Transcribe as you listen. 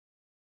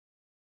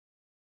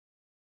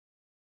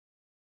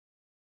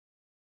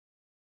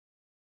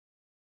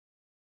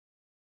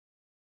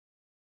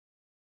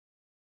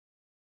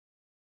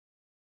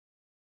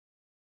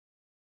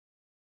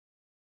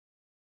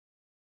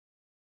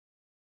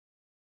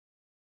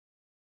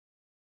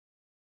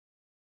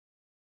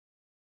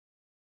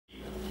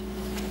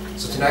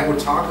So tonight we'll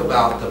talk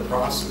about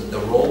the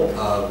role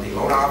of the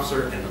loan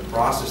officer and the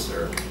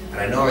processor. And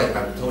I know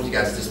I've told you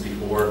guys this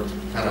before,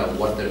 kind of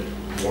what the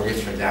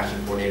mortgage transaction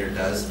coordinator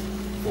does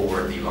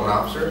for the loan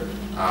officer.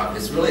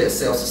 It's really a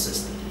sales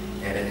assistant,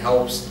 and it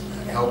helps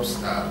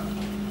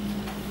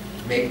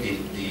make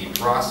the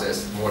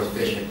process more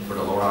efficient for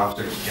the loan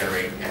officer to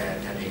generate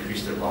and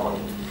increase their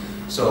volume.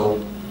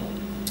 So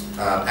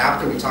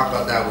after we talk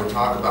about that, we'll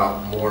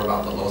talk more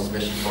about the loan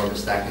submission form, the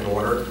stacking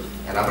order,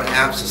 and I'm going to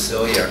have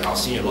Cecilia, our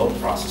senior loan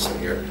processor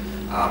here,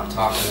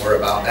 talk more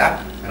about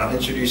that. And I'll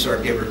introduce her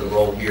and give her the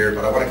role here,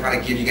 but I want to kind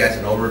of give you guys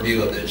an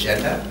overview of the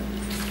agenda.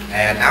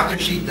 And after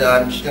she's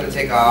done, she's going to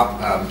take off,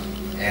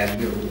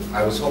 and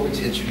I was hoping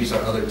to introduce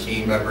our other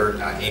team member,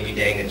 Amy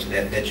Dang and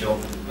Jeanette Mitchell,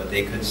 but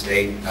they couldn't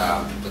stay,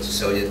 but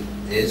Cecilia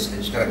is,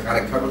 and she's going to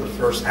kind of cover the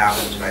first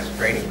half of tonight's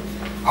training.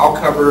 I'll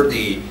cover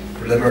the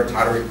preliminary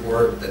title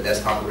report, the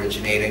desktop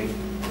originating,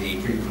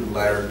 the pre-approval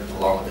letter,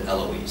 along with the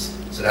LOEs.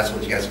 So that's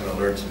what you guys are going to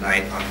learn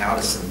tonight on how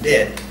to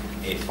submit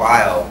a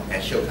file,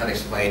 and she'll kind of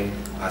explain,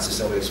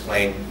 Cecilia will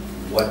explain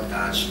what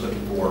she's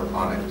looking for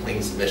on a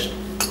clean submission.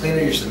 The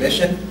cleaner your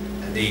submission,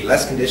 the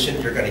less condition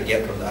you're going to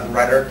get from the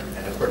underwriter,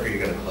 and the quicker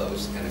you're going to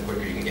close, and the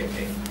quicker you can get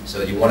paid.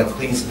 So you want a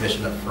clean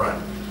submission up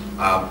front.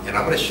 And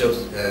I'm going to show,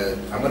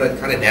 I'm going to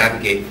kind of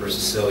navigate for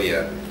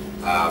Cecilia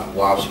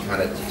while she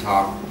kind of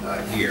talk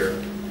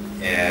here.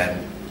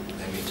 And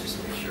let me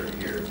just make sure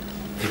here.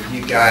 If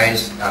you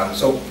guys,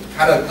 so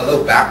kind of a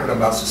little background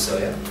about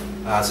Cecilia.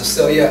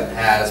 Cecilia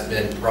has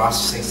been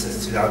processing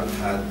since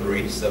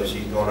 2003, so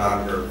she's going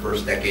on her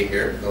first decade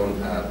here,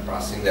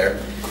 processing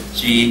there.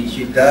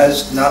 She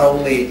does not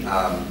only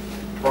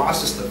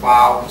process the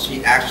file,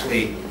 she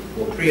actually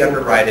will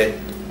pre-underwrite it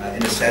in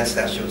the sense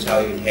that she'll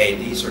tell you, hey,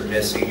 these are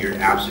missing, you're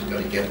absolutely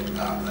going to get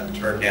a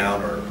turn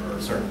down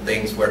or certain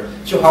things where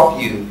she'll help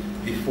you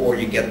before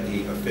you get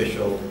the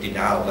official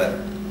denial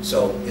letter.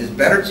 So it's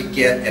better to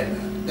get,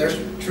 and there's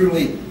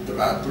truly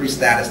three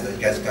status that you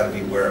guys got to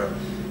be aware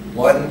of.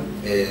 One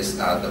is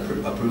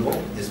the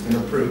approval. It's been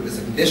approved. It's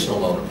a conditional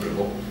loan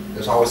approval.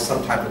 There's always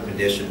some type of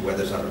condition,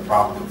 whether it's under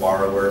property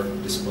borrower,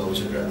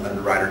 disclosure, or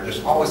underwriter.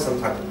 There's always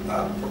some type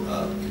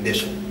of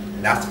condition,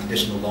 and that's the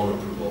conditional loan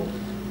approval.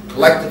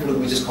 Collectively,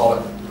 we just call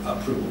it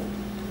approval.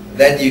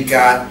 Then you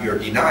got your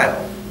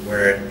denial,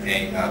 where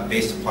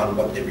based upon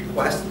what they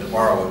requested, the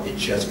borrower, it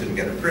just couldn't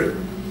get approved.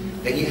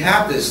 Then you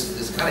have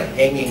this kind of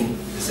hanging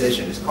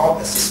decision. It's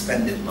called a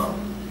suspended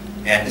loan.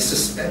 And it's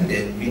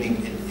suspended,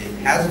 meaning it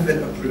hasn't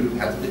been approved,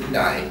 hasn't been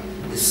denied,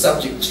 is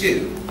subject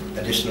to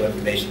additional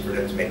information for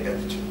them to make that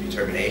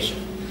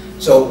determination.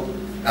 So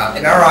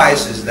in our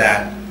eyes is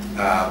that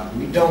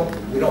we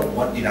don't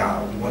want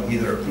denial. We want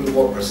either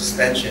approval or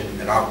suspension,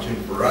 an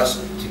opportunity for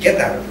us to get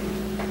that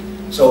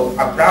approval. So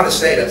I'm proud to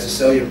say that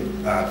Cecilia,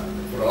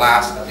 for the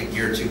last, I think,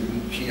 year or two,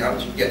 she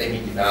doesn't get any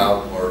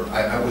denial, or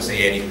I would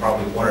say any,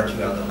 probably one or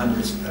two out of the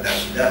hundreds that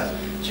she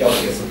does. She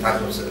always gets some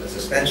type of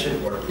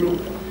suspension or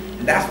approval.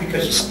 And that's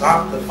because you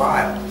stopped the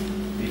file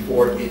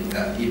before it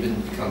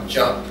even becomes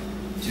junk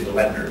to the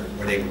lender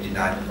where they would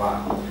deny the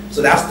file.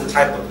 So that's the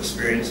type of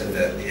experience and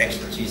the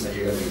expertise that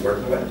you're going to be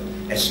working with.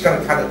 And she's going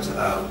to kind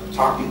of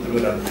talk you through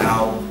it on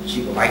how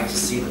she would like to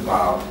see the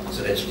file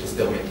so that she can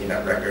still maintain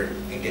that record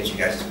and get you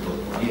guys to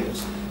close more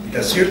deals.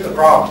 Because here's the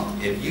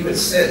problem. If you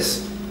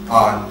insist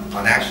on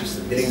actually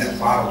submitting that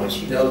file when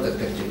she knows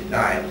that it's been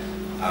denied,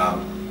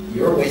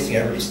 you're wasting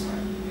everybody's time.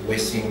 You're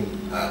wasting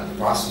the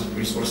process of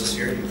resources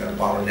here. You've got a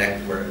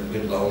bottleneck where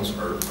good loans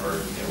are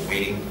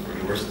waiting for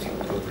yours to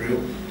go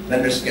through.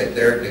 Lenders get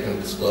there, they can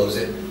disclose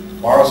it.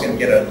 Borrower's going to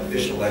get an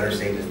official letter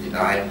saying it's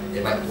denied.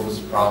 It might pose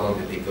a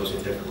problem if it goes to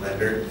a different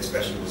lender,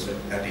 especially with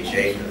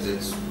FHA, because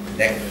it's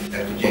connected to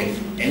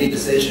FHA. Any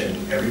decision,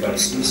 everybody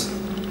sees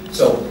it.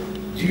 So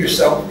do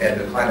yourself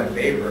and the client a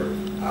favor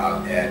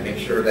and make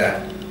sure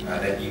that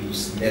that you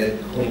submit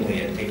it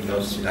cleanly and take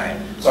notes tonight.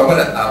 So I'm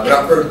going to,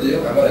 without further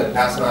ado, I'm going to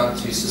pass it on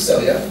to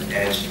Cecilia,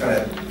 and she's going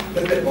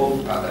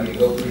to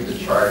go through the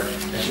chart,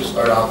 and she'll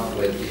start off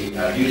with the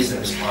duties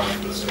and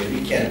responsibilities. So if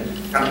you can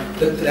kind of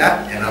click to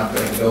that, and I'm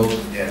going to go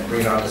and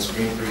bring it on the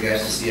screen for you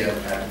guys to see it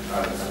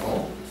at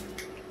home.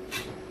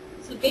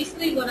 So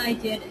basically what I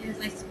did is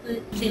I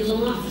split the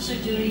loan officer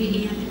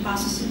duty and the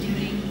processor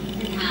duty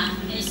in half.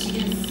 As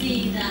you can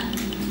see that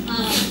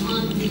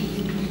on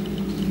the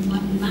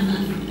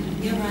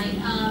you're right.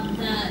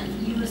 That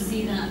you will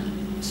see that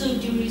certain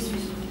duties,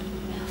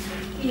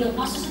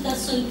 processor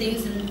does certain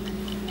things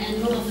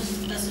and loan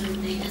officer does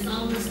certain things. It's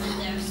all listed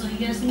there. So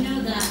you guys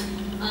know that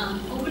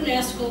open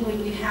escrow,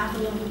 when you have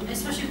a loan,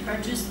 especially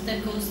purchase,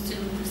 that goes to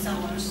the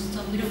sellers.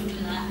 So we don't do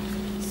that.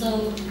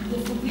 So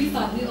for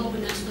refi, we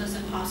open escrow as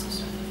a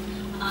processor,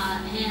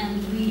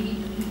 and we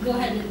go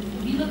ahead and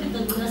if you look at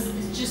the list,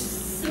 it's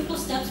just simple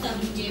steps that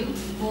we do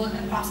for a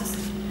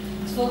processor.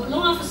 For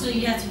loan officer,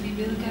 you have to be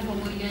really careful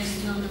what you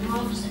guys do on the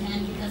loan officer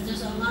end, because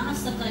there's a lot of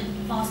stuff that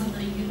falls under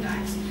you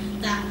guys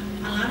that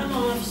a lot of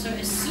loan officer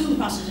assume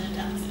processor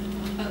does,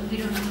 but we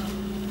don't know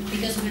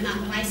because we're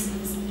not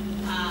licensed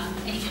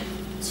agent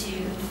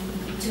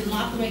to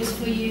lock rates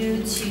for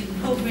you, to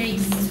quote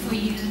rates for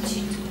you,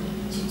 to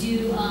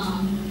do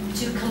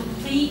to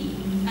complete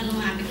a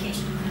loan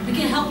application. We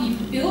can help you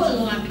build a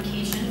loan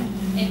application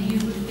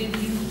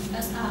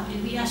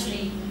if we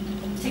actually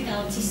take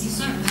our TC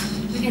service.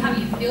 We can help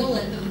you build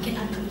it, but we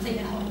cannot complete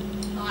a whole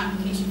loan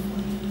application for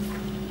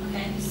you.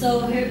 Okay, so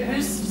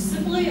here's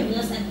simply a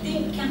list. I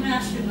think Kevin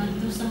actually went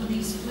through some of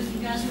these with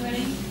you guys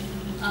already.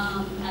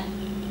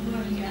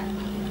 Where are you at?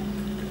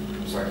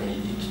 I'm sorry, can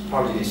you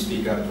probably need to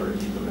speak up for the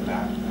people in the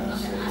back?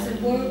 Okay, I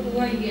said,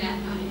 where are you at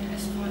on here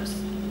as far as?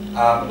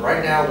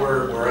 Right now,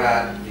 we're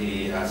at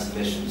the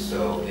submission.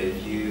 So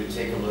if you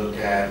take a look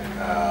at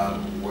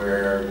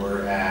where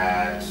we're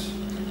at,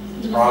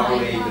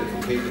 probably the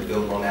complete the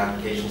build loan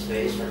application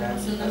phase right now.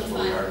 So that's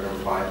where we are,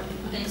 number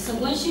 5. Okay, so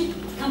once you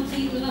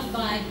complete number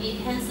 5, it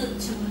hands it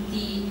to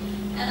the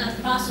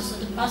processor.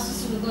 The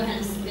processor will go ahead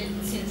and submit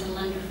to the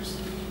lenders.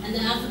 And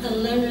then after the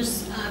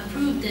lenders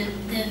approved it,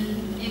 then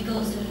it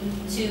goes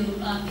into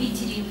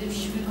PTD,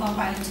 which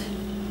requires to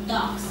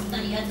docs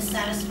that you have to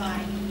satisfy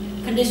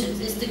conditions.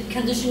 It's the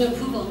conditional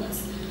approval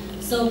list.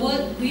 So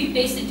what we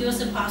basically do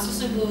as a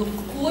processor will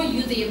for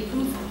you the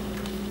approval.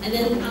 And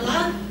then a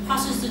lot of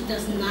processor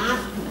does not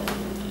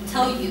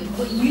tell you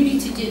what you need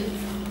to do.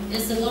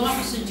 It's the loan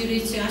officer duty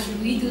to actually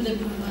redo the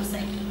approval and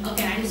say,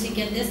 okay, I need to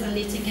get this, I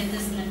need to get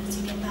this, and I need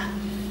to get that.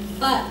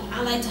 But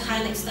I like to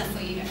highlight stuff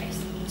for you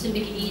guys to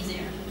make it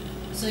easier.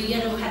 So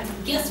you don't have to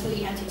guess what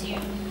you have to do.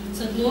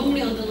 So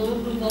normally on the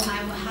loan approval,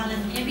 I will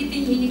highlight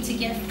everything you need to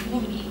get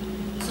for me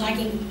so I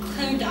can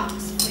clear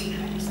docs for you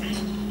guys.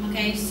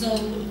 Okay, so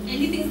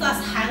anything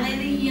that's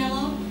highlighted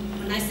yellow,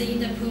 when I say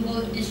the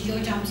approval, it's your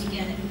job to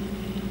get it.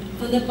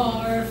 From the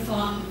borrower,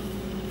 from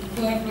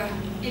whoever.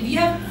 If you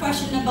have a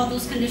question about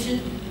those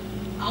conditions,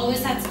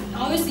 always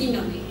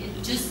email me.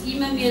 Just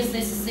email me and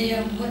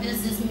say, what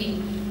does this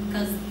mean?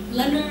 Because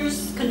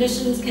lenders'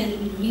 conditions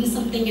can mean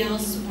something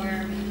else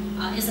where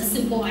it's a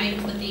simple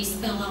item, but they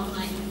spell out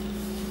like,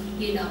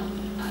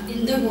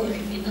 in their word,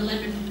 in the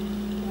lender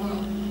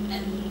world.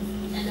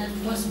 And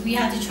of course, we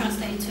have to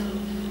translate to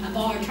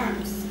borrower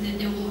terms.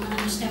 They won't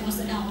understand what's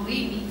the LOE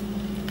mean.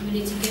 We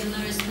need to get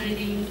letters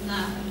explaining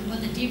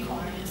what the D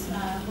card is,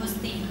 what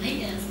the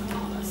late is, and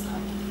all that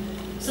stuff.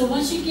 So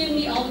once you give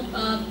me all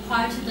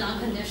prior to the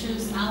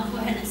conditions, I'll go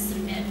ahead and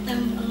submit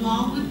them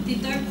along with the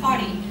third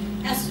party.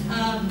 As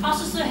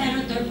processor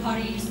handle third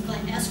parties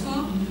like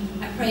escrow,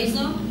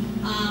 appraisal,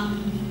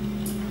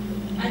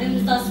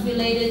 items that's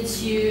related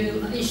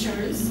to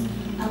insurance.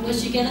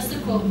 Once you get us the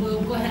quote,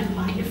 we'll go ahead and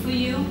bind it for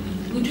you.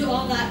 We'll do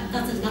all that.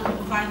 That does not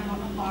require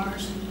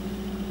borrower's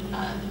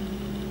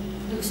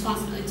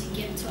responsibility to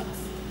get to us.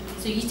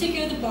 So you take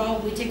care of the borrower,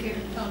 we take care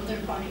of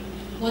third party.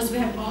 Once we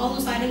have all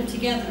those items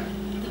together,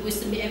 then we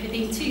submit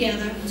everything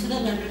together to the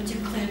lender to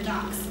clear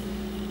docs.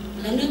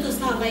 The lender does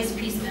not like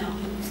piecemeal,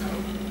 so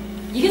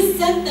you can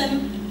send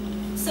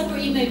them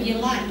separate email if you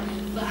like,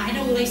 but I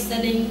don't like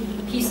sending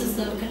pieces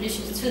of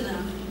conditions to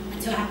them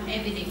until I have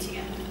everything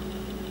together.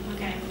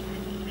 Okay.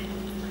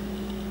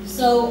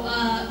 So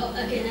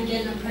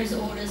again,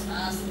 appraisal orders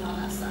us and all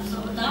that stuff.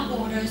 So doc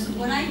orders,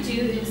 what I do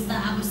is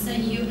that I will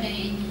send you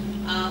a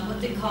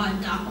what they call a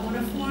doc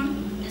order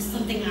form. It's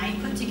something I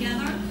put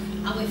together.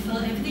 I will fill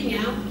everything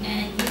out,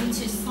 and you need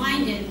to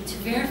sign it to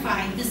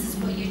verify this is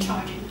what you're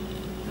charging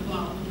the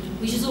borrower.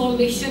 We just want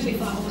to make sure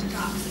before I order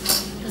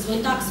docs, because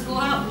when docs go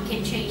out, we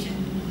can't change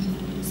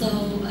it.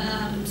 So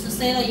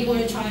say that you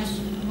want to charge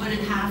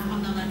 1.5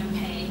 on the lender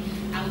pay,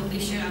 I will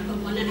make sure I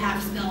put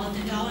 1.5 spell out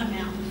the dollar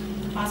amount,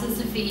 the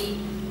processing fee,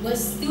 what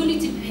still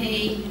need to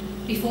pay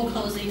before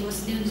closing, what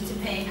still need to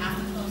pay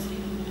after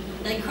closing.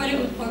 Like credit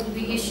report will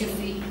be issue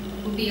fee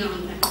will be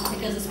on there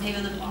because it's paid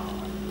by the borrower.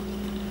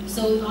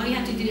 So all you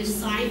have to do is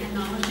sign,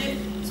 acknowledge it,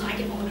 so I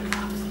can order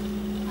docs.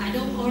 I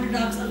don't order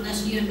docs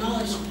unless you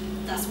acknowledge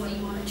that's what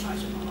you want to charge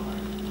the borrower.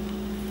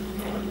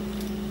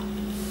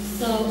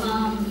 So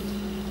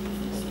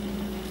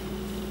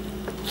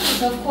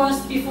of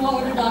course, before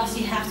order docs,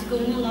 you have to go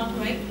in the log,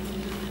 right?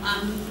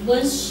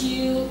 Once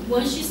you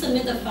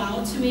submit the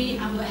file to me,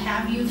 I will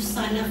have you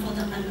sign up for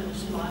the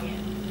lender's login.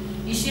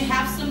 You should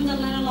have some of the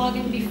lender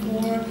login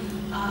before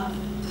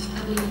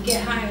when you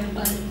get hired,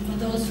 but for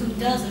those who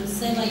doesn't,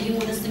 say like you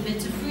want to submit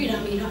to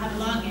Freedom, you don't have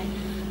a login.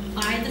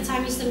 By the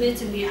time you submit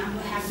to me, I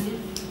will have you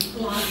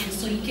log in,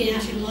 so you can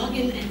actually log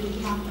in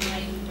and lock the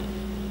rate.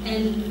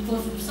 And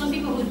for some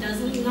people who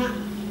doesn't not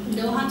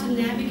know how to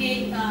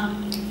navigate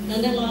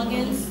lender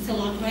logins to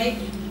lock rate,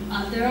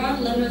 there are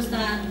lenders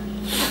that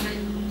have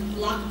a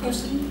lock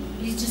person.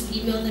 You just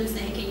email them and say,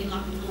 hey, can you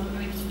lock the lock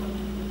rates for me?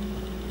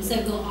 Instead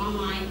of go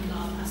online and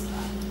all that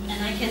stuff.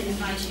 And I can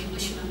advise you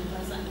which lender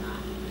does that or not.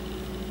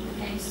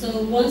 Okay,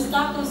 so once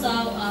that goes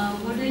out,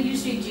 what they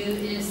usually do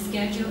is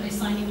schedule a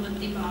signing with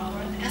the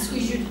borrower. Escrow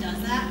usually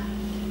does that.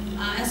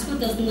 Escrow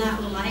does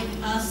not like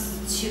us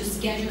to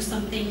schedule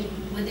something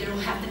when they don't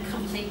have the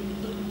complete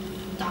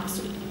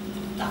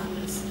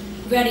documents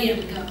ready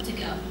to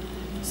go.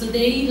 So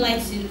they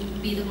like to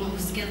be the one who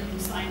schedules the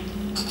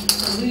signing.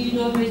 So we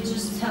normally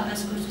just tell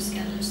escrow to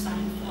schedule the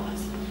signing for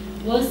us.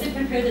 Once they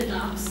prepare the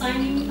doc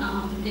signing,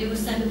 they will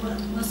send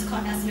what's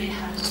called estimated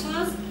hazard to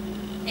us.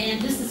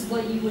 And this is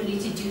what you would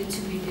need to do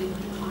to review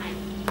with the client.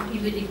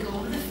 You would need to go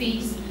over the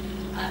fees,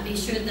 make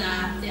sure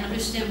that they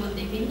understand what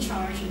they're being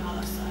charged and all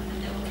that stuff,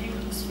 and they're okay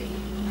with this fee.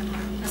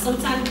 Now,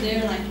 sometimes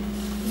they're like,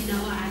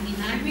 I did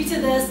not agree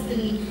to this,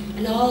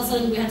 and all of a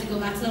sudden we have to go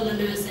back to the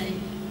lender and say,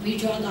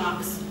 redraw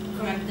docs,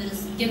 correct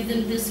this, give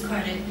them this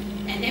credit,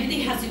 and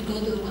everything has to go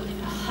through what they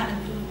HUD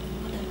approval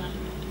with the lender.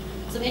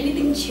 So if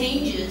anything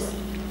changes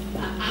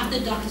after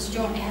the doc is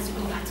drawn, it has to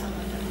go back to the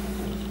lender,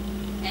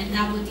 and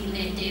that will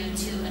delay a day or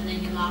two, and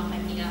then your lock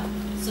might be up.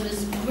 So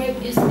it's great.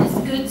 It's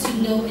good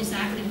to know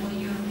exactly what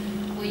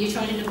you're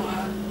charging the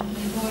borrower.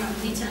 You more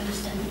need to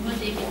understand what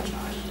they can charge.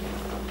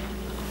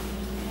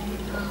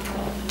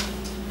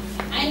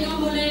 I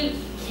normally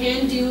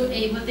can do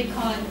what they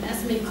call an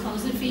estimated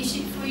closing fee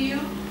sheet for you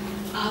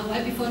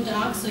right before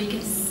doc, so you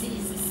can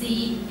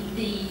see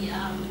the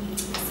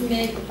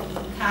estimated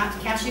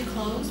cash you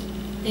close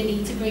they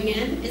need to bring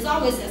in. It's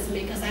always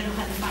estimated because I don't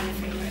have to find it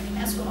for you.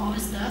 That's what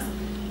always does.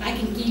 I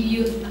can give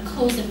you a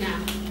closing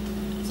amount.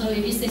 So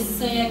if you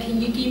say,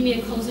 can you give me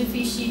a closing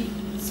fee sheet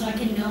so I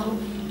can know,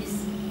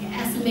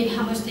 estimate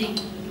how much they're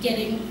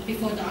getting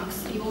before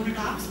docs, you order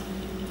docs,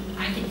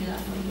 I can do that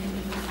for you.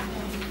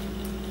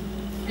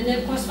 And then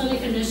of course funding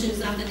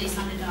conditions after they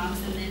sign the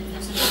docs, and then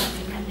there's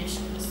funding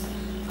conditions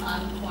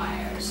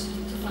requires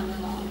to fund the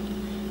loan.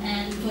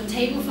 And for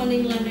table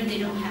funding lender, they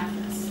don't have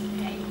this,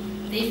 okay?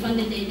 They fund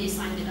it, they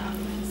sign the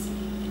documents.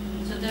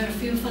 So there are a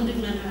few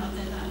funding lenders out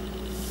there that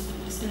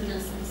still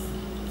does this.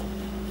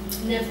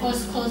 And then of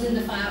course closing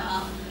the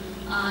file up,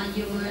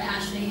 you will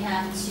actually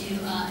have to,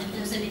 if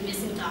there's any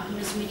missing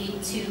documents, we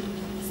need to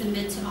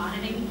submit to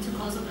auditing to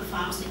close up the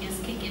file so you guys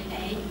can get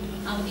paid.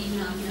 I will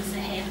email you and say,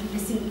 hey, I'm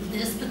missing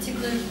this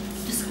particular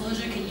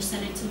disclosure, can you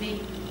send it to me?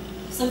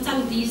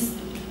 Sometimes these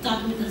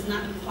documents is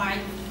not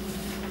required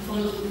for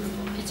loan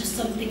approval. It's just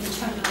something to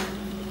try to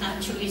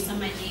actually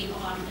somebody need or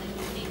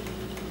auditing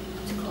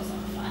to close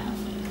up the file.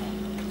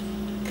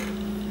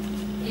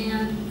 Okay.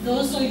 And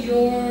those are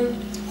your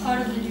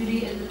part of the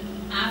duty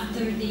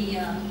after the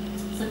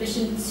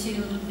submission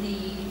to the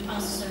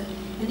processor.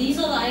 And these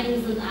are the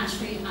items that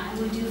actually I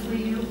would do for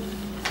you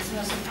as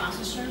well as the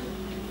processor.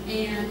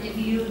 And if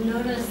you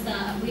notice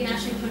that we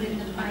actually put in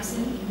the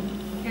pricing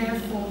here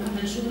for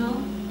conventional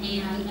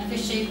and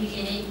FHA,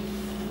 VA,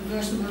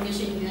 reverse mortgage,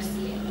 and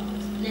USDA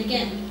loans. And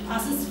again,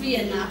 process fee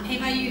are not paid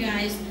by you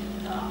guys,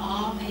 they're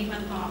all paid by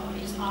the borrower.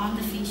 It's on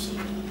the fee sheet.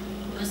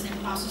 There's a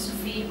processor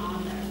fee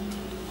on there,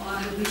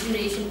 or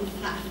origination with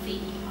flat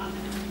fee on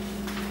there.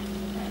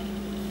 Okay.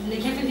 And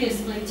then Kevin can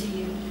explain to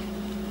you.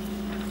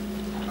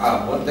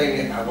 One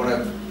thing I want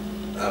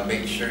to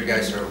make sure you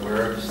guys are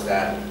aware of is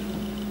that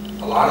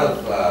a lot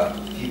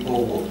of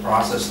people will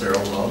process their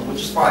own loan,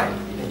 which is fine.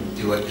 You can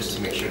do it just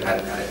to make sure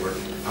that it works.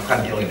 I'm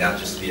kind of dealing now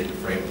just to be in the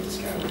frame of this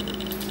calendar.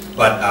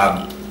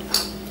 But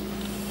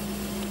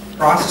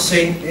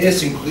processing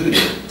is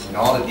included in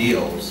all the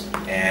deals,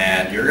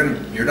 and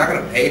you're not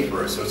going to pay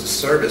for it. So it's a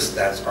service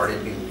that's already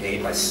being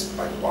paid by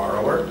the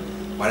borrower.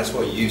 Might as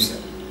well use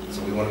it.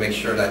 So we want to make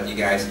sure that you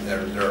guys, there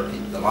are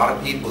a lot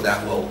of people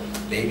that will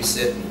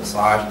babysit and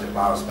massage the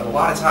file, spend a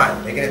lot of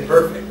time making it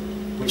perfect,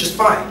 which is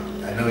fine.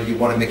 I know you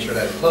want to make sure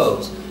that it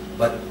closed,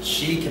 but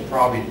she can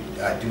probably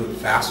do it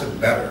faster and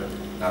better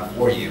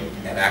for you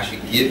and actually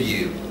give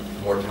you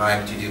more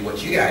time to do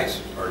what you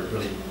guys are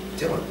really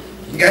doing.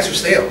 You guys are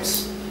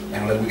sales,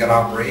 and then we got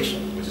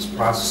operation, which is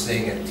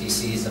processing and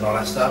TCs and all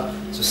that stuff.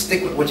 So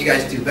stick with what you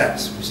guys do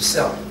best, which is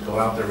selling. Go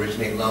out there,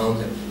 originate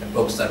loans, and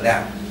focus on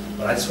that.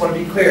 But I just want to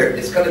be clear,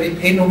 it's going to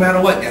be paid no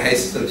matter what,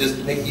 guys. So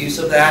just make use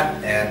of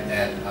that,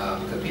 and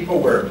because people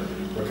were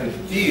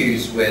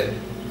confused with,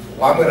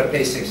 well, I'm going to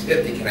pay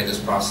 $650. Can I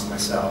just process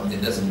myself?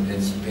 It doesn't.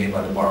 It's paid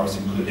by the borrower. It's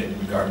included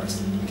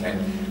regardless. Okay.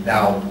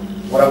 Now,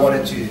 what I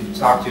wanted to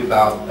talk to you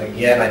about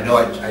again, I know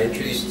I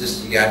introduced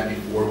this to you guys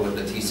before with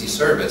the TC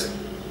service,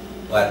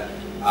 but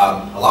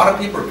a lot of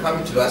people are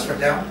coming to us right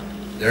now.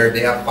 They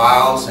have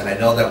files, and I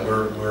know that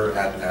we're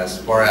at,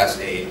 as far as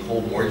a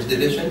whole mortgage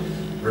division.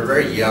 We're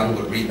very young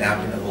with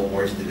revamping the whole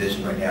mortgage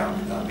division right now,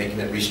 making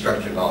it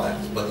restructured and all that.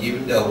 But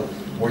even though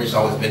mortgage has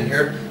always been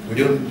here, we're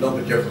doing it a little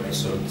bit differently.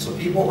 So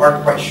people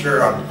aren't quite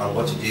sure on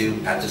what to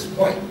do at this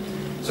point.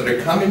 So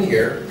they're coming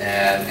here,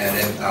 and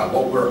then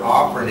what we're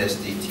offering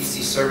is the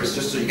TC service,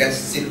 just so you guys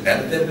can see the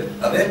benefit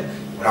of it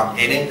without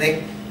paying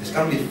anything. It's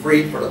going to be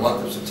free for the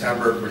month of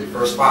September for your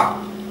first file.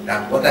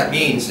 Now, what that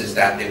means is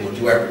that they will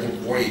do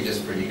everything for you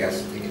just for you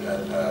guys to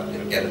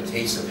get a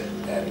taste of it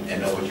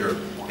and know what you're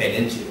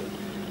paying into.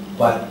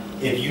 But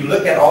if you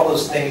look at all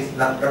those things,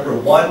 number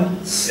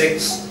 1,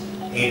 6,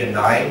 8, and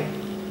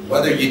 9,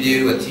 whether you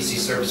do a TC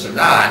service or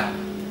not,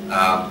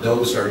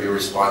 those are your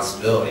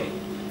responsibility.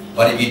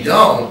 But if you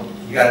don't,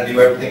 you got to do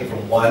everything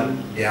from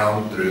 1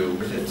 down through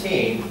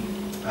 15.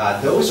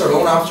 Those are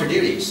loan officer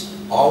duties.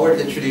 All we're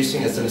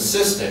introducing is an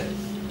assistant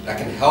that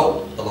can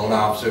help the loan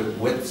officer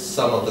with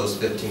some of those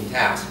 15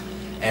 tasks.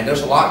 And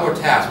there's a lot more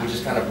tasks. We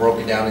just kind of broke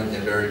it down in a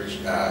very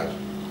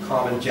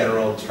common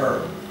general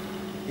term.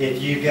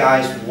 If you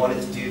guys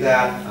wanted to do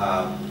that,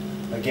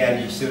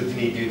 again, you still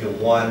need to do the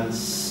 1,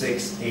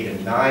 6, 8,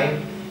 and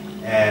 9.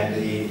 And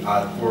the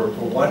for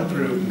 1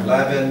 through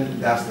 11,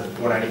 that's the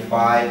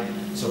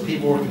 495. So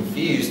people were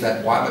confused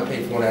that why am I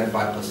paying $495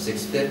 plus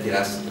 $650?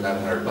 That's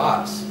 $1,100,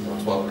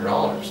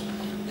 $1,200.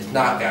 It's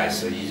not, guys.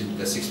 So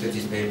the $650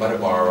 is paid by the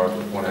borrower.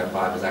 The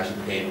 $495 is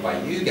actually paid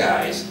by you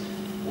guys.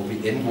 Will be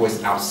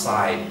invoiced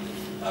outside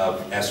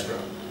of escrow.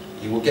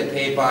 You will get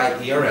paid by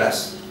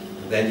ERS.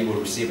 Then you will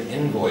receive an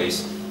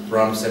invoice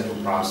from central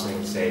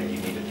processing saying you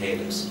need to pay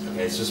this.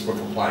 Okay, it's just for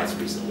compliance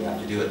reasons. We have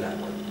to do it that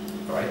way.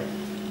 All right.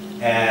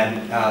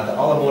 And the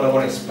all I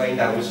want to explain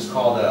now, which is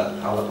called the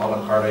a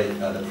la carte,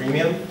 the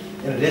premium.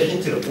 In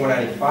addition to the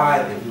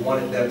 $495, if you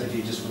wanted them to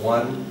do just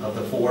one of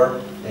the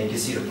 4, then you can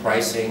see the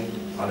pricing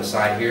on the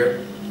side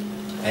here.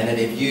 And then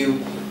if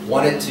you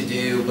wanted to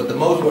do, but the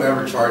most we'll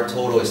ever charge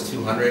total is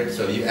 $200.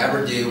 So if you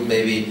ever do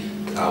maybe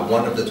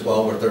one of the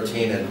 12 or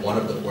 13 and one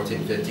of the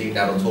 14, 15,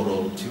 that'll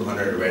total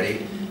 $200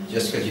 already.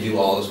 Just because you do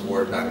all this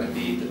work, not going to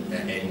be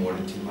any more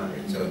than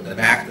 $200. So the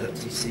max of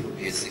the TC will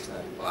be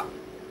 $695.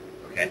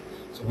 Okay.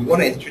 So we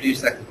want to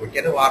introduce that because we're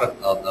getting a lot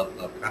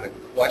of kind of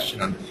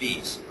question on the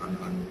fees, on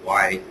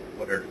why,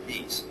 what are the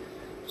fees.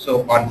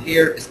 So on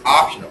here is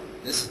optional.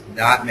 This is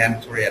not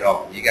mandatory at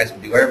all. You guys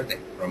can do everything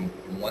from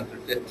 1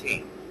 through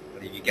 15.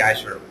 But if you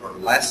guys are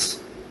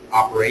less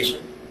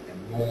operation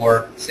and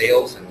more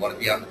sales and want to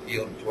be on the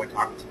field, enjoy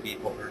talking to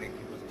people, earning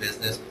people's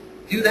business,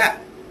 do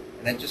that.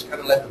 And then just kind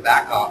of let the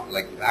back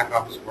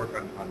office work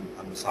on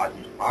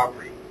massaging your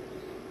property.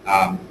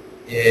 And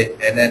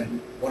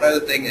then one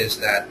other thing is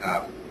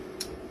that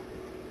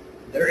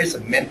there is a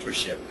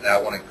mentorship that I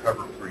want to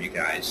cover for you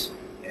guys.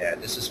 And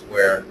this is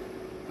where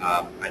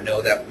I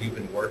know that we've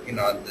been working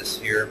on this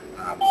here.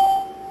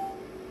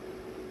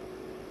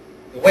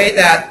 The way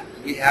that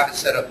we have it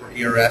set up for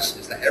ERS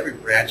is that every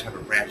branch have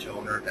a branch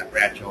owner. That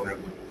branch owner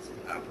would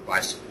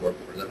provide support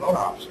for the loan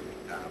officer.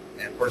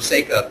 And for the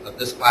sake of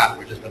this class,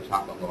 we're just going to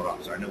talk about loan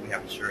officer. I know we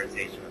have insurance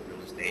agent and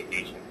real estate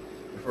agent.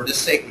 But for this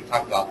sake, we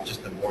talk about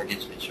just the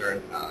mortgage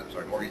insurance,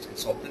 mortgage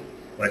consultant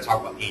when I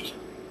talk about agent.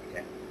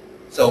 Okay.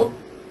 So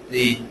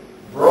the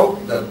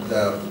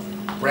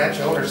branch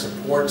owner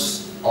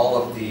supports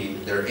all of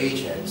their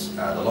agents,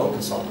 the loan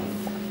consultant,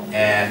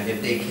 and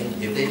if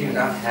they do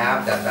not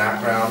have that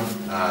background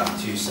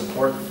to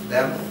support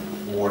them,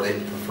 or they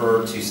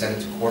prefer to send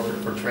it to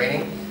corporate for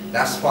training,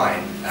 that's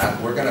fine.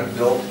 We're going to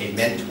build a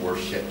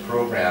mentorship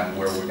program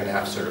where we're going to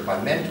have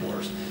certified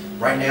mentors.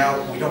 Right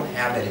now, we don't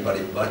have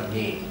anybody but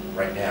me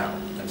right now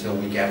until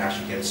we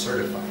actually get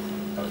certified.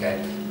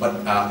 Okay,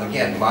 but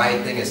again, my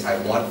thing is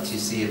I want to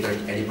see if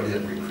there's anybody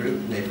that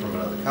recruit, maybe from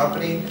another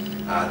company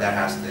that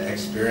has the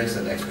experience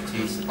and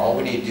expertise. All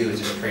we need to do is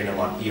just train them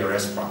on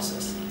ERS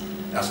process.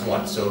 That's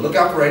one. So look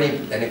out for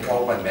any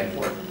qualified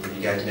mentor if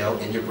you guys know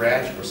in your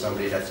branch or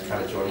somebody that's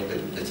kind of joining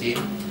the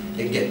team.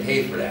 They can get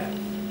paid for that.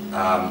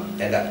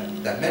 And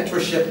that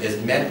mentorship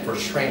is meant for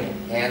training,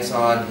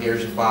 hands-on.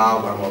 Here's your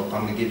file. I'm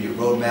going to give you a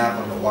roadmap.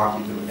 I'm going to walk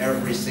you through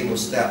every single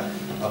step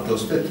of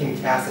those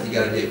 15 tasks that you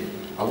got to do.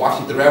 I'll walk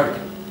you through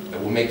everything.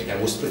 And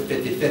we'll split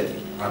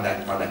 50-50 on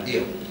that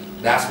deal.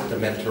 That's what the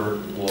mentor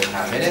will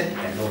have in it,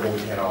 and he'll hold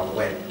your hand all the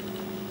way.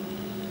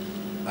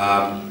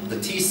 The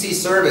TC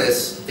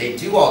service, they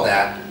do all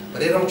that, but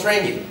they don't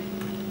train you.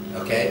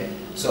 Okay?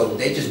 So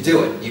they just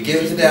do it. You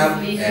give it to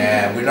them,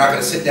 and we're not going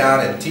to sit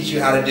down and teach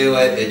you how to do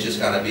it. It's just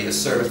going to be a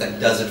service that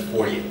does it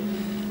for you.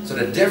 So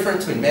the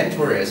difference between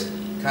mentor is,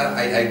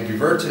 I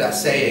revert to that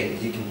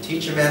saying, you can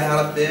teach a man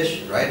how to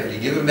fish, right? Or you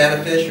give a man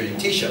a fish, or you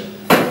teach him.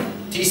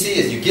 TC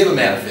is you give a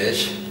man a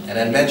fish, and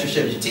then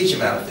mentorship, you teach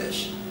him how to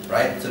fish,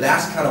 right? So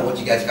that's kind of what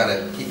you guys got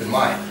to keep in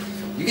mind.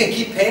 You can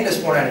keep paying this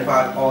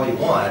 $495 all you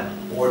want,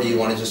 or do you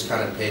want to just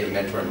kind of pay the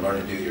mentor and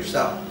learn to do it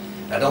yourself?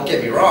 Now, don't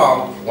get me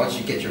wrong. Once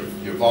you get your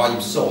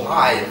volume so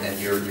high and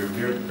you're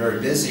very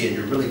busy and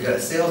you're really good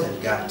at sales and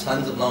you've got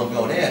tons of loans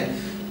going in,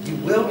 you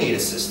will need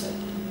assistance.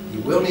 You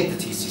will need the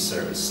TC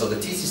service. So the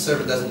TC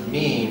service doesn't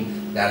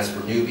mean that it's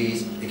for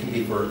newbies. It can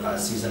be for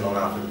seasoned loan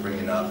officers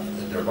bringing up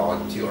their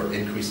volume too, or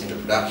increasing the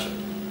production.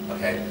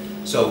 Okay,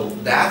 so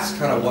that's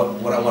kind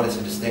of what I wanted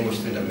to distinguish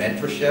between the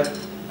mentorship.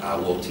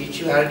 We'll teach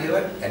you how to do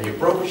it, and your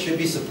broker should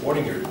be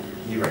supporting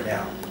you right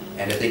now.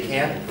 And if they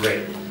can,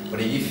 great.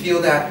 But if you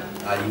feel that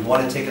you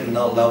want to take it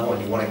another level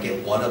and you want to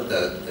get one of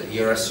the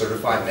ERS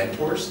certified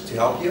mentors to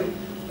help you,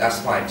 that's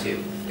fine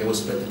too. It will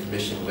split the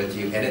commission with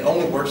you, and it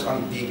only works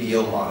on the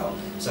BBO model.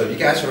 So if you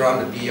guys are on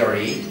the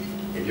BRE,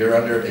 if you're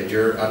on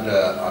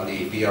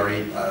the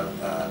BRE,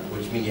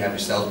 which means you have your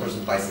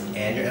salesperson's license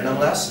and your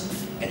NMLS,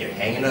 and you're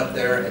hanging up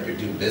there and you're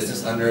doing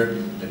business under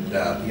the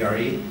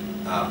BRE,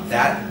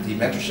 the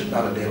mentorship is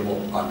not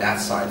available on that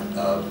side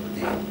of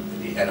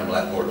the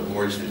NMLS or the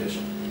mortgage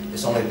division.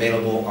 It's only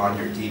available on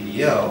your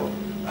DBO,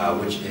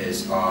 which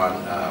is on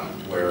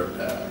where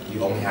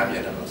you only have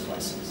your NMLS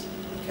license.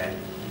 Okay.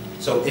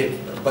 So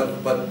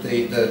but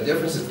the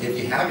difference is if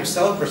you have your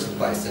salesperson's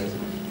license,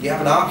 you have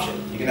an option.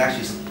 You can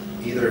actually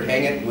either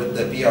hang it with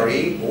the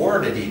BRE or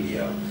the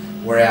DBO.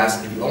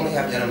 Whereas if you only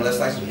have the NMLS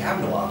license, you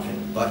have no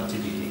option but to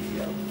do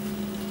DBO.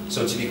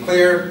 So to be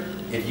clear,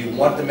 If you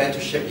want the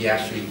mentorship, you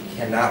actually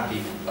cannot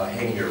be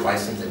hanging your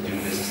license and doing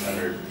business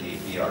under the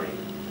ERE,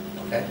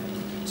 okay?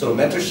 So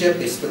mentorship,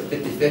 they split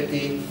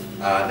 50-50.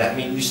 That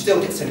means you still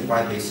get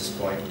 75 basis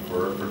point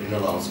for doing a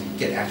loan, so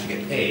you actually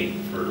get paid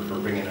for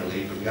bringing a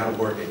lead, but you got to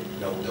work it.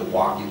 They'll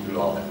walk you through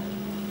all that.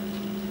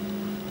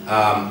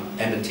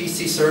 And the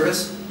TC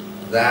service,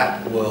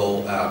 that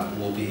will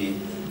be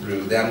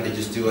through them. They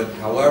just do it.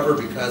 However,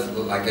 because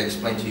like I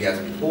explained to you guys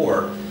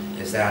before,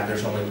 is that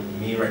there's only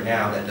me right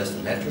now that does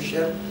the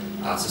mentorship.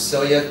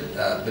 Cecilia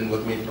been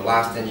with me for the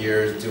last 10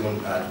 years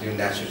doing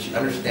that, so she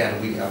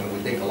understands we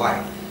think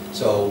alike.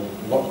 So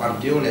what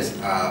I'm doing is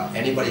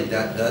anybody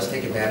that does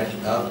take advantage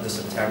of the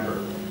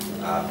September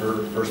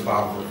first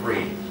file for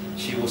free,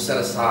 she will set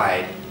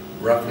aside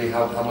roughly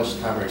how much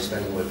time are you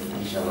spending with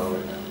each loan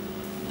right now?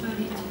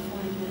 30 to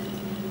 40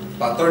 minutes.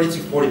 About 30 to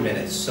 40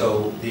 minutes.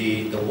 So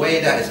the way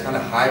that is kind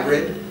of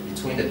hybrid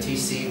between the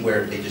TC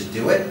where they just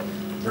do it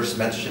versus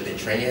mentorship, they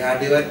train you how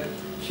to do it.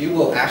 She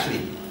will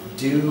actually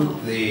do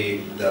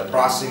the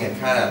processing and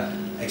kind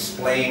of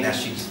explain as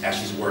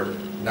she's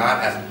working.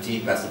 Not as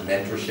deep as the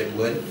mentorship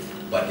would,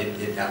 but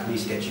it at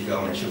least gets you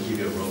going, and she'll give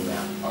you a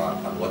roadmap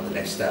on what the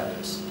next step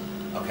is.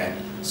 Okay,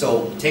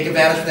 so take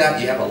advantage of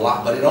that. You have a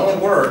lot, but it only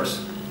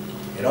works.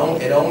 It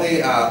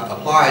only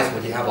applies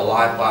when you have a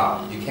live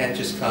file. You can't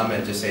just come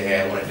and just say, hey,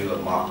 I want to do a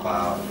mock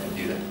file and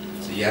do that.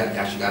 So you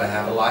actually got to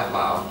have a live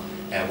file,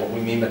 and what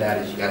we mean by that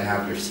is you got to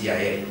have your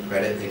CIA,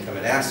 credit, income,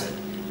 and asset.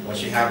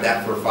 Once you have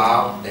that for a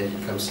file, then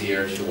you come see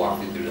her. She'll walk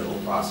you through the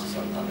whole process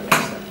on the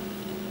next step.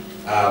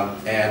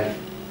 And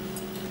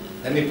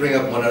let me bring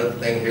up one other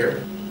thing here.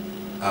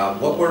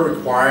 What we're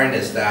requiring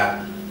is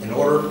that in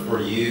order for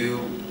you,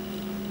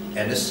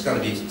 and this is going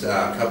to be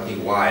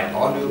company-wide,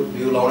 all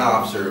new loan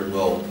officer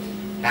will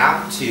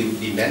have to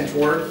be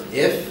mentored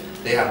if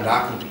they have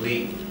not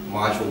complete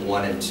module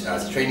 1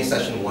 and training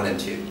session 1 and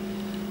 2.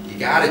 You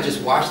got to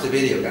just watch the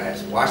video,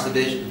 guys. Watch the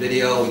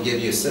video. We give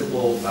you a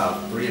simple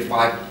 3 to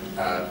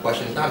 5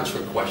 questions, not a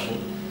trick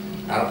question.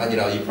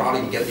 You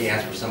probably can get the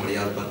answer for somebody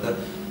else, but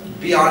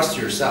be honest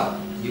to yourself.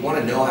 You want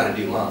to know how to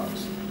do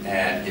loans,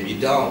 and if you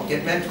don't,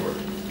 get mentored.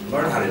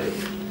 Learn how to do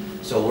it.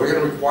 So we're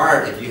going to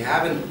require, if you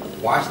haven't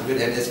watched the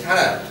video, and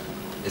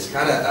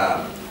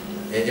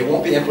it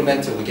won't be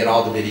implemented until we get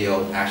all the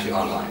video actually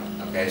online.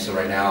 Okay, so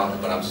right now,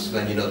 but I'm just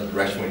letting you know the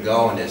direction we're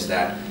going is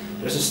that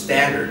there's a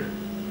standard,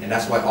 and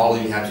that's why all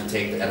of you have to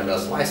take the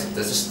NMLS license.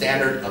 There's a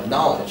standard of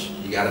knowledge.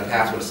 You got to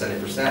pass with a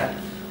 70%.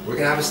 We're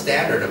going to have a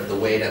standard of the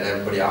way that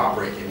everybody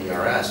operates in the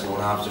ERS.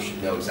 Loan officer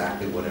should know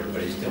exactly what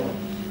everybody's doing.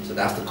 So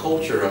that's the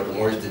culture of the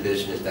mortgage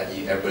division, is that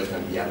everybody's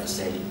going to be at the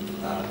same,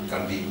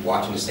 going to be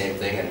watching the same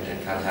thing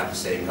and kind of have the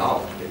same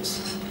knowledge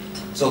base.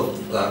 So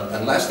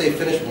unless they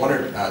finish one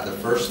or the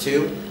first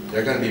 2,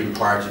 they're going to be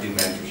required to do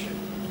mentorship.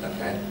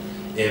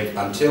 Okay.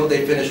 Until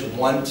they finish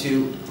 1,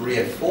 2, 3,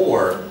 and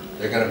 4,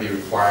 they're going to be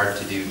required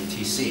to do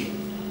TC.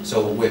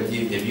 So if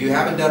you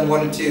haven't done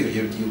 1 and 2,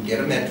 you get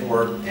a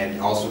mentor,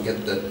 and also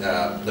get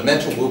the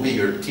mentor will be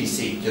your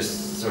TC,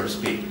 just so to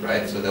speak,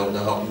 right? So they'll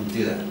help you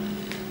do that.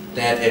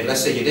 Then if,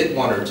 let's say you did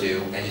 1 or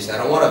 2 and you said,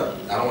 I don't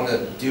want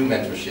to do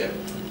mentorship,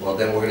 well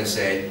then we're going to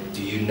say,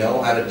 do you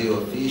know how to do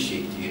a fee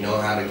sheet? Do you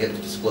know how to get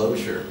the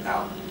disclosure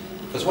out?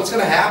 Because what's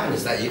going to happen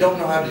is that you don't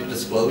know how to do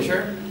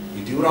disclosure,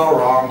 you do it all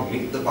wrong, you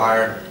meet the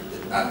buyer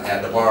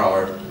and the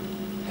borrower,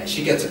 and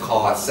she gets a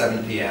call at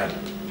 7 p.m.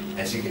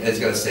 and she's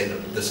going to say, the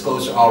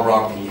disclosure all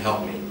wrong, can you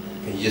help me?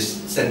 Can you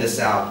just send this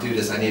out, do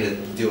this, I need to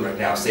do it right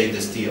now, save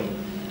this deal.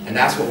 And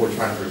that's what we're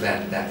trying to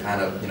prevent, that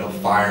kind of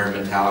fire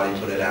mentality,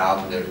 put it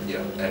out,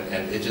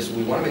 and it just,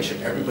 we want to make sure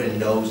everybody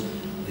knows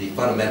the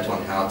fundamental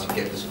on how to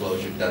get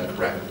disclosure done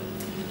correctly.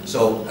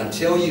 So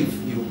until you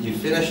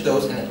finish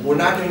those, and we're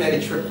not doing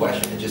any trick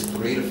questions, it's just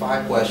 3 to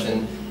 5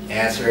 questions,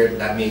 answer it,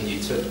 that means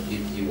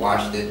you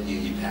watched it,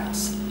 you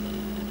passed.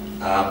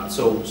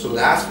 So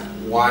that's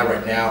why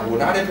right now, we're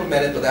not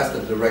implemented, but that's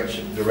the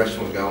direction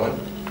we're going.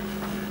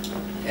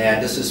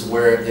 And this is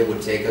where it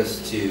would take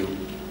us to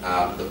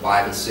the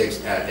 5 and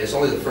 6, it's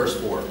only the first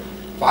 4.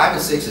 5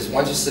 and 6 is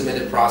once you submit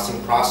it,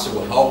 processor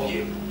will help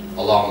you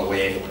along the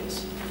way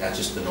anyways. That's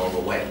just the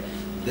normal way.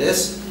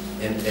 This,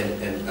 in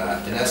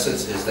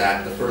essence, is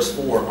that the first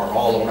 4 are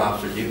all loan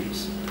officer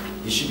duties.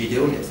 You should be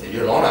doing this. If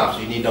you're a loan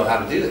officer, you need to know how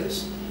to do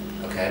this.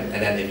 Okay?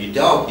 And then if you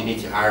don't, you need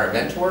to hire a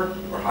mentor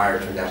or hire a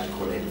transaction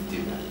coordinator to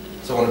do that.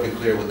 So I want to be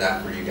clear with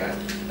that for you guys.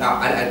 Now,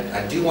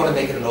 I do want to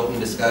make it an open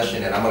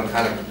discussion, and I'm going to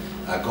kind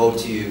of go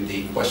to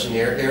the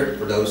questionnaire here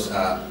for those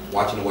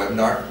watching the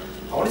webinar.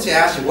 I wanted to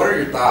ask you, what are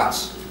your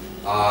thoughts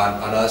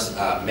on us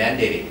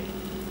mandating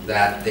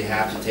that they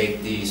have to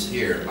take these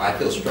here? I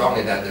feel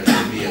strongly that there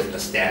should be a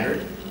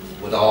standard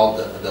with all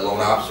the loan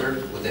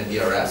officers within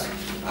ERS.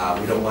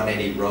 We don't want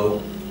any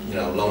rogue,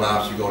 loan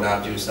officer going out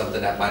and doing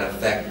something that might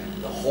affect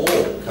the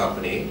whole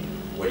company,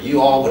 where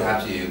you all would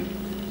have to,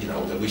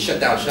 if we shut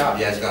down shop,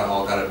 you guys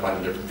all got to find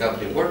a different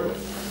company to work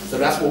with. So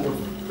that's what we're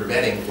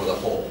preventing for the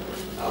whole.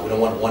 We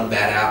don't want one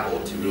bad apple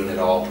to ruin it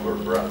all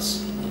for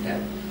us.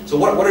 Okay. So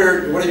what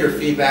are your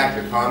feedback,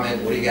 your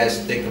comment? What do you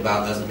guys think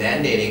about us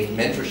mandating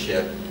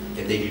mentorship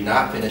if they do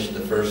not finish the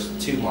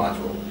first 2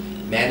 modules,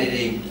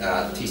 mandating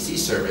TC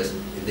service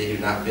if they do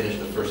not finish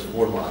the first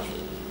 4 modules.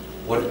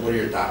 What are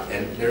your thoughts?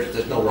 And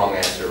there's no wrong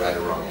answer, right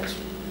or wrong answer.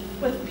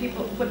 Would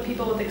people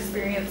with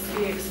experience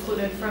be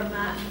excluded from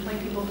that?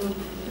 Like people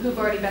who've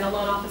already been a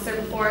loan officer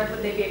before,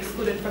 would they be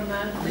excluded from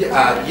the?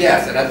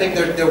 Yes, and I think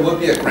there will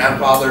be a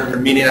grandfather,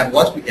 meaning that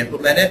once we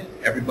implement it,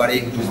 everybody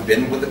who's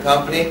been with the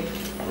company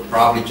will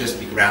probably just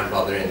be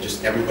grandfathered and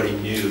just everybody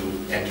new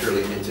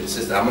entirely into the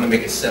system. I'm going to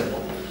make it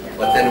simple,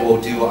 but then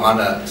we'll do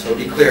so it'll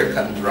be clear,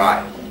 cut and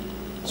dry.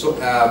 So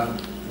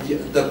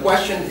the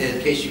question, in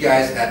case you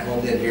guys at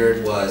home didn't hear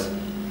it, was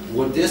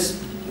would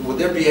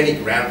there be any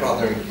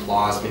grandfathering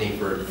clause, meaning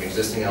for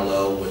existing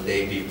LO, would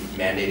they be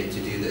mandated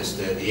to do this?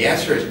 The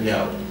answer is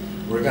no.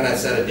 We're going to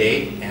set a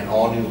date, and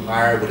all new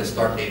hire with a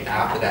start date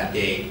after that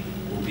date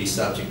will be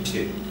subject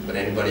to. But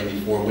anybody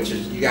before, which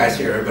is you guys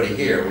here, everybody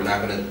here, we're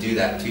not going to do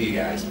that to you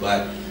guys.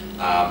 But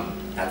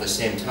at the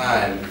same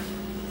time,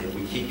 if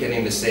we keep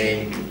getting the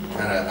same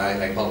kind of,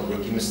 I call it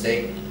rookie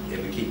mistake,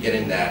 if we keep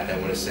getting that, then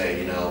we're going to say,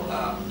 you know,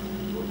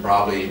 we're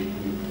probably,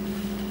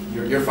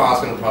 your file's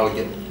going to probably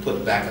get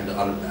put back on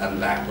the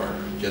back burner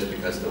just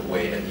because of the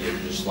way that your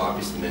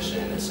sloppy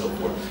submission and so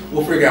forth.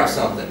 We'll figure out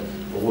something,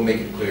 but we'll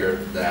make it clear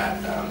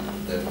that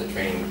the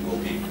training will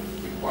be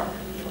required.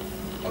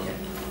 Okay.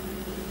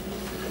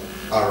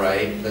 All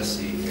right, let's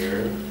see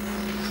here.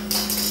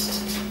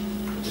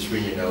 Just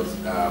reading your notes.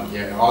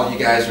 Yeah, all you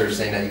guys are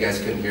saying that you guys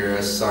couldn't hear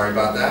us. Sorry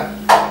about that.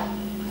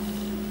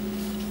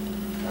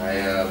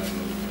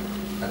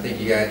 I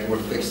think you guys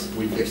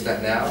we fixed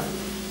that now.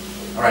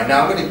 All right,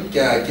 now I'm going to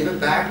give it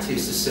back to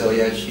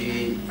Cecilia.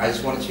 I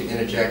just wanted to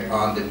interject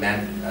on the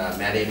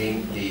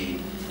mandating the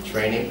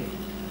training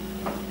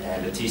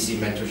and the TC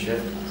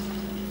mentorship.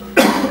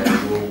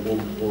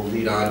 And we'll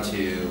lead on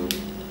to,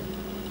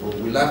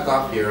 we left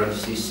off here on the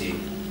CC.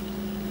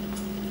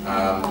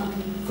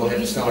 Go ahead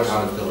and tell her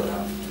how to fill it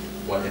out.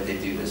 What if they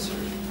do this?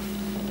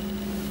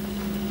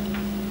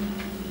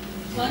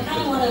 Well, I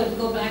kind of want to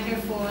go back here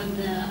for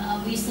the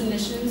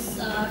resubmissions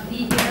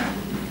fee here.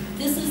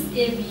 This is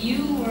if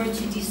you were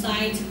to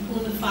decide to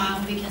pull the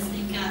file because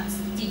it got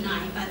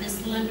denied by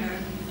this lender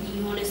and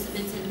you want to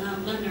submit to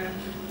another lender,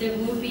 there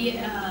will be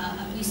a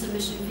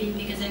resubmission fee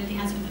because everything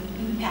has to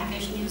be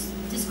repackaged, new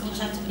disclosures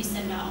have to be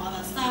sent out, all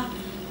that stuff.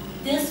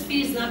 This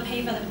fee is not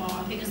paid by the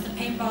bar because the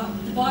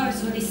bar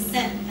is already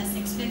set at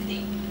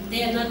 $650.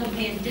 They are not going to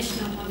pay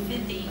additional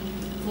 $150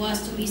 for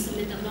us to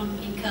resubmit the loan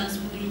because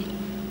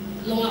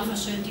loan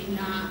officer do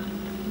not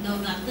know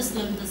that this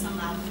loan does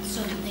allow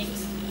certain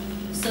things.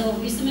 So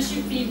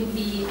resubmission fee will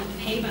be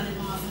paid by the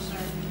loan officer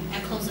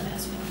at close of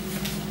escrow.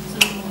 So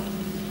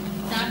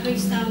that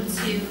breaks down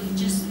to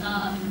just,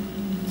 I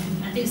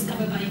think it's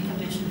covered by your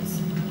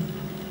commissions.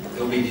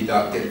 It'll be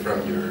deducted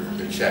from your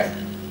check.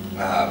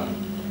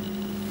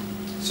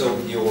 So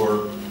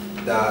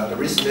the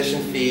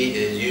resubmission fee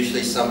is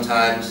usually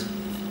sometimes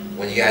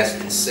when you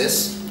guys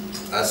insist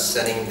us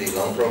sending the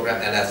loan program,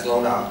 and that's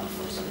loan out.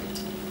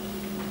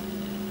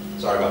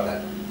 Sorry about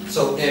that.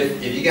 So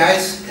if you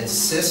guys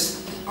insist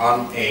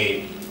on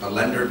a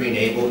lender being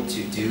able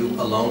to do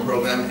a loan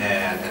program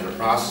and the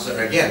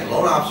processor, again, the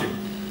loan officer,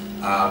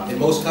 in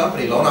most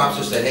companies, loan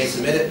officer said, hey,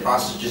 submit it,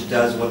 processor just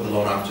does what the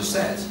loan officer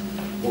says.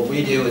 What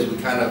we do is we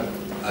kind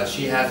of,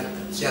 she has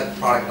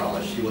product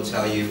knowledge. She will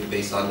tell you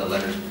based on the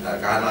lender's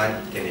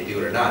guideline, can they do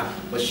it or not,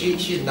 but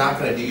she's not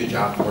going to do your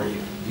job for you.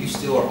 You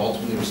still are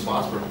ultimately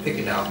responsible for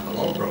picking out the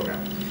loan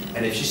program.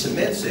 And if she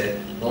submits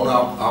it, loan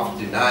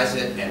officer denies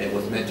it, and it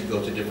was meant to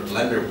go to a different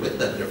lender with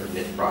a different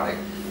niche product,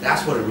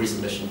 that's what a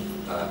resubmission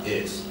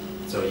is.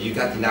 So you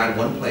got denied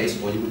one place,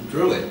 well, you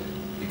withdrew it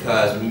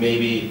because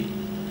maybe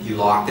you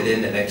locked it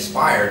in and it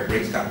expired,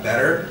 rates got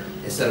better.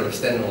 Instead of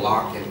extending the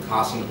lock and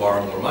costing the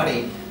borrower more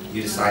money,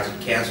 you decide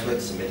to cancel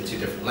it, submit it to a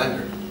different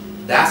lender.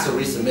 That's a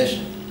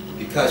resubmission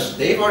because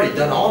they've already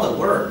done all the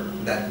work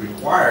that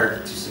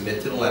required to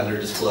submit to the lender,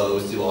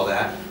 disclose, do all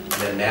that, and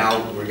then now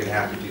we're going to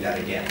have to do that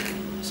again.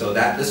 So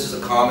this is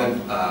a common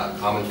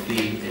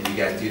fee, and you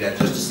guys do that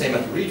just the same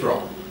as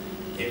redraw.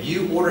 If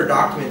you order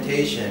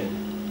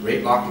documentation,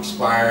 rate lock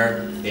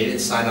expired, they didn't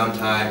sign on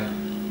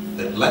time,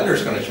 the lender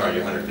is going to charge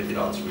you $150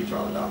 to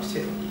redraw the docs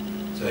too.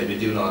 So if you're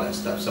doing all that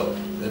stuff, so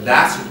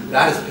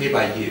that is paid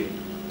by you.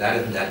 That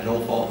is at no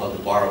fault of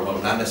the borrower, well,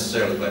 not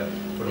necessarily, but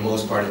for the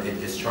most part, it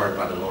is charged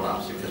by the loan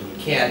officer because we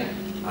can't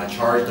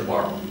charge the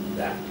borrower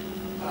that.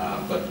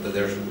 But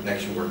there's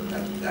extra work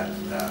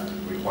that's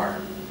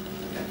required.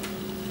 Okay.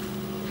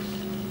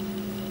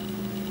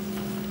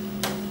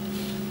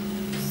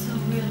 So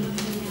we're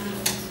looking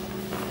at,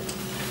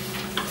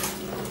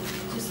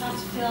 just have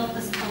to fill out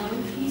this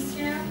column piece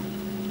here.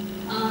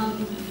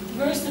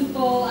 Very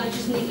simple, I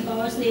just need the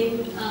borrower's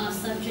name,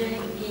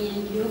 subject,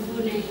 and your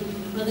full name,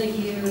 whether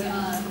you're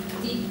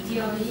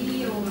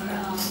DRE or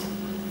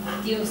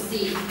DOC,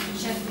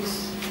 check this.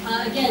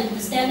 Again, the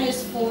standard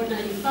is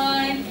 $495,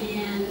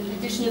 and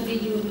additional fee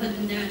you will put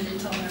in there and then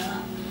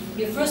total.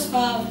 Your first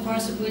file, of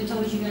course, we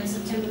told you guys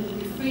September will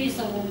be free,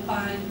 so we'll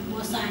probably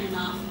more signing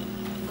off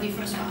for your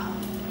first file.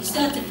 You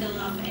still have to fill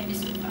out for every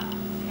single file,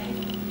 okay?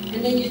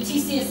 And then your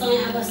TC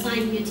assign, I will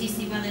assign your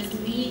TC, whether it's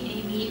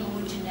me, Amy,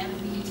 or Jeanette will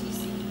be your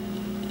TC.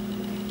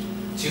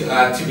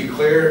 To be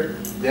clear,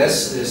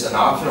 this is an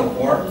optional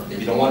form. If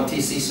you don't want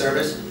TC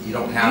service, you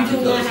don't have to You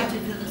do fill not this have out. to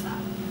fill this out.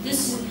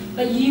 This,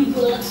 but you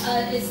will,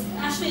 it's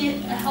actually,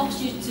 it helps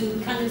you to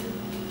kind of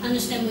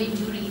understand what you're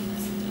doing.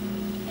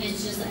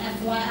 It's just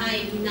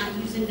FYI, we're not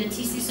using the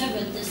TC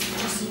server, this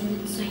just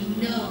so you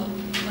know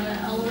what an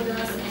OO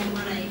does and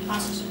what a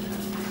processor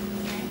does.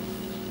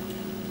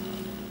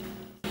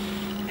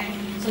 Okay,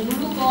 so we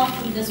will go off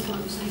from this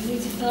one. So you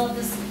need to fill out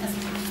this as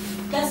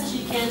best as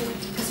you can,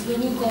 because we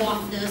will go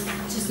off this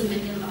to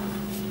submit your loan.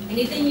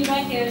 Anything you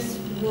write here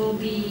will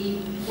be,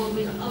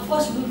 of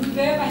course, we will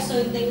verify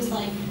certain things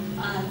like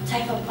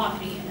type of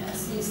property it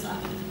is and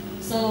stuff.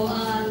 So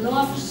loan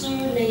officer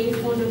name,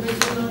 phone number,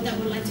 email that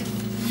would like to,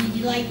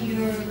 you like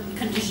your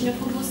condition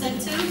approval sent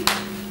to.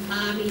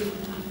 I mean,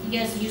 you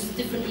guys use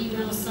different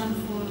emails, some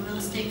for real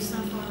estate,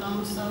 some for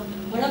loans. So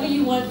whatever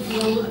you want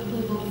loan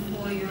approval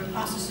for your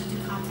processor to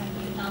contact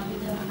you, that'll be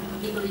the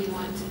email you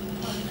want.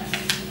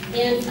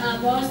 And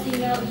borrower's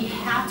email, you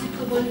have to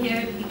put one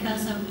here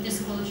because of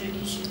disclosure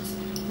issues.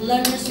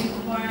 Lenders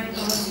require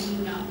borrower's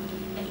email.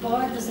 If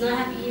borrower does not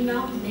have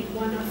email, make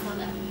one up for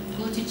them.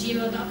 Go to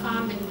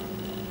gmail.com and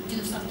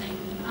do something.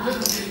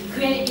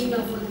 Create an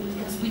email for them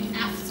because we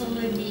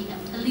absolutely need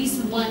at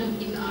least one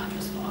email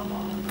address for our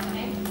borrower.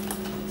 Okay?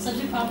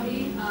 Subject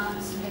property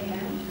is right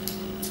here.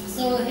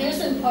 So here's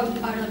the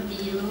important part of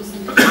the loan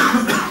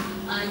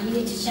submission. You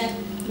need to check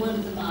one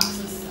of the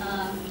boxes,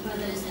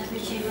 whether it's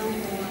FHA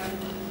loan or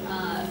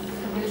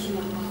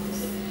conventional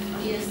loans,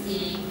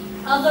 USDA.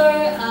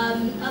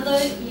 Other,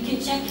 you can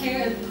check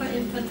here and put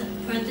in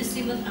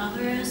parentheses with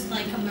others,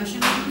 like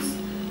commercial loans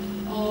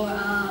or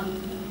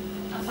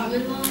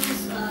apartment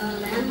loans,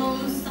 land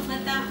loans, stuff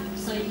like that.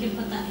 So you can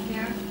put that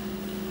here.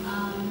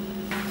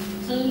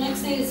 So the next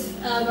thing is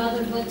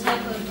rather what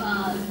type of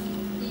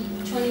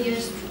 20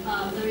 years,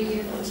 30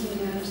 years, 14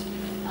 years.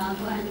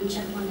 Go ahead and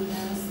check one of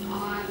those.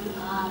 ARM,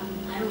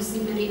 I don't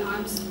see many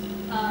ARMs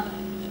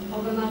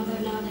program out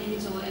there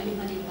nowadays, or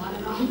anybody want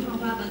an ARM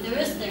program, but there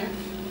is there.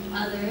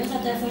 There is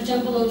out there for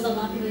jumbo loans. A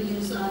lot of people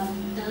use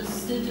the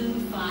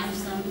student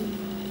 5-7.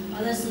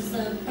 This is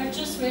the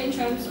purchase rate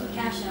terms or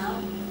cash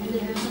out, and then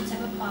here's the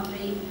type of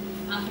property,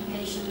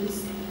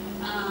 occupations.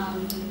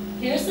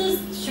 Here's this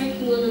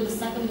tricky one on the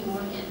second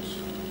mortgage.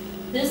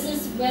 This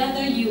is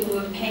whether you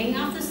were paying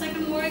off the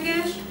second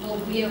mortgage or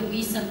we are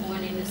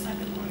resubordinating the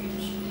second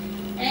mortgage.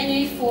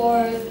 Any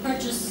for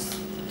purchase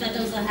that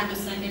doesn't have a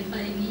second,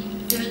 but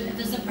if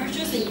there's a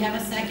purchase and you have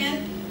a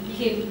second, you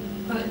can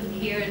put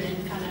here and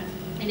then kind of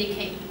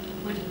indicate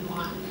what you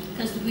want.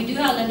 Because we do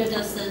have lender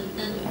that's the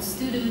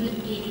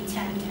student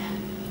 80-10-10.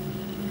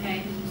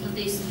 Okay, so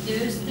there's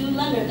student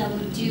lender that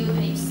would do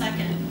a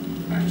second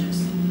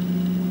purchase.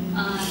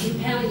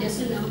 Impound, yes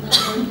or no, that's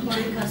very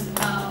important because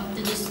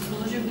the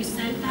disclosure we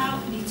sent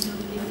out needs to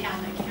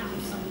impound the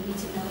account, so we need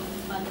to know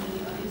whether we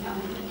are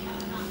impounding the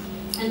account or not.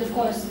 And of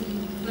course,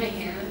 right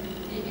here,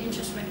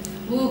 interest rate.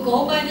 We'll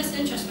go by this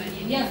interest rate.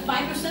 If you have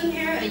 5%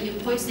 here and your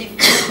points say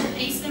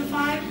 8 and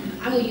 5,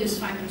 I will use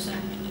 5%.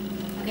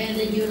 Okay, and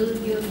then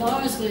your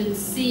borrowers will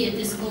see a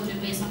disclosure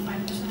based on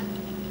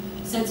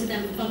 5% sent to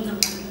them from the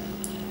lender.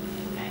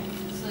 Okay,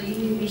 so you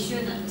need to be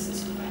sure that this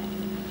is correct.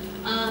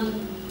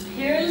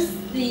 Here's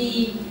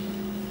the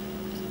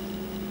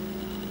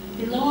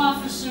loan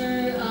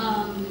officer.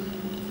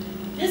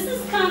 This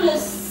is kind of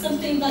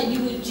something that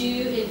you would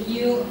do if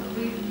you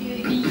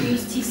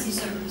use TC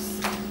service.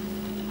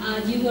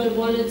 You would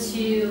want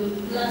to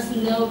let us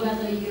know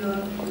whether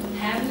you're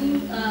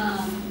having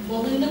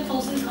holding the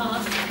closing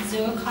cost,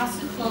 0 cost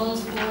to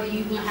close, or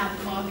you will have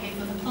to borrow pay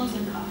for the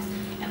closing cost,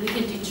 and we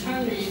can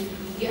determine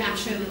your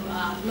actual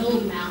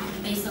loan amount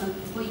based on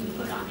what you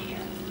put on here.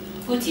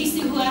 For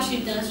TC, who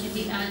actually does a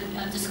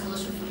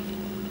disclosure for you.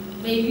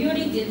 But if you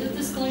already did the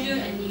disclosure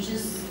and you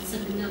just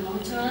submit the loan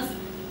to us,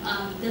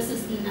 this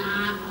is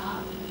not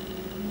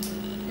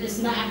it's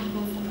not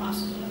applicable for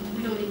processor.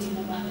 We don't need to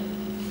know about it.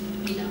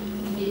 You know,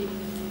 we need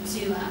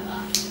to have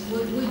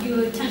what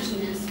your intention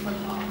is for the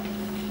borrower.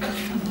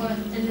 Of course,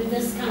 and then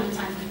this kind of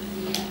time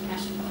the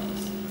cash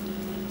flows.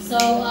 So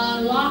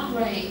lock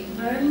rate,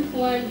 very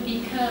important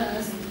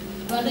because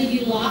whether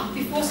you lock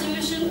before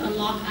submission or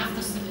lock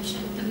after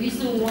submission. The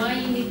reason why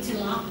you need to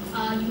lock,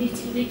 you need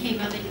to indicate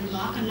whether you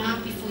lock or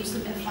not before you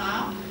submit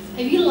file.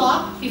 If you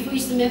lock before you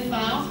submit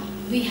file,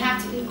 we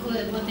have to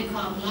include what they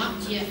call lock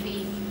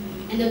GFE.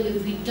 And then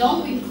if we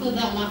don't include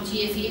that lock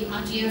GFE,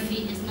 our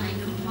GFE is not in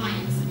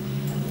compliance.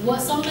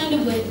 What some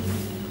lender would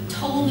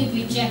totally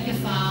reject your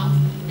file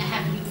and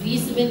have you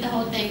resubmit the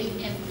whole thing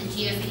if the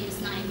GFE is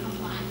not in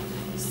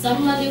compliance.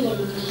 Some lender will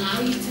allow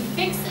you to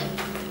fix it.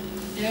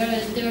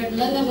 Their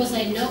lender will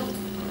say, nope,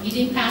 you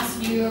didn't pass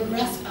your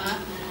RESPA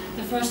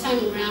the first time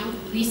around,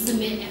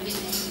 resubmit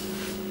everything.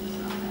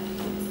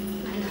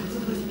 I know.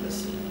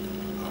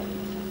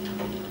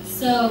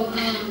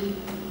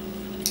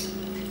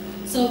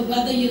 So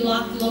whether you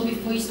lock the loan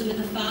before you submit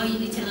the file, you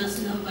need to let us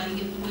know whether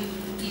you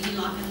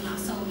lock it or not.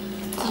 So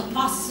So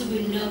processor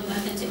will know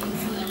whether to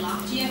include a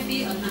locked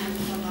GFE or not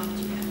include a locked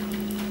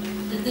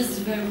GFE. This is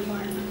very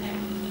important, okay?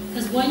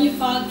 Because when your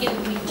file gets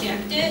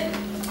rejected,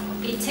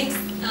 it takes,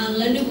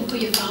 lender will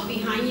put your file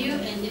behind you,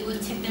 and it will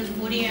take them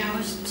 40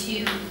 hours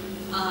to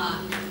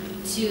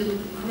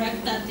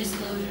correct that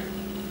disclosure,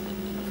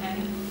 okay?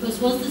 Because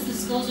once this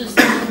disclosure is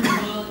done,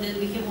 then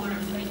we can order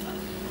appraisal.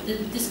 The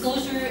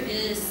disclosure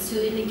is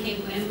to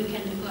indicate when we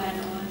can go ahead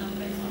and order the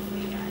appraisal for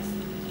you guys.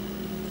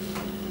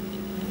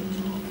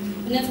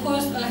 And of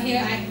course, here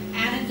I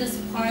added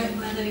this part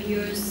whether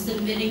you're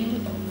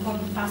submitting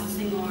corporate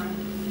processing or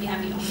you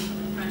have your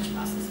own branch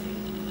processing.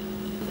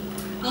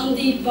 On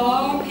the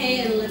borrower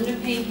pay and lender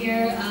pay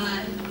here,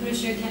 I'm pretty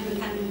sure Kevin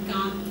kind of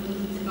gone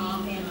through the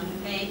borrower pay and lender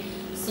pay.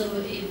 So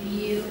if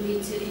you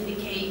need to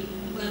indicate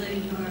whether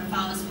your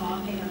file is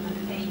borrower pay or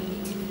lender pay, you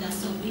need to do that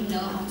so we know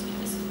how to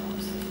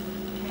disclose.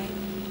 Okay.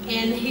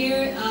 And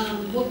here,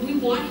 what we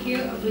want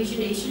here,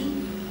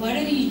 origination,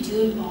 whether you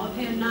do borrower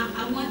pay or not,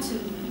 I want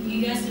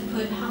you guys to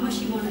put how much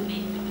you want to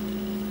make.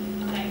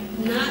 Okay.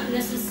 Not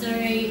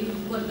necessarily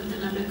what the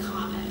lender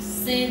comments.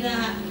 Say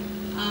that.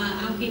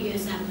 I'll give you an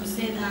example.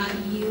 Say that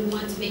you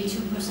want to make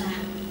 2%,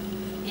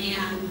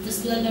 and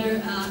this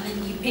lender,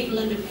 and you pick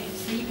lender pay.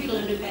 So you pick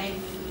lender pay,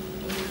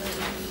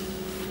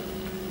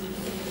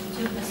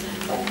 2%,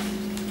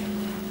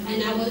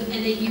 and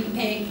then you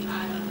pay,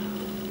 I don't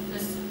know,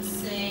 let's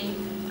say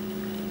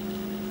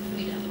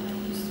Freedom. I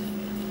used to.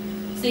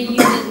 So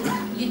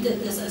you did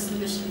this as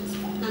submissions.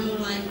 And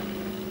I'm like,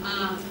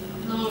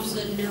 loan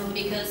officer, no,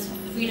 because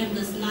Freedom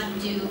does not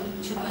do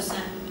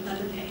 2%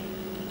 lender pay.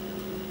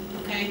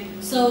 Okay,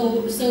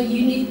 so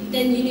you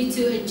need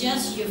to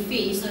adjust your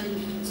fee.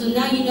 So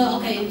now you know,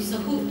 okay, so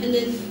who, and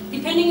then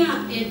depending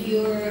on if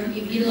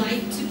you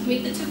like to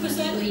make the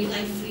 2% or you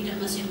like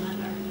Freedom as your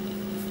lender.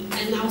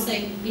 And I'll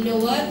say, you know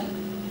what,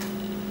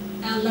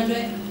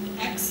 lender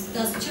X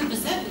does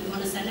 2%, you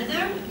want to send it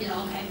there?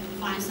 Yeah, okay,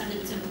 fine, send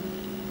it to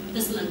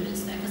this lender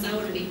instead, because I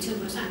want to make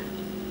 2%.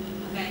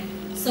 Okay,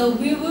 so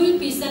we will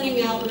be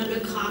sending out lender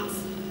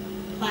comps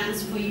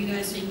plans for you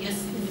guys so you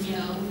guys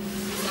know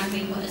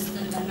exactly what is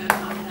the lender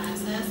comp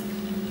access.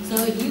 So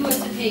if you were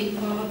to pay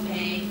borrower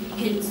pay, you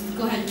can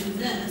go ahead and do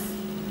this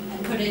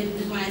and put in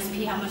the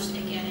YSP how much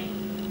they're getting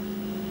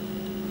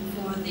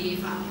for the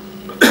file.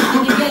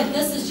 And again,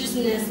 this is just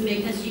an estimate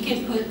because you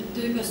can put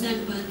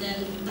 3%, but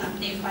then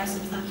their price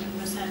is not 3%.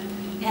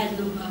 It has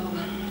no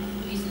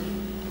reason.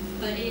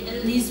 But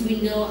at least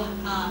we know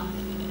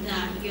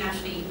that you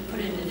actually put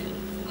in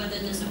whether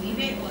there's a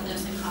rebate or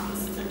there's a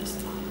cost to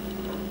this time.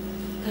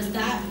 Because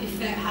that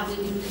affects how we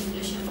do the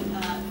initial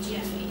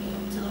GFE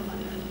to the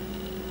funder.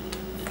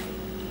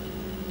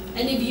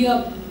 And if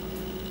you're,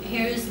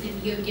 here's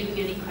if you're giving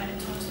any credit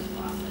towards the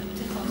profit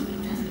to close the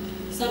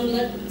business.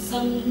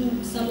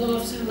 Some loan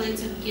officers like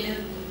to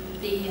give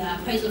the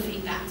appraisal fee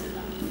back to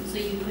them. So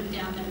you put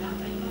down the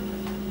number you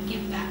want to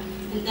give back.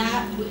 And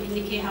that would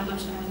indicate how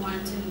much I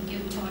want to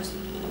give towards the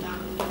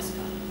amount of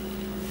discount.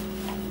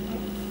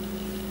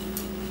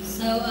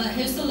 So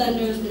here's the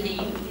lender's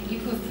name. If you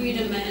put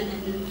Freedom in,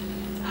 and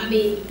I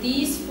mean,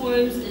 these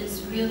forms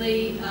is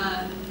really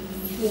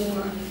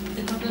for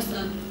the purpose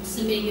of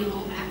submitting your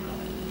own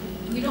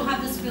ACO. We don't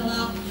have this fill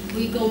out.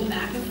 We go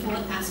back and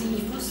forth asking you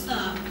for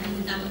stuff,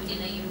 and that will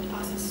delay your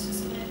process to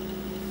submit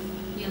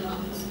your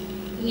loans.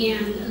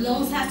 And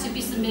loans have to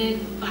be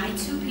submitted by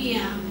 2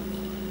 p.m.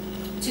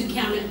 to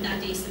count it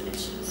that day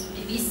submissions.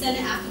 If you send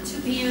it after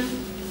 2 p.m.,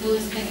 we'll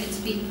expect it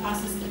to be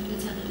processed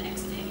until the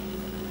next day.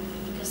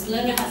 Because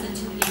lender has a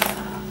 2 p.m.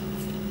 cutoff.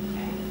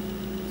 Okay.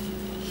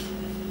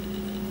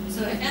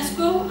 So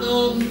escrow,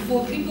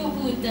 for people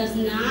who has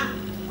not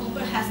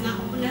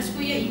opened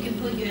escrow yet, you can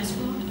put your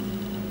escrow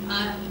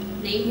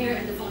name here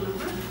and the phone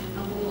number,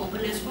 and we'll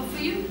open escrow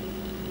for you.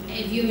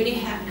 If you already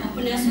have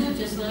open escrow,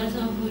 just let us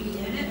know who you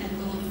did it, and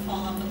we'll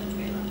follow up with the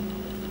prelim.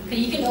 Because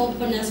you can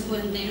open escrow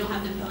and they don't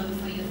have the prelim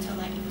for you until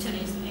like 2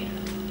 days later.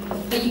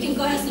 But you can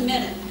go ahead and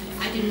submit it.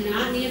 I do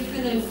not need a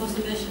prelim for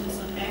submissions,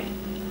 okay?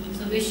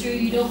 So make sure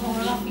you don't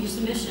hold off your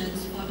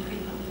submissions for a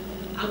prelim.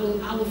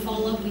 I will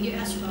follow up with your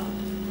escrow.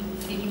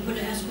 If you put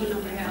an escrow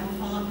number here, I will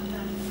follow up with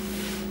them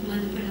when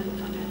the prelim will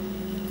come in.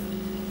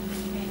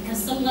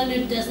 Because some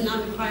lender does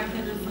not require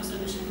prelim for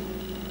submission.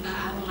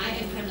 I will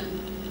like a prelim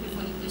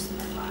before you push the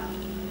file.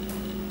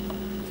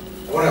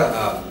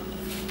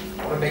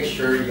 I want to make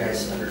sure you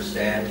guys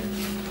understand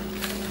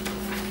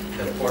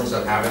the importance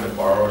of having the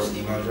borrower's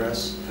email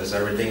address, because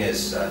everything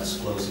is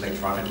disclosed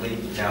electronically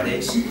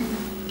nowadays.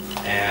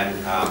 And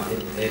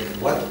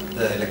what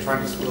the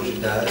electronic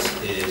disclosure does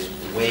is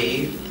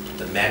waive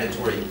the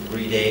mandatory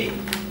 3-day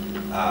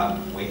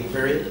waiting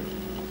period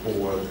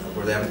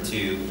for them to,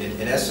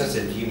 in essence,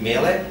 if you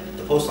mail it,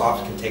 the post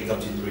office can take up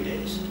to 3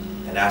 days.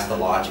 And that's the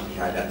logic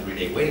behind that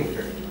 3-day waiting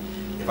period.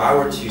 If I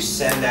were to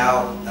send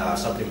out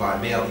something by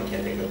mail, it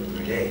can take up to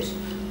 3 days.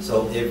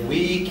 So if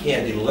we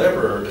can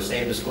deliver the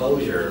same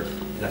disclosure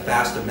in a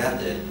faster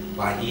method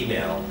by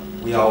email,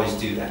 we always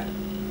do that.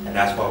 And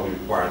that's why we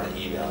require the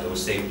email. It will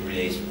save 3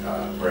 days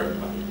for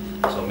everybody.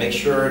 So make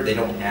sure they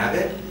don't have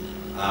it,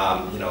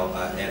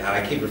 And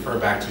I keep referring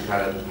back to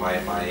kind of my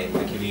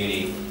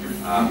community.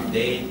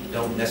 They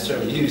don't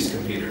necessarily use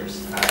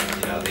computers.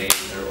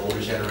 They're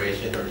older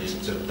generation or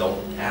just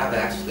don't have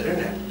access to the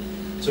internet.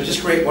 So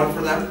just create one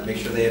for them. Make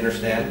sure they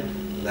understand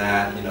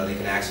that they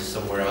can access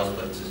somewhere else,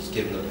 but just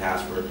give them the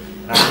password.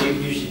 And I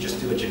usually just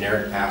do a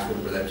generic password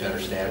for them to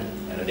understand,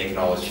 and then they can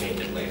always change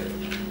it later.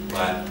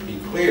 But be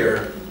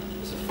clear,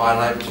 there's a fine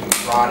line between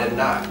fraud and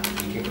not.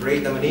 You can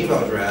create them an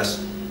email address,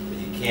 but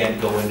you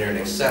can't go in there and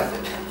accept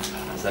it.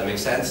 Does that make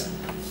sense?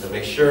 So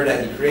make sure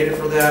that you create it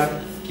for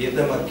them, give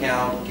them an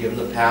account, give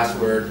them the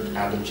password,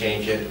 have them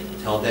change it,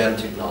 tell them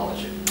to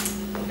acknowledge it.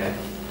 Okay?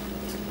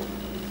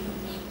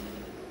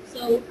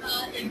 So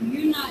if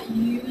you're not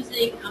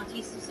using our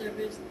TC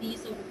service,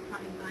 these are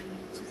required by you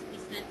to be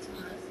sent to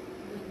us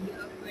when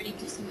you're ready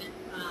to submit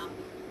file.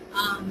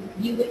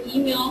 You will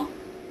email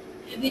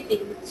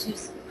everything to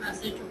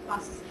central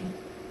processing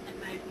at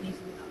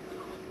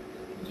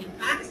myinformation.com. You can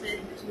fax it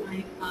to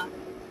my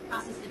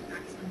processing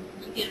fax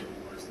number. You can,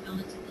 of course, mail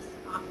it to this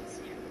office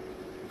here.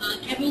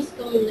 Kevin's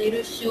going to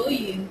later show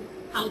you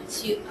how to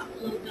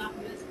upload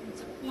documents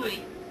into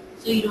Point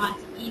so you don't have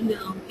to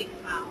email big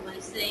file.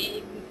 Like say if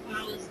your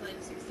file is like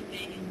 60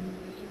 meg and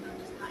your email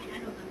does not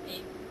handle that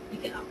big, you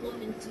can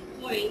upload into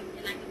Point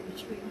and I can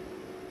retrieve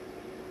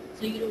it.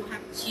 So you don't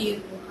have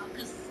to,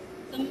 because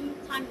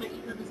sometimes my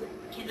email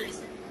cannot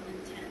accept more than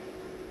 10.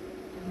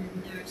 And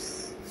then there's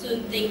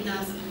certain things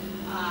that's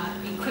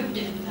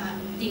encrypted that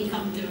didn't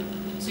come through.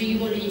 So you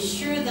want to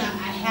ensure that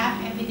I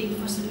have everything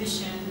for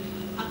submission,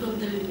 upload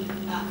the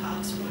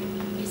Alex Point.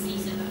 It's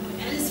easier that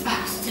way. And it's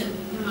fast too.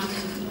 You don't have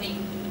to wait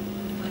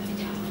for it to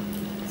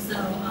download. So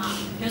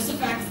here's the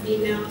fax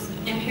emails,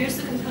 and here's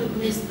the component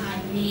list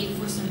I need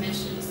for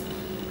submissions.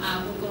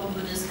 We'll go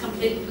over this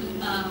complete,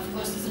 of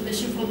course, the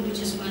submission form we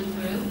just went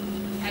through.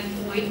 At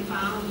Point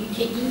file, you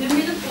can email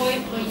me the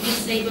Point, or you can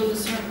save on the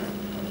server.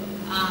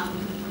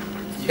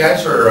 You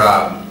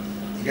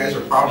guys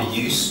are probably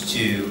used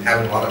to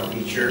having a lot of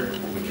feature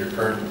with your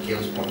current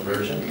Calyx Point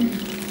version.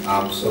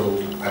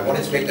 So I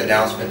wanted to make the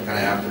announcement kind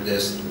of after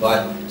this,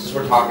 but since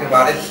we're talking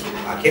about it,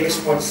 Calyx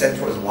Point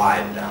Central is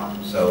live now.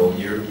 So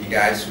you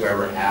guys,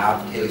 whoever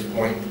have Calyx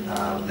Point,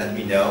 let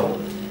me know.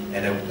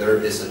 And if there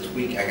is a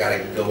tweak, I got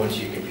to go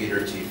into your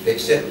computer to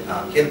fix it.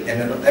 And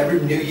then every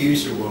new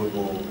user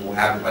will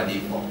have it by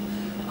default.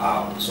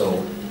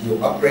 So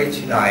you'll upgrade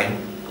to 9.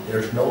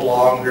 There's no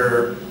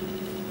longer,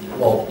 a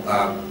lot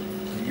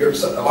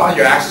of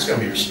your access is going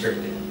to be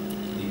restricted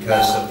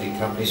because of the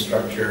company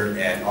structure,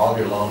 and all of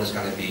your loan is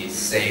going to be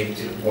saved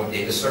to the Point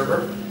data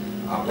server.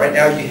 Right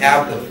now you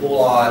have the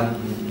full-on,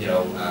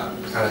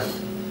 kind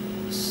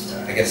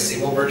of, I guess,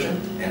 single version,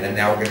 and then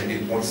now we're going to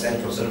do Point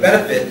Central. So the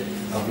benefit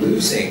of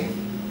losing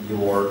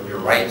your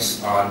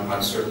rights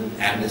on certain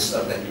admin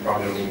stuff that you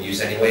probably don't even use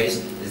anyways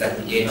is that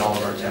you gain all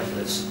of our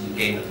templates, you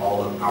gain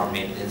all of our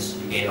maintenance,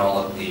 you gain all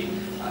of the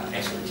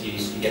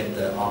expertise, you get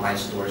the online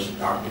storage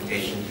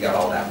documentation, you got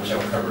all that, which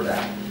I'll cover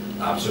that.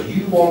 So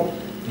you won't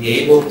be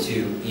able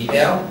to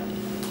email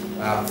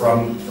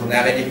from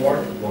that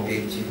anymore.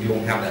 You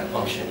won't have that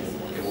function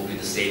anymore. It will be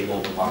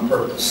disabled on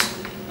purpose,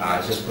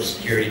 just for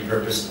security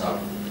purpose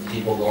of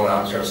people going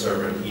out to our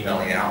server and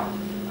emailing out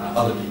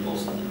other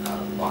people's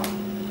file.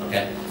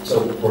 Okay,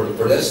 so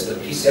for this, the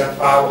PCF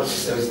file, which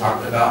Cecilia's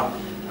talking about,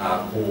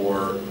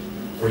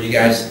 for you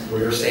guys, for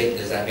your sake,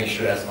 is that make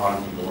sure that's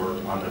on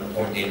the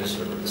Point data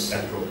server, the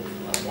central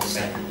Point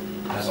Central.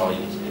 That's all you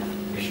need to do.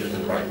 Make sure it's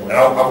in the right one. And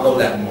I'll go over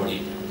that in more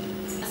detail.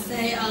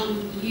 Say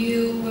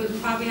you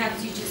would probably have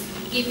to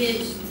just give me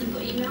a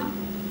simple email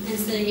and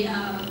say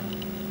I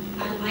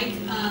like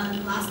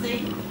last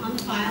name on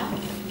the file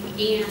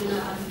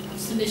and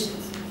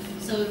submissions.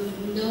 So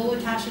no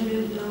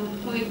attachment, no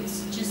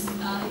points. Just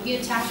if you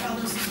attach all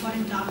those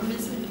supporting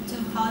documents to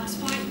Calyx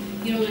Point,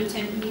 you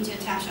don't need to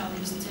attach all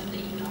these to the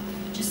email.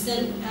 Just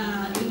send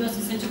emails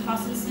to central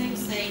processing.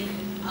 Say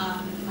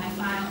my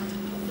file,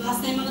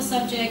 last name on the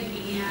subject,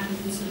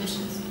 and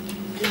submissions,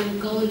 and I will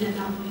go in and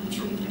I will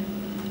retrieve it.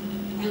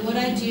 And what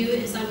I do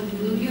is I will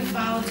move your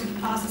file to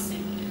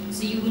processing.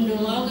 So you will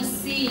no longer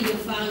see your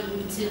file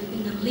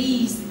in the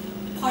least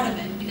part of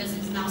it because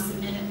it's now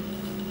submitted.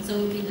 So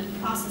it will be in the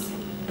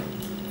processing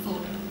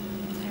folder.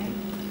 Okay?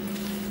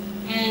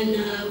 And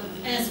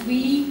as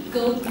we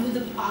go through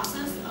the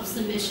process of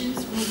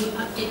submissions, we will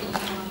update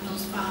on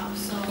those files.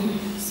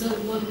 So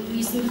when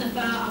we submit the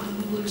file,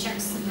 we will check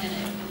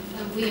submitted.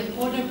 If we have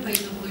order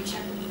appraisal, we'll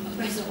check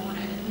appraisal order.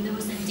 And there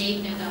was a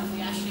date there that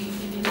we actually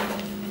did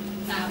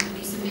that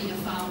we submit your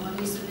file, when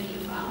we submit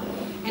your file.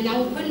 And I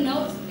will put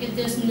notes if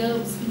there's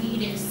notes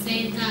needed.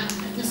 Say that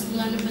this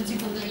loan in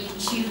particular that you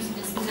choose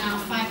is now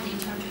 5-day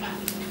turnaround.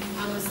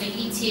 I would say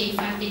ETA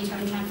 5-day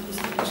turnaround for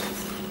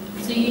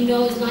submissions. So you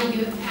know it's not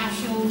your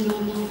actual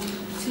normal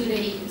 2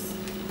 days.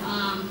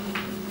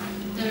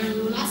 They're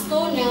less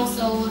slow now,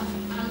 so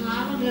a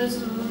lot of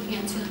those are looking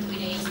at 2 or 3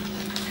 days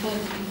for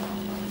people.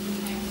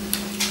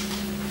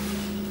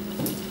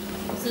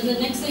 So the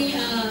next thing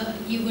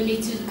you will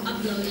need to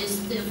upload is,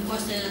 of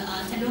course, the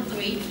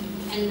 1003,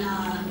 and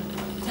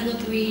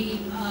 1003,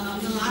 on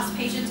the last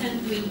page of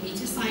 1003, you need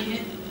to sign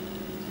it.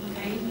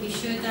 Okay, make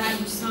sure that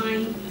you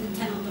sign the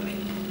 1003.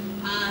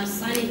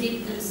 Sign and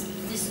date this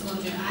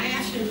disclosure. I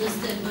actually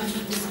listed a bunch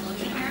of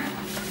disclosure here.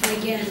 But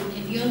again,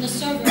 if you're on the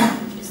server,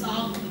 it's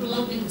all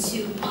lumped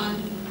into one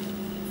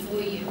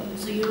for you.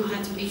 So you don't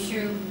have to be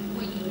sure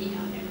what you need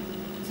out there.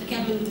 So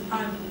Kevin will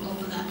probably go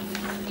over that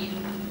with you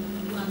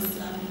once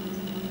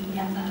you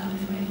have that out,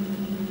 right?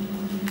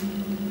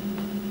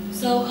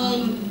 So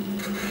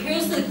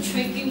here's the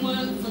tricky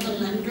one for the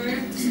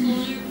lender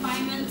disclosure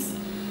requirements.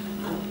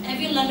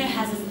 Every lender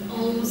has its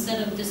own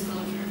set of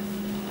disclosure.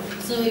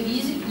 So if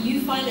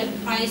you find a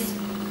price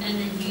and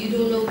then you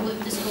don't know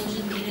what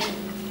disclosure needed,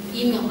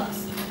 email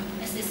us.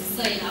 As I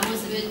say, I want to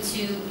submit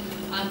to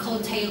Cole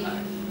Taylor.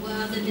 What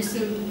are the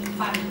disclosure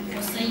requirements?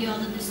 We'll send you all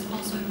the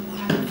disclosure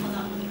requirements for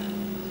that lender.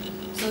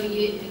 So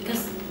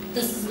because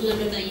this is a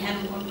lender that you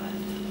haven't worked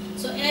with.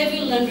 So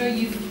every lender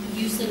you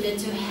submit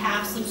to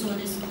have some sort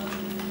of disclosure,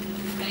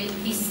 right?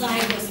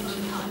 Besides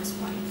what's on this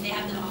point, they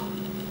have it all.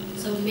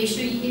 So make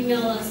sure you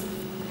email us,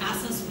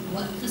 ask us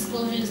what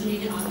disclosure is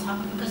needed on top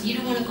of it, because you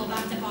don't want to go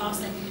back to borrow and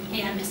say,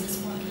 hey, I missed this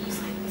form, can you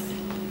sign this? You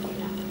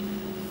know,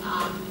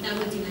 that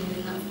would delay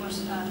it, of course,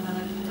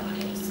 another couple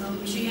days. So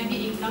make sure you have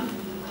your income,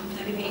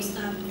 30 pay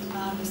stub,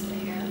 listed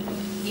here.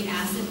 You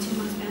ask them 2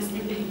 months bank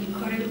statement, your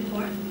credit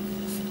report,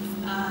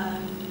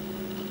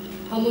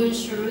 home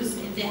insurance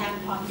if they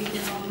have property they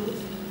own,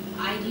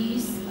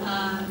 IDs,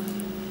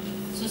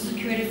 Social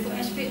Security for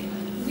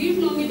SB. We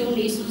normally don't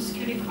need Social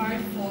Security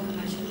card for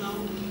conventional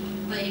loan,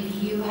 but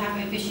if you have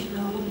a efficient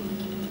loan,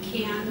 you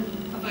can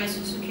provide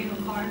Social Security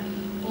card.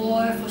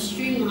 Or for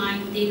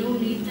Streamline, they don't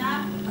need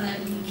that, but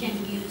you can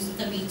use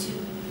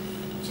W-2,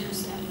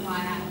 just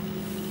FYI.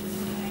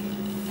 Okay.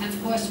 And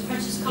of course,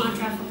 purchase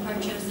contract for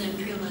purchase and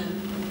prelim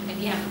if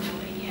you haven't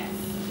done it yet.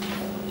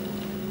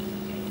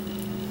 Okay.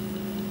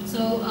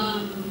 So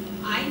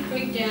I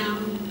break down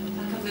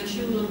a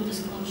conventional loan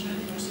disclosure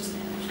versus the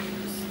FHA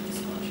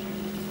disclosure.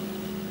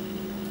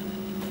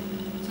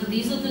 So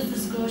these are the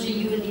disclosure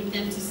you would need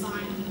them to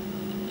sign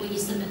when you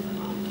submit the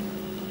loan.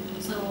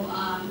 So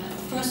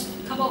first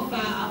couple of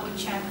I would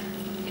check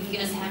if you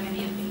guys have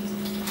any of these.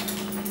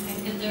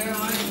 Okay. If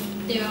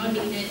they are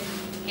needed,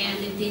 and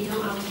if they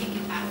don't, I will kick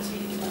it back to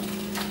you.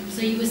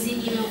 So you will see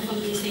email from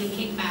me saying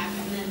kickback,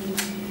 and then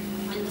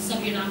on the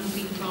subject line will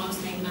be Ron's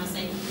name, and I'll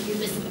say you're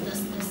missing this,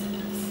 this, and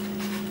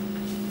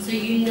this. So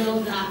you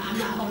know that I'm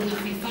not holding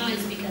up your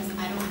files because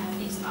I don't have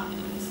these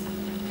documents.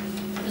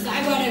 Because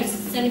I'd rather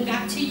send it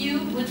back to you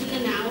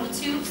within an hour or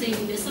two, saying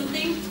you missed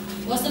something.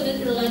 What's the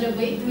bit lender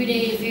wait 3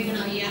 days and figure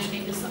out you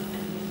actually missed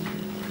something.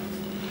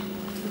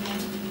 Okay.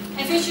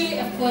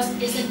 FHA, of course,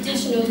 is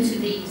additional to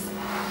these.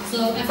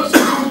 So FHA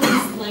loan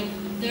is like,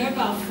 there are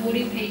about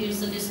 40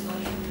 pages of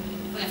disclosure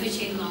for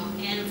FHA loan,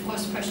 and of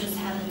course, purchase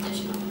has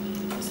additional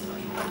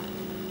disclosure.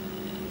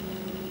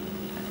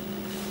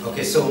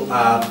 Okay, so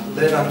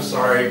Lynn, I'm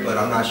sorry, but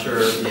I'm not sure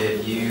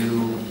if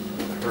you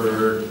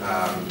heard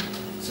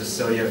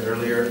Cecilia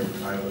earlier.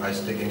 I was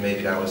thinking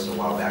maybe that was a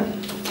while back.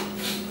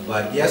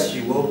 But yes,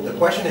 you will. The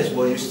question is,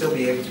 will you still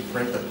be able to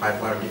print the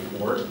pipeline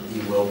report?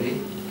 You will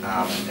be.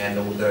 And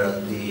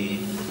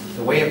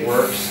the way it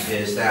works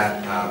is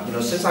that,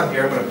 since I'm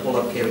here, I'm going to pull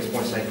up Calyx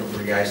Point Central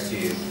for you guys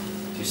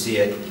to see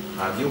it.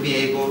 You'll be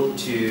able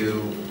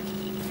to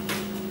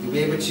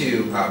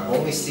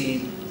only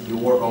see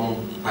your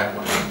own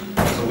pipeline.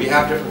 So we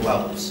have different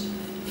levels.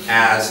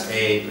 As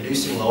a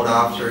producing loan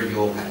officer,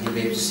 you'll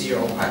be able to see your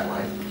own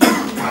pipeline.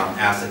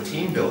 As a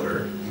team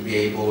builder, you'll be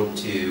able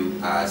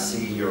to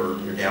see your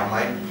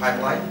downline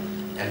pipeline,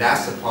 and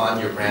that's upon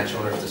your branch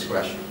owner's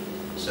discretion.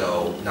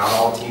 So not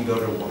all team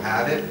builder will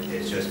have it.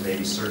 It's just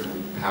maybe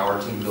certain power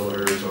team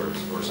builders or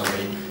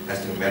somebody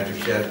that's doing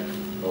mentorship.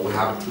 But we'll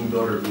have a team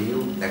builder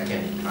view that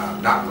can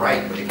not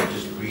write, but they can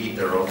just read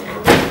their own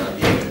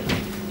view.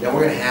 Then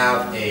we're going to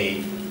have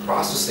a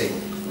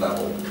processing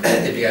level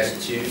if you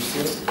guys choose to,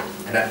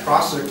 and that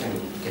processor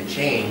can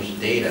change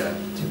data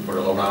for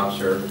the loan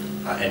officer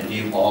and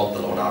view all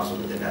the loan officers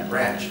within that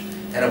branch.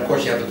 And of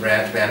course, you have the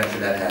branch manager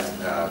that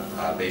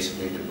has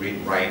basically the read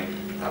and write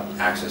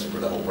access for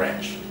the whole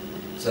branch.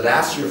 So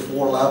that's your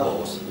 4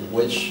 levels,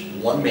 which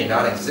one may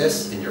not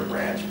exist in your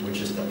branch,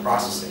 which is the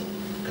processing,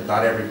 because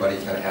not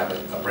everybody's going to have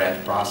a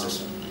branch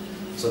processor.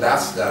 So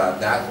that's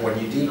that. When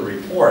you do the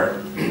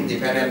report,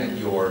 depending on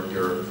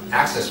your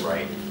access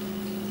right,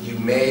 you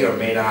may or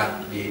may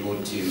not be able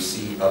to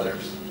see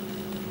others.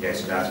 Okay,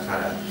 so that's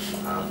kind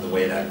of the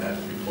way that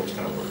report's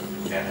going to work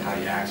and how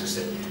you access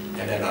it.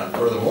 And then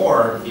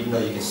furthermore, even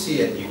though you can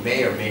see it, you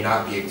may or may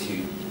not be able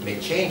to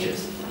make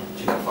changes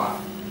to the file.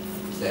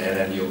 And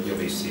then you'll be able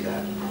to see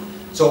that.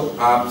 So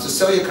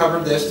Cecilia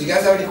covered this. Do you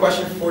guys have any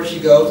questions before she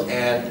goes?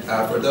 And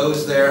for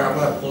those there, I'm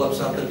going to pull up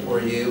something for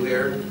you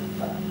here.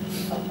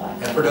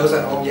 And for those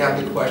at home, you have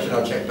any questions,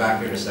 I'll check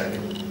back here in a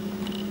second.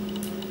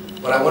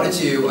 But I wanted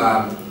to,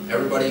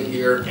 everybody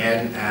here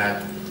and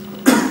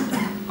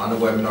on the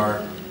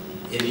webinar,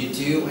 if you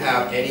do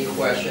have any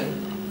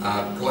question,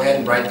 go ahead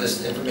and write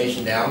this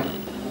information down.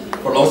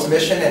 For loan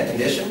submission and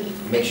condition,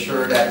 make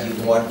sure that you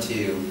want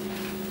to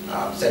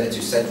send it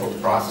to central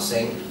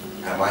processing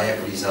at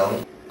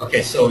MyEquityZone.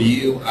 Okay, so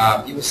you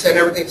will send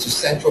everything to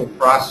central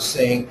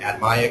processing at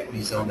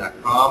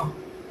myequityzone.com.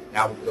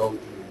 That will go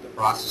through the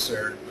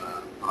processor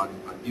on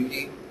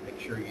duty. Make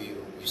sure you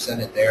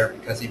send it there,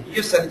 because if you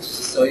just send it to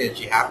Cecilia and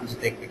she happens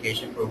to take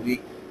vacation for a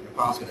week, your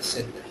file's going to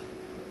sit there.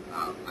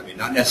 I mean,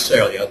 not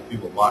necessarily, other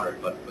people monitor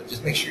it, but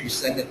just make sure you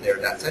send it there.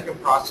 That central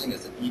processing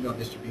is an email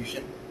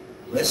distribution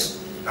list.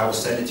 I will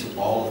send it to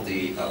all of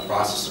the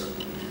processor.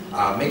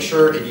 Make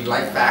sure if you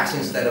like faxing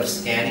instead of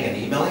scanning and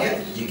emailing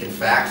it, you can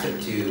fax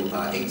it to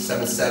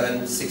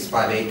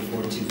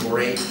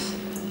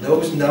 877-658-4248.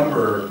 Those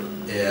number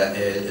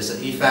is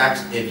an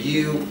e-fax. If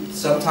you,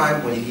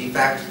 sometime when you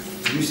e-fax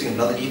using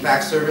another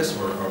e-fax service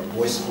or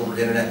voice over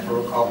internet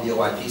protocol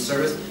VoIP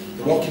service,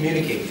 it won't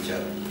communicate with each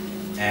other.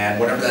 And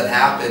whenever that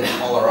happens,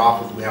 call our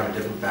office. We have a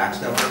different fax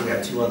number. We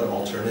have 2 other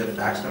alternative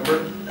fax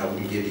numbers that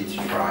we can give you to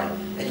try.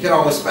 And you can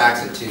always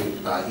fax it to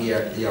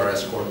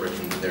ERS Corporate,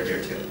 and they're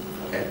here too.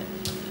 Okay.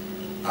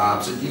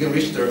 So you can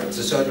reach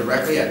Cecilia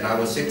directly at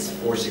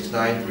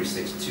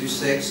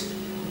 916-469-3626.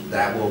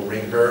 That will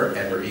ring her,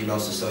 and her email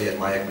Cecilia at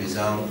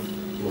MyEquityZone.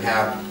 You'll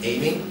have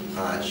Amy.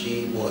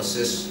 She will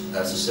assist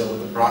Cecilia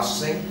with the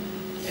processing,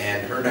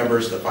 and her number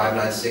is the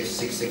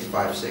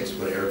 596-6656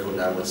 with area code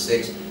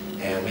 916.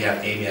 And we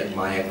have Amy at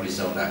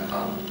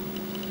myequityzone.com.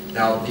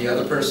 Now, the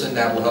other person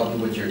that will help you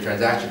with your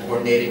transaction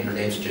coordinating, her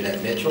name's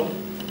Jeanette Mitchell.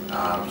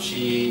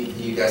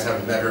 You guys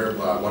haven't met her.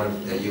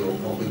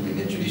 Hopefully we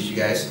can introduce you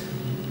guys.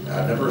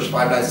 Number is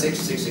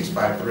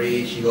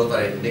 596-6653. She goes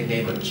by the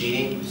nickname of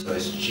Jeannie, so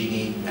it's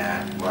Jeannie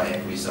at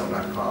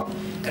myequityzone.com.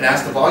 And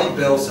as the volume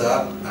builds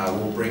up,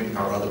 we'll bring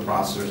our other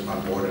processors on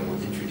board and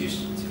we'll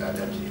introduce them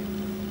to you.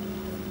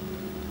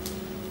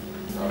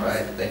 All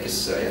right, thank you,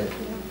 Cecilia.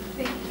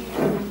 Thank you.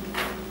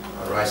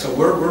 All right, so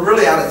we're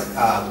really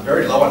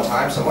very low on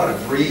time, so I'm going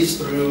to breeze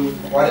through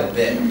quite a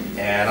bit,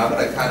 and I'm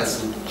going to kind of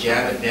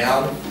jam it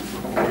down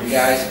for you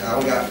guys.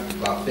 We got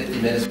about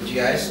 50 minutes with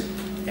you guys,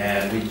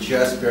 and we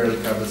just barely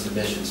covered the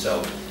submission.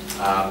 So,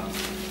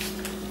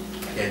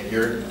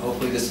 again,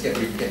 hopefully this get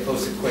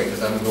posted quick,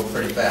 because I'm going to go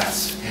pretty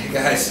fast. Okay,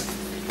 guys.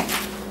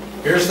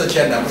 Here's the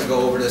agenda. I'm going to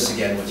go over this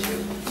again with you.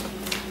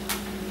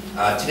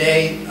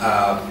 Today.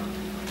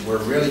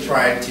 We're really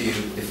trying to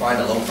define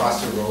the loan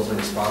processor roles and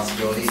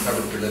responsibilities,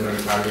 cover preliminary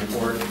title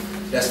report,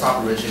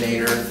 desktop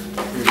originator,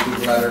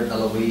 pre-approval letter,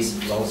 LOEs,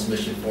 loan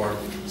submission form,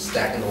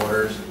 stacking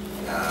orders.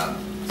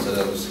 So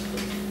those. To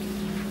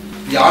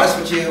be honest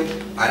with you,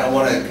 I don't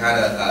want to kind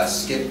of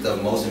skip the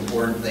most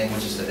important thing,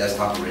 which is the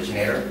desktop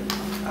originator.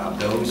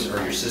 Those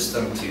are your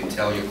system to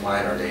tell your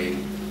client are they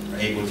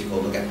able to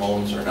go look at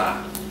homes or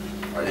not.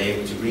 Are they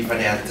able to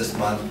refinance this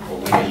month or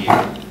wait a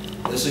year?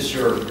 This is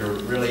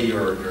really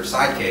your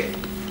sidekick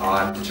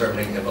on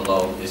determining if a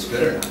loan is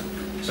good or not.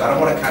 So I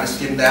don't want to kind of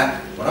skim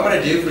that. What I'm going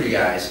to do for you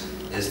guys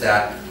is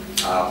that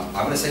I'm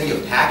going to send you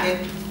a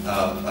packet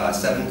of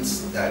 7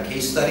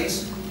 case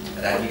studies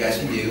that you guys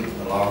can do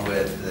along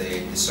with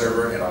the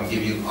server, and I'm going to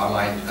give you an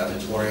online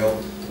tutorial.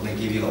 I'm going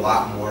to give you a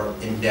lot more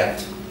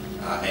in-depth,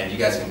 and you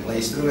guys can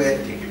blaze through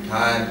it, take your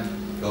time,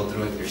 go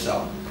through it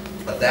yourself.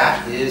 But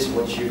that is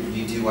what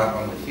you do out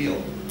on the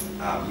field.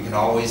 You can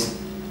always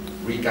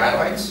read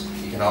guidelines.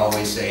 You can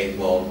always say,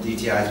 well,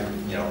 DTIs are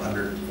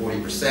under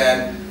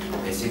 40%.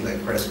 It seems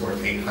like credit score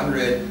is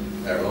 800.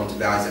 Their loan to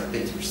value is at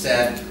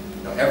 50%.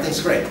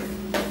 Everything's great.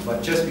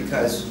 But just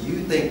because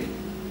you think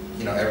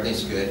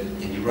everything's good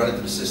and you run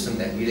into the system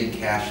that you didn't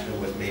cash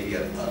with maybe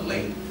a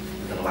late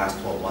within the last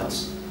 12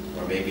 months,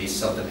 or maybe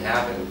something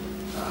happened,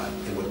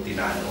 it would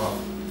deny the loan.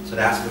 So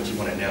that's what you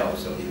want to know.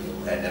 So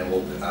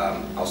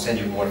I'll send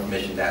you more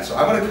information on that. So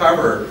I'm going to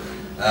cover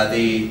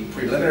the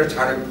preliminary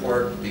title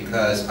report,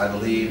 because I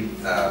believe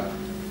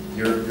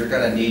you're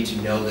going to need to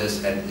know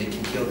this, and it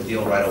can kill the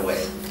deal right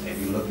away if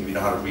you know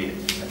how to read it.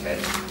 Okay.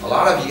 A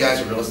lot of you guys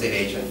are real estate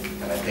agent,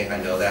 and I think I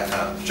know that.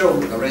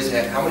 Raise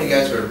your hand. How many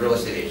guys are a real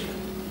estate agent?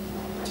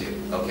 2.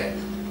 Okay.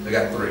 We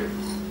got 3.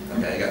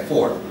 Okay. I got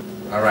 4.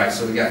 All right.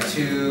 So we got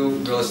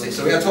 2 real estate.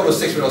 So we got a total of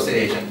 6 real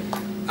estate agents.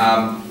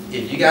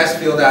 If you guys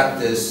feel that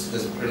this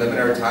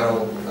preliminary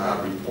title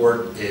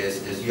report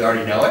is you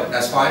already know it,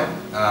 that's fine.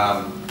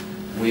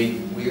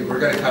 We're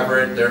going to cover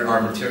it. There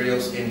are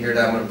materials in here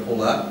that I'm going to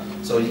pull up.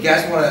 So if you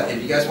guys want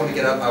to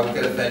get up, I won't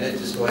get offended.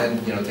 Just go ahead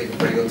and take a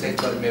break. It'll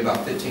take maybe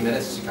about 15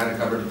 minutes to kind of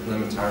cover the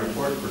preliminary title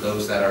report for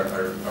those that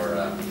are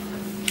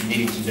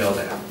needing to know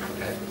that.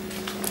 Okay.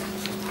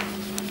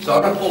 So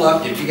I'm going to pull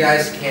up. If you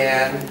guys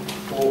can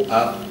pull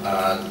up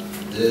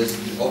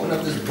open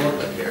up this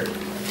booklet here,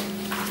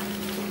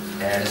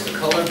 and it's the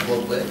colored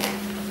booklet.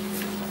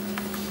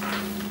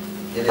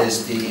 It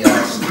is the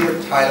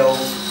Stewart title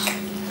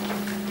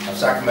of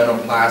Sacramento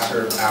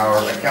Placer.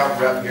 Our account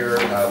rep here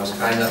was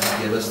kind enough to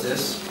give us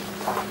this.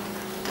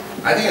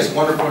 I think it's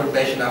wonderful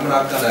information. I'm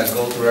not going to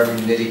go through every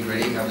nitty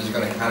gritty. I'm just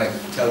going to kind of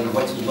tell you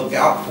what to look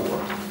out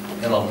for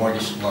in a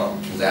mortgage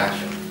loan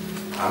transaction.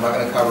 I'm not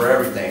going to cover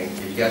everything.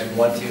 If you guys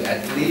want to,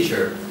 at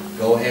leisure,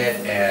 go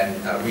ahead and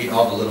read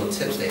all the little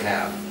tips they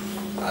have.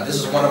 This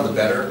is one of the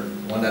better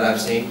one that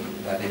I've seen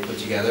that they put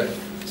together.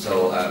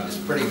 So it's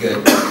pretty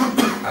good.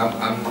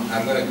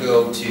 I'm going to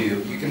go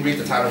to, you can read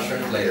the title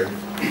insurance later.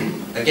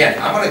 Again,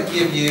 I'm going to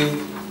give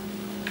you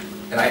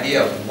an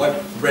idea of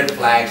what red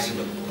flags to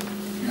look for.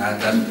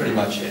 That's pretty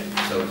much it.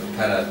 So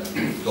kind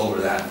of go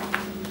over that.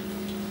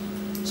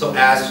 So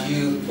as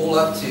you pull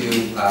up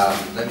to,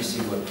 let me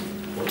see what,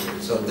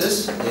 so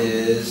this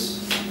is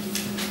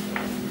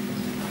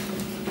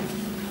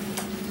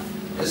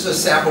a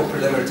sample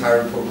preliminary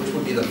title report, which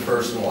would be the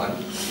first one.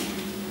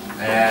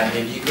 And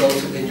if you go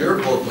to, in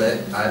your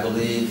booklet, I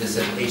believe it's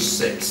at page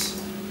 6.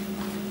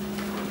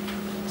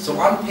 So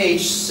on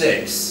page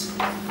 6,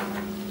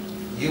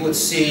 you would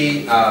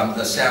see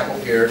a sample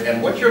here,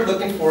 and what you're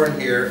looking for in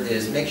here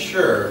is make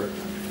sure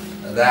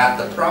that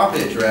the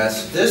property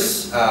address,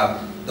 this,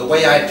 the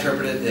way I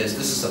interpret it is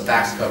this is a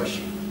fax cover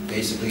sheet.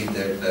 Basically,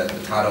 the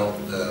title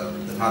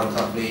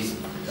company's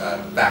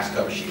fax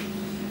cover sheet.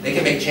 They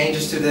can make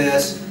changes to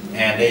this,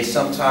 and they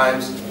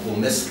sometimes will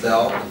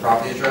misspell the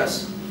property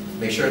address.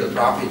 Make sure the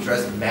property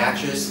address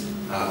matches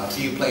a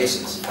few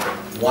places.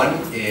 One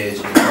is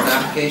your loan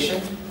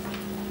application.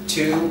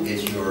 2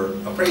 is your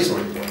appraisal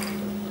report.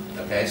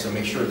 Okay, so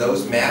make sure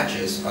those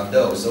matches on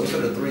those. Those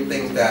are the 3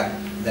 things that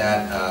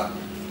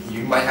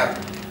you might have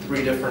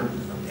 3 different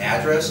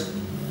addresses.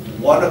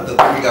 One of the 3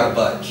 got to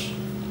budge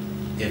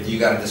if you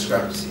got a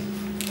discrepancy,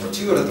 or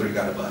 2 of the 3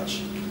 got to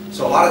budge.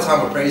 So a lot of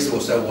time appraisal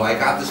will say, well, I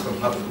got this from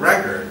public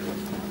record,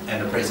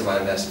 and the appraisal might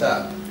have messed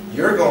up.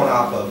 You're going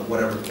off of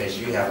whatever place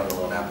you have on the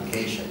loan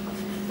application.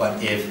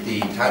 But if the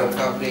title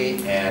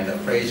company and the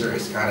appraiser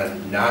is kind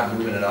of not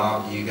moving it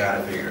off, you got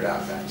to figure it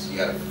out, guys. You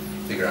got to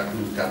figure out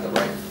who's got the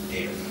right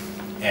data.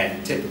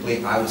 And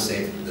typically, I would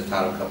say the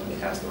title company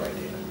has the right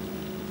data,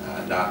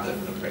 not the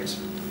appraiser.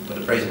 But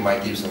the appraiser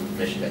might give some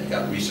permission that you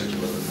got to research a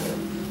little bit more.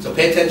 So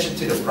pay attention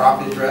to the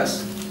property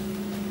address.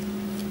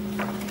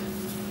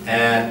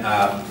 And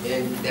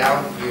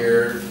down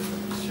here,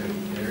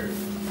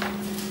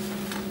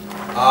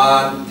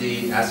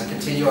 as I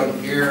continue on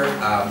here,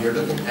 you're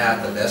looking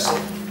at the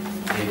vesting.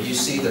 If you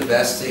see the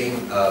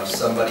vesting of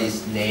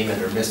somebody's name and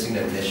they're missing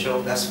the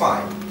initial, that's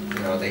fine. You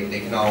know, they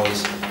can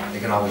always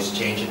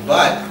change it.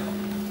 But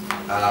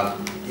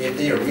if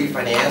they are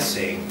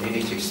refinancing, they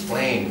need to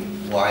explain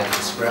why the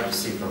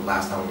discrepancy from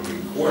last time we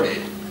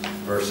recorded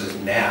versus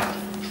now.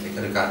 They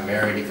could have gotten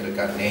married, they could have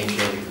gotten name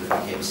change, they could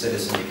have became a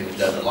citizen, they could have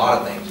done a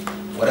lot of things.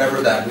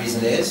 Whatever that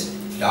reason is,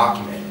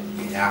 document it.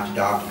 You have to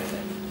document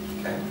it.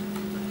 Okay?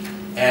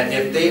 And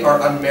if they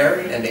are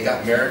unmarried and they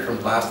got married from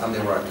the last time they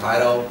were on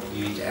title,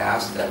 you need to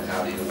ask them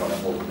how they want to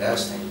hold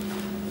investing.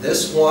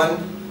 This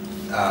one,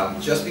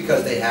 just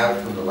because they have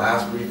it from the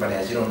last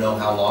refinance, you don't know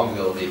how long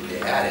ago they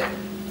had it.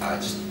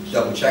 Just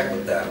double check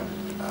with them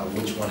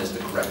which one is the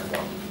correct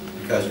one.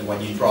 Because when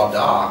you draw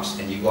docs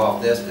and you go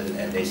off this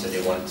and they said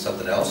they wanted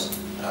something else,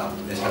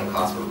 it's going to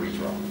cost for a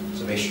redraw.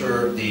 So make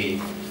sure the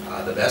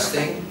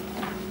vesting,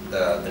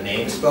 the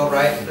name is spelled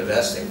right, and the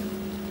vesting.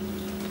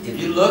 If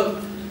you look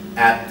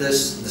at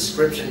this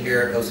description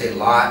here, it'll say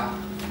lot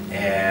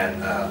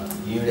and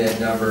unit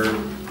number.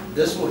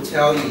 This will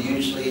tell you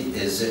usually,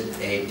 is it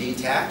a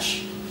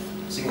detached,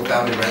 single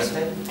family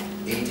resident,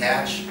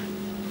 detached,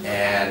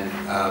 and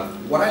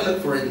what I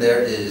look for in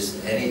there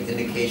is any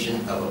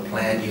indication of a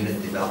planned unit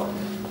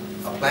development.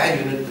 A planned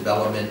unit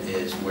development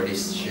is where they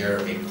share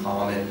a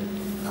common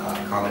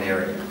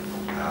area.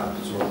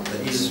 So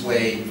the easiest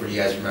way for you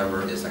guys to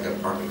remember is like an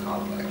apartment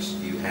complex.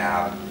 You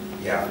have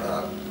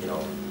you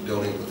know,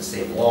 building with the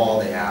same wall,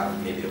 they have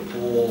maybe a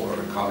pool or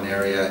a common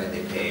area, and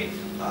they pay you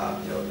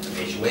know, an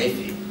HOA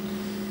fee.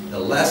 The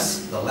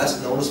less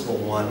noticeable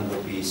one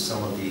would be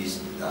some of these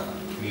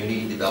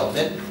community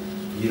development.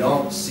 You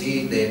don't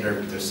see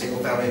they're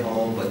single family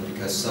home, but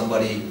because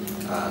somebody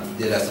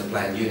did as a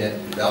planned unit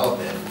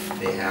development,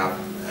 they have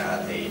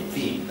a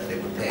fee that they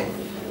would pay.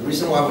 The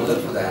reason why we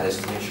look for that is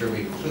to make sure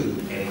we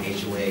include any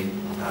HOA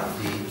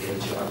fee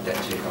into our debt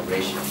to income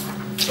ratio.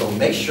 So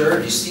make sure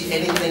if you see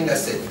anything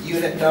that's a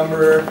unit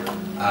number,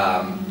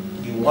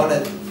 you want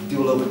to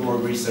do a little bit more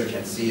research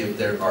and see if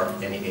there are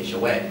any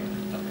HOA.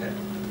 Okay.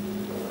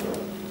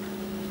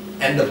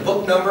 And the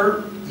book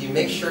number, you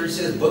make sure you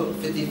see the book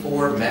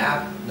 54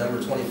 map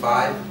number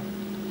 25.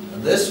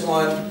 This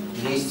one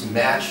needs to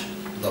match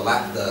the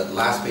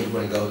last page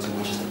we're going to go to,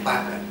 which is the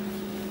plat map.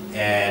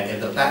 And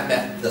if the plat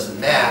map doesn't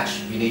match,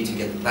 you need to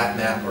get the plat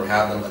map or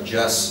have them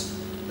adjust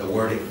the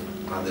wording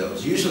on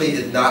those. Usually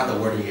it's not the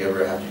wording you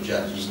ever have to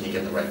adjust, you just need to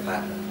get the right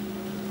plat map.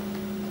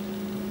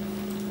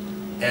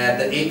 And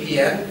the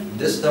APN,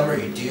 this number,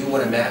 you do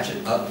want to match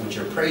it up with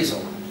your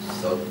appraisal.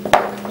 So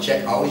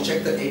always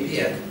check the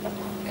APN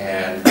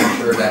and make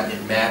sure that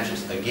it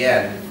matches.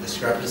 Again,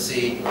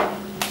 discrepancy,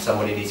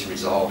 somebody needs to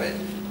resolve it.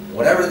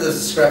 Whatever the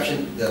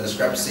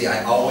discrepancy,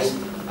 I always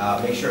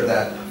make sure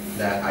that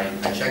I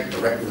check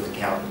directly with the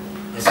county.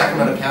 In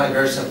Sacramento County,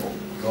 very simple.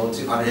 Go on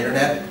the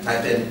internet,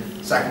 type in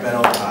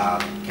Sacramento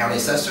County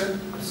Assessor.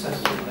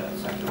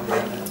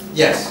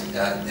 Yes,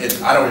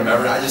 I don't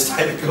remember. I just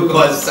typed in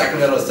Google as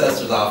Sacramento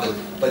Assessor's Office.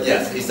 But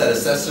yes, he said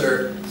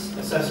Assessor.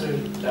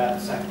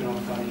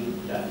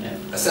 Assessor.sacramentocounty.gov.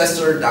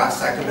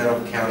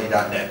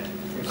 Assessor.sacramentocounty.net.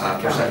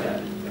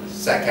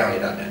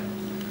 SacCounty.net.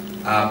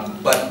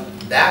 But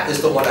that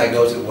is the one I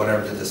go to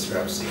whenever the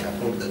discrepancy. I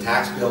put the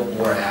tax bill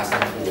or I ask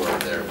them for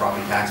their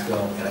property tax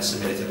bill and I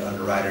submit it to the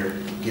underwriter,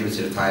 give it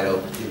to the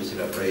title, give it to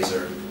the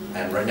appraiser.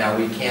 And right now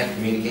we can't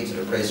communicate to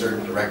the appraiser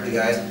directly,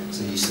 guys,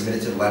 so you submit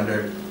it to the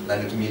lender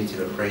communicate to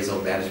the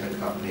appraisal management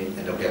company,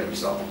 and they'll get it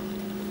resolved.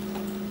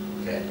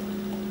 Okay.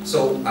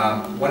 So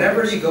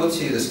whenever you go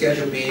to the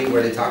Schedule B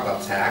where they talk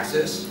about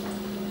taxes,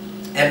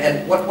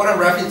 and what I'm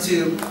referring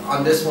to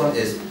on this one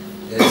is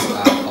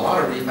a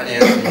lot of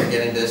refinance, and you're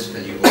getting this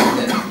because you look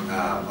at it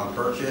on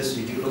purchase,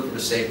 you do look for the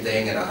same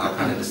thing, and I'll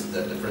kind of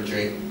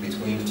differentiate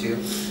between the two.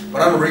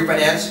 But on a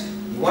refinance,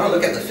 you want to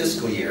look at the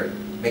fiscal year,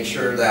 make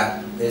sure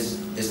that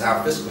it's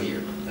our fiscal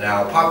year.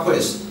 Now, pop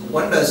quiz,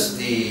 when does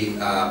the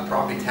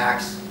property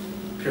tax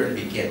period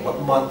begin?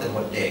 What month and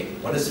what day?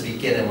 When does it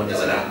begin and when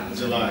does it end?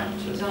 July.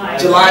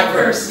 July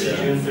 1st.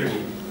 June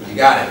 30th. You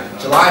got it.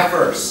 July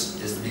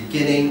 1st is the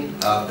beginning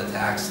of the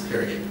tax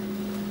period.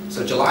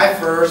 So July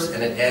 1st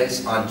and it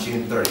ends on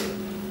June 30th.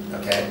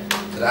 Okay?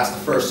 So that's the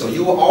first. So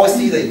you will always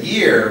see the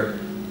year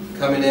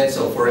coming in.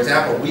 So for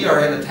example, we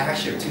are in the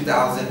tax year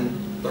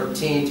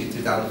 2013 to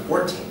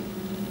 2014.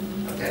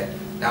 Okay?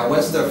 Now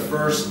when's the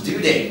first due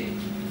date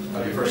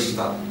of your first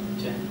installment?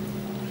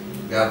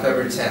 We got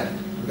February 10th.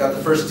 We got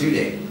the first due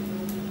date.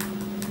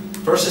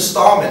 First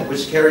installment,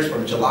 which carries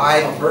from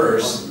July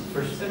 1st,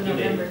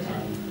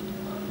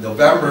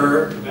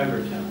 November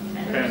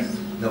 10th.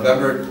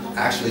 November,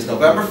 actually it's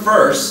November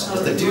 1st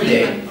is the due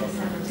date.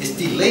 It's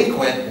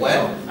delinquent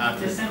when?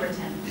 December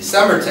 10th.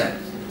 December 10th.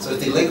 So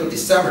it's delinquent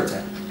December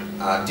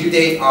 10th. Due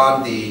date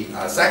on the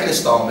second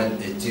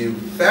installment is due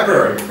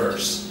February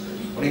 1st.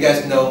 What do you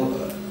guys know?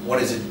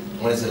 What is it?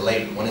 When is it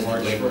late? When is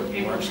it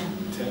delinquent?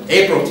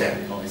 April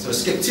 10th. So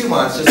skip 2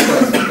 months just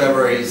because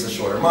February is a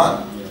shorter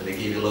month. So they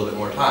give you a little bit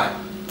more time.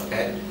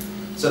 Okay?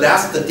 So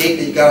that's the date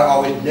that you gotta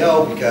always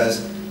know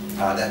because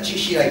that cheat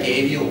sheet I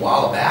gave you a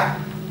while back,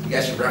 you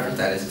guys should reference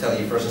that. It's telling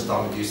you first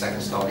installment due, second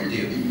installment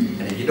due.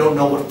 And if you don't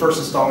know what first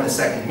installment and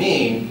second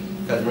mean,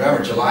 because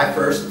remember July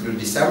 1st through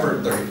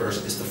December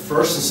 31st is the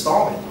first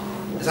installment.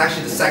 It's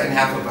actually the second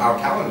half of our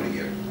calendar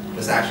year.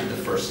 It's actually the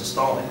first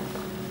installment.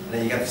 And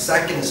then you got the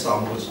second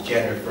installment, which is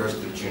January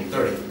 1st through June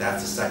 30th.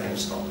 That's the second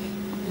installment.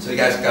 So you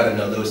guys got to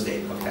know those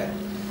dates, okay?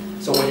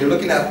 So when you're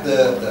looking at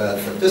the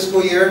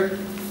fiscal year,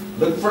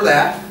 look for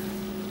that.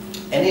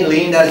 Any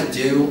lien that is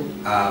due,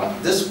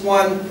 this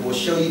one will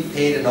show you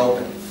paid and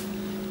open.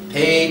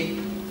 Paid,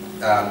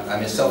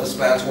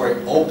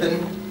 self-explanatory,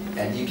 open,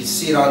 and you can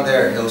see it on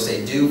there. It'll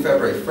say due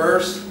February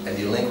 1st and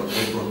delinquent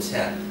April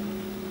 10th.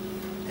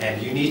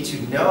 And you need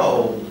to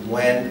know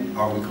when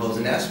are we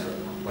closing escrow.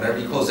 Whenever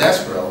you close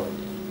escrow,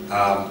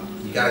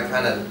 you got to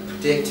kind of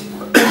predict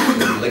the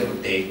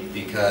delinquent date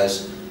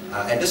because,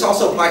 and this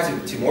also applies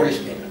to mortgage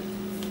payment.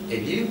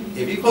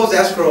 If you close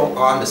escrow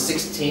on the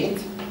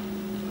 16th,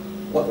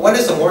 when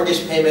is the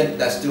mortgage payment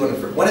that's due on the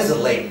first? When is it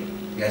late?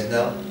 You guys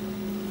know?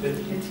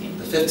 15th.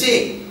 The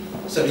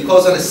 15th. So if you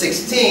close on the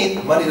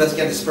 16th, money doesn't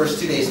get dispersed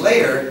 2 days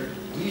later,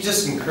 you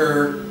just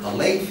incur a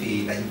late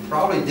fee that you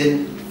probably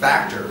didn't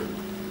factor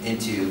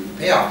into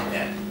payoff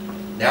demand.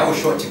 Now we're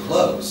short to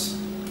close.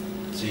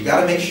 So you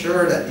got to make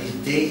sure that these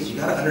dates, you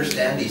got to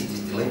understand these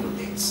delinquent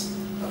dates,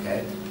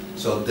 okay?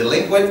 So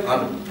delinquent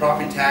on the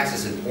property tax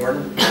is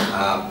important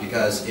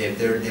because if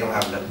they don't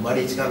have enough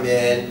money to come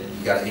in,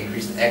 you got to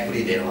increase the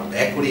equity. They don't have the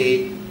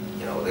equity.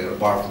 You know, they're going to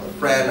borrow from a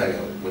friend. They're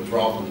going to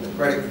withdraw from the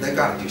credit. They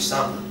got to do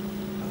something.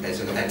 Okay,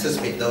 so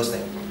anticipate those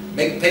things.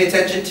 Pay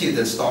attention to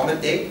the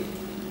installment date.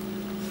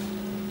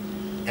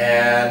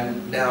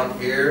 And down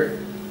here,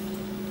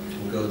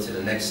 we'll go to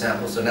the next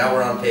sample. So now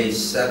we're on page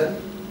 7.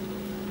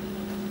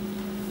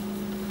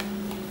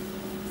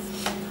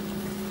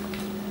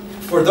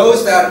 For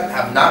those that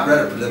have not read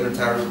a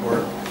preliminary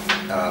report,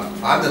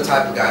 I'm the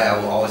type of guy I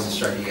will always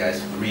instruct you guys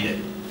to read it.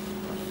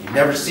 You've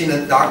never seen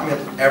a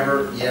document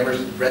ever, you never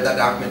read that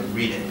document,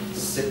 read it.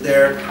 Sit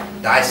there,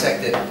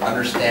 dissect it,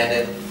 understand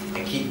it,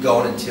 and keep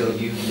going until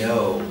you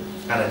know,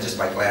 kind of just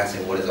by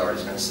glancing, what is the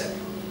artist going to say.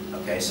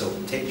 Okay, so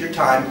take your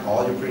time,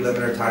 all your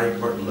preliminary title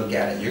report, and look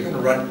at it. You're going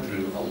to run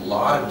through a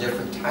lot of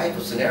different types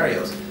of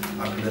scenarios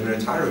on preliminary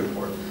title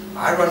report.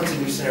 I run into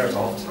new scenarios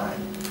all the time.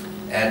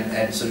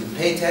 And so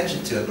pay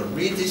attention to it, but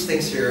read these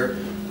things here.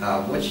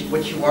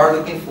 What you are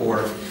looking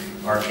for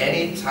are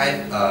any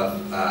type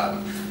of,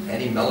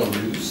 any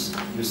Melleroos.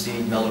 You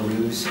see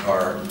Melleroos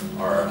are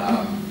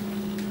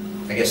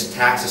I guess,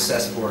 tax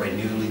assessed for a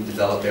newly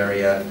developed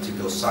area to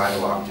build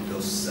sidewalk, to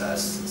build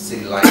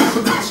city lights,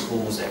 to build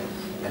schools,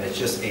 and it's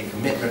just a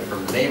commitment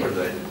from the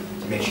neighborhood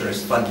to make sure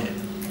it's funded.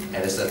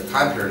 And it's a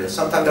time period, and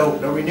sometimes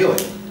they'll renew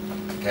it.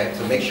 Okay,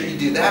 so make sure you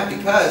do that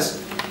because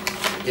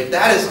if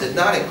that is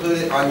not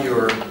included on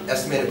your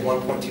estimated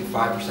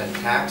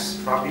 1.25% tax,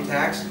 property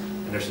tax,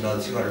 and there's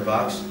another $200,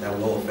 that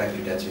will affect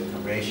your debt to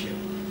income ratio.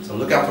 So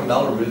look out for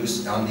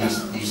Melleroos on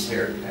these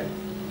here. Okay?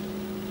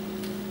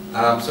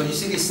 So you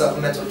see these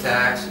supplemental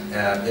tax,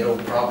 it'll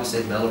probably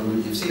say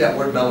Melleroos. You see that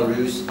word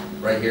Melleroos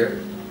right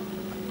here?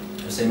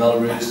 Mr.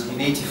 Melrose, you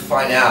need to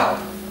find out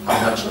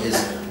how much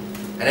is it.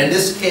 And in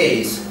this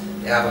case,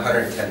 they have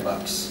 110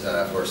 bucks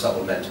for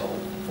supplemental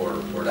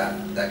for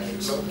that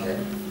case. Okay.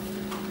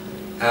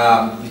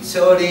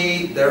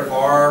 Utility, there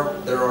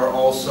are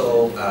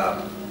also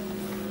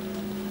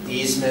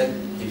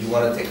easement, if you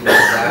want to take a look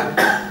at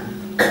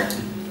that.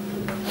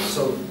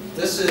 So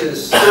this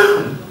is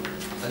an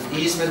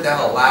easement that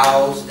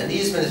allows, an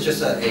easement is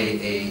just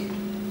a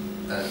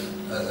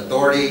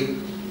authority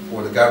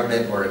for the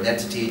government or an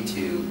entity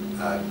to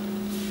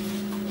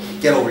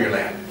get over your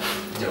land,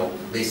 you know,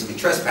 basically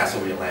trespass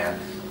over your land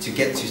to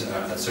get to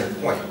a certain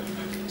point.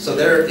 So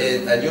there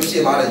is, and you'll see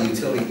a lot of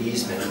utility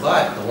easement,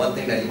 but the one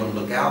thing that you want to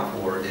look out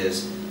for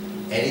is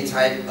any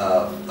type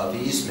of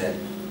easement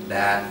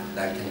that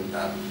can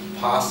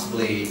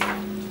possibly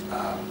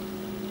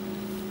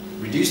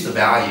reduce the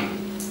value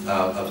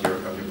of your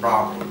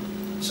property.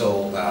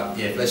 So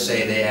if, let's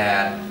say, they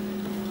had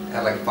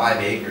like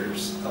 5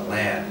 acres of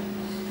land,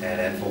 and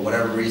then for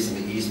whatever reason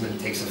the easement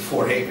takes up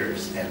 4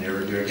 acres, and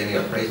they're getting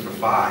appraised for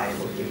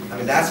 5. I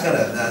mean, that's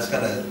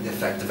gonna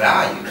affect the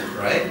value,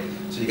 right?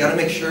 So you got to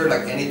make sure,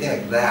 like anything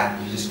like that,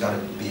 you just got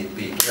to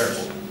be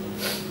careful.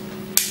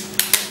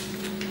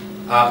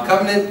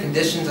 Covenant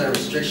conditions and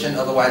restriction,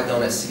 otherwise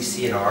known as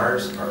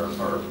CC&Rs,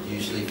 are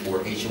usually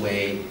for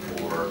HOA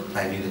or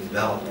planned unit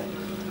development.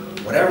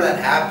 Whenever that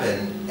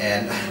happened,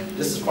 and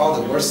this is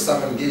probably the worst I'm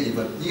going to give you,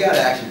 but you got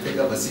to actually pick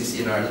up a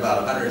CC&R. It's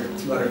about 100,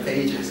 200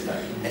 pages,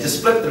 and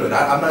just flip through it.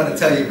 I'm not going to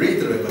tell you read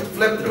through it, but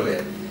flip through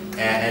it,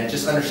 and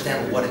just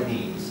understand what it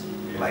means.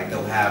 Like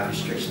they'll have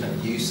restriction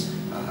of use,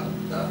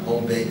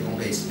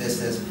 home-based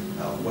business,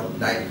 what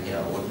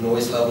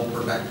noise level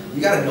per night.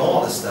 You got to know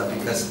all this stuff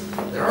because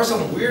there are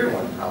some weird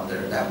ones out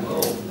there that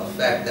will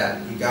affect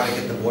that. You got to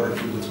get the water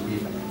people to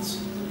refinance.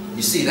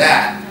 You see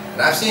that,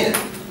 and I've seen it.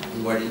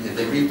 If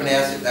they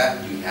refinance it,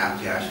 that you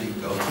have to actually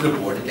go to the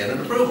board to get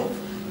an approval.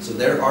 So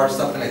there are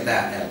something like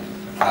that,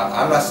 and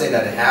I'm not saying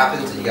that it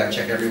happens and you got to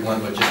check every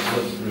one, but just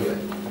look through it.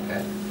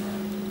 Okay.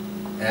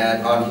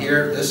 And on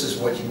here, this is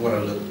what you want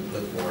to look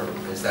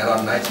for. Is that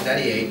on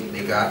 1998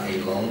 they got a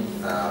loan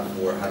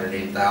for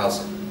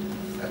 $180,000.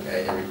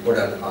 Okay, it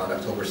reported on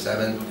October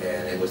 7th,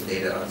 and it was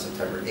dated on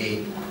September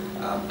 8th.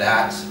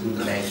 That's who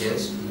the bank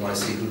is. You want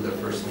to see who the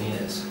first lien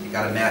is. You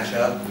got to match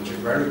up with your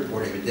credit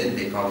report. If it didn't,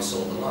 they probably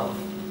sold the loan.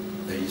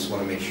 So you just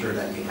want to make sure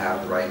that you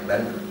have the right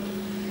lender.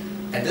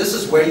 And this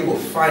is where you will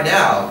find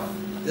out.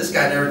 This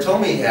guy never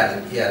told me he had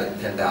a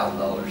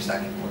 $10,000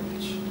 second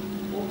mortgage,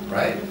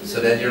 right?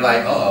 So then you're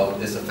like, oh,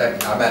 this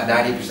affect. I'm at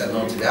 90%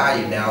 loan to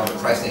value now. The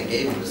pricing I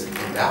gave him was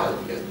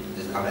invalid because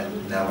I'm at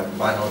now my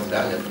combined loan to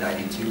value at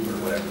 92 or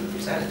whatever the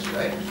percentage,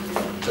 right?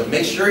 So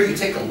make sure you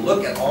take a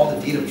look at all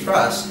the deed of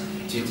trust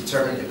to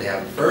determine if they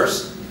have a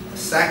first, a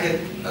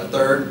second, a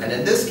third, and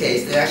in this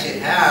case, they actually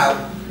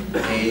have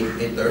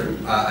a third,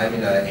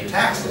 a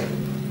tax lien.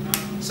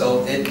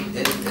 So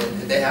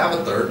they have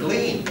a third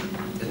lien.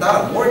 It's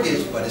not a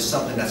mortgage, but it's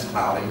something that's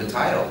clouding the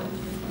title.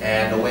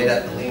 And the way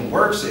that the lien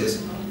works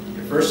is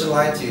you're first in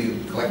line to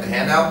collect the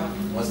handout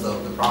once the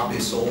property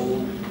is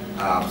sold.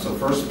 So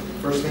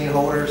first lien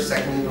holder,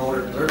 second lien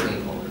holder, third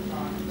lien holder.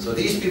 So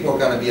these people are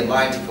going to be in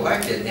line to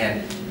collect it.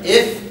 And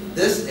if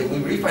we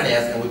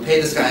refinance and we pay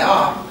this guy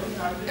off,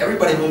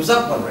 everybody moves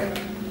up one rank,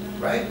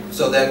 right?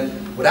 So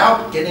then,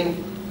 without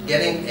getting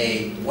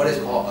a what is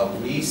called a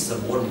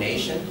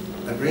re-subordination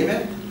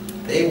agreement,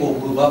 they will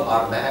move up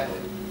automatically.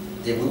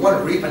 If we want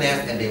to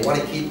refinance and they want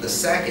to keep the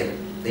second,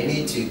 they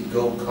need to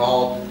go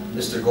call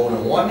Mr.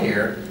 Golden One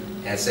here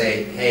and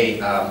say,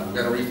 hey, we're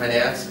going to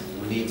refinance.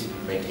 We need to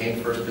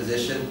maintain first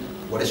position.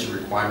 What is your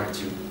requirement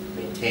to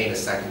maintain a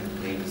second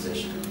lien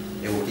position?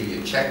 They will give you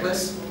a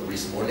checklist, a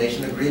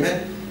re-subordination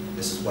agreement.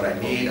 This is what I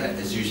need.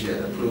 It's usually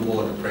an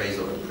approval, an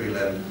appraisal, a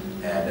prelim,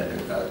 and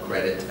then a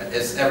credit.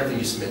 It's everything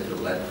you submit to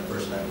the lender the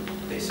first time,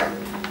 basically.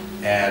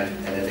 And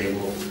then they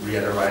will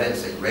re-underwrite it and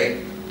say,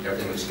 great,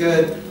 everything looks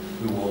good.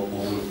 We'll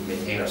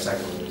maintain our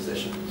second lien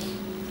position.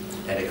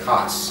 And it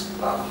costs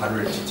about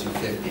 $100 to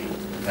 $250,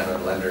 depending on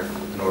the lender,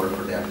 in order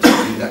for them to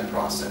do that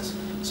process.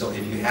 So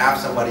if you have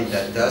somebody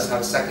that does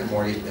have a second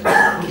mortgage and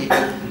they keep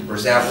it, for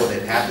example,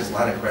 they've had this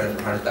line of credit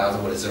for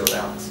 $100,000 with a zero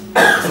balance. They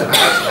said, I like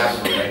to have it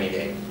for a rainy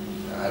day.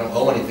 I don't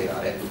owe anything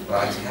on it, but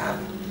I like to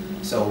have it.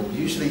 So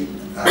usually,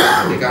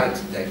 they got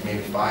it like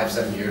maybe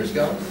 5-7 years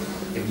ago.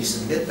 If you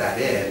submit that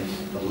in,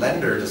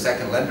 the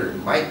second lender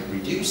might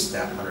reduce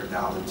that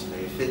 $100,000 to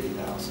maybe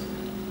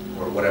 $50,000,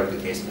 or whatever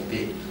the case may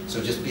be.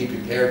 So just be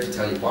prepared to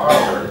tell your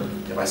borrower,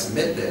 if I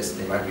submit this,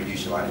 they might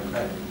reduce your line of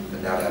credit.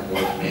 But now they have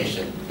more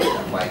information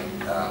that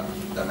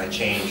might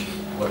change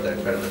what their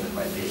credit limit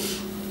might be,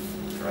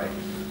 right?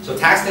 So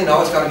tax lien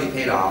always got to be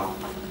paid off.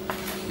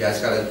 You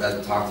guys got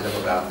to talk to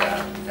them about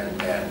that. And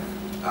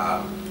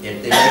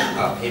if they make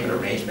a payment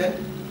arrangement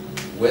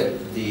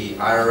with the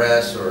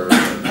IRS or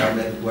the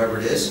government, whoever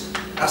it is,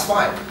 that's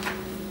fine.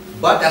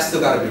 But that's still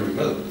got to be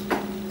removed.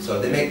 So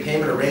if they make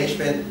payment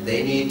arrangement,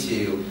 they need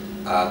to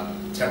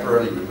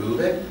temporarily remove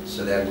it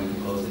so that we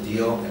can close the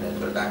deal and then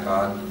put it back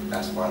on.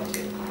 That's fine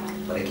too.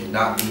 But it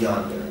cannot be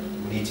on there.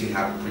 We need to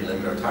have a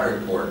preliminary title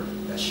report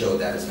that show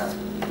that it has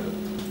been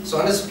removed. So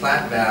on this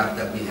plat map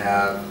that we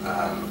have,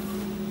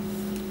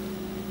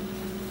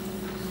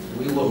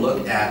 we will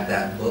look at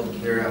that book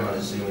here. I'm going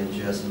to zoom in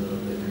just a little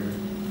bit here.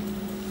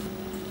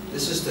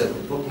 This is the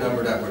book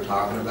number that we're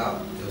talking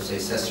about. It'll say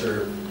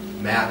Assessor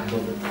Map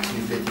Book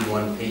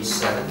 251, page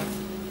 7.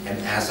 And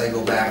as I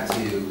go back to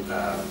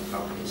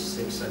page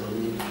 6, I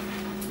believe,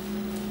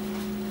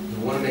 you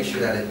want to make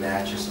sure that it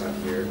matches on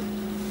here.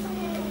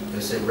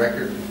 There's a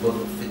record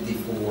book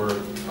 54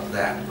 of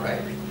that,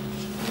 right?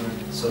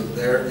 So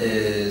there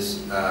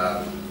is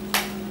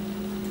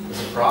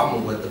there's a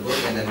problem with the book,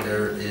 and then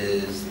there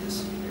is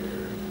this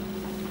here.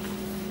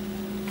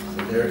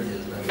 So there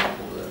is, let me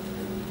pull that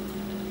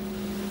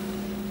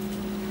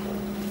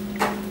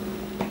in.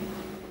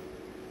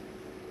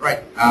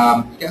 Right.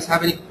 You guys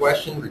have any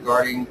questions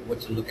regarding what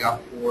to look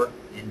out for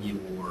in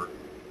your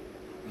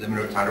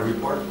preliminary title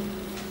report?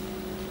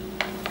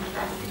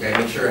 Okay,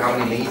 make sure how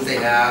many liens they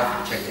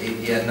have, check the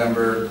APN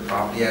number, the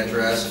property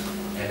address,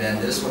 and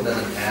then this one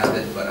doesn't have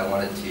it, but I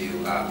wanted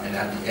to, and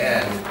at the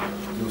end,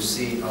 you'll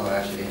see, oh,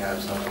 actually they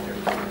have something there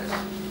for you guys.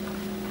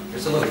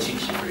 There's a little cheat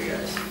sheet for you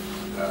guys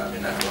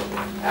in that book.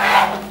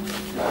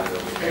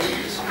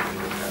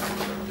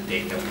 The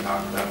date that we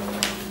talked about.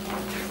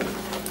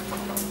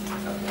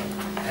 Okay.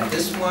 And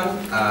this one,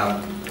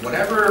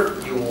 whenever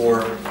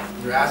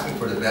you're asking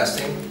for the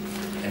vesting,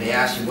 and they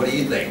ask you, what do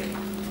you think?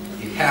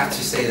 You have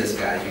to say this,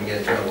 guys. You can get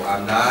in trouble.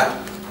 I'm not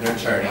an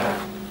attorney. I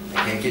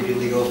can't give you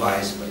legal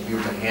advice, but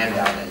here's a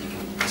handout that you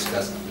can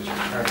discuss with your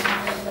attorney.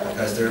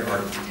 Because there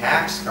are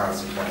tax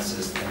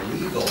consequences and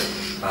legal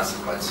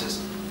consequences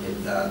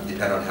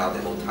depending on how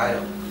they hold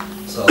title.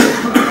 So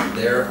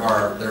they're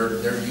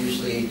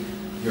usually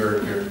your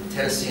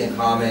tenancy in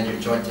common, your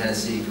joint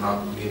tenancy,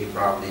 community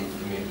property,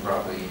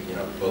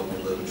 both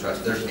will live in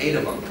trust. There's 8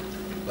 of them,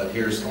 but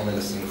here's only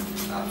listing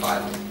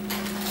 5 of them.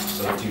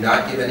 So do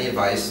not give any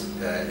advice.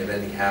 If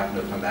anything happens,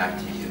 it'll come back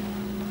to you.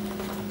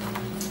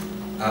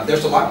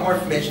 There's a lot more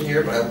information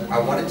here, but I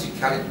wanted to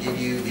kind of give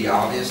you the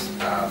obvious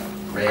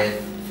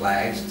red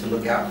flags to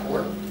look out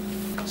for.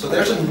 So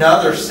there's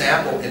another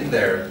sample in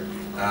there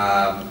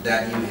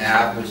that you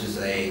have, which is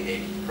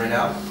a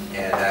printout,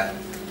 and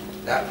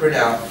that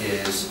printout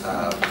is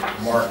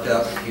marked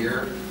up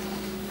here,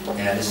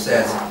 and it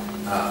says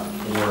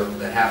for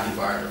the happy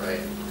buyer,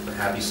 right? The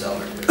happy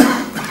seller.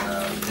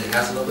 It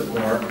has a little bit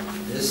more.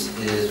 This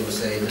is, we'll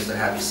say, Mr.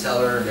 Happy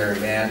Seller, Mary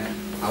Man.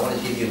 I want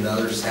to give you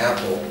another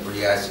sample for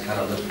you guys to kind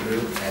of look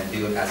through and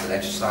do it as an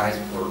exercise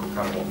for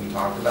kind of what we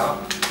talked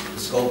about.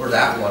 Just go over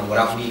that one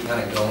without me kind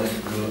of going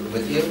through it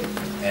with you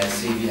and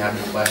see if you have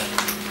any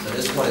questions. So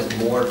this one is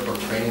more for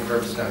training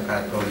purposes, going to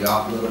kind of throw you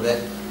off a little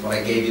bit. What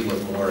I gave you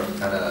was more of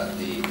kind of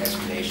the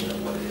explanation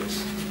of what it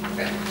is.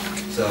 Okay.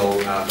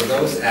 So for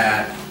those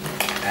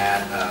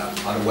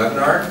on the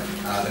webinar,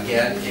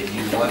 again, if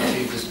you want to,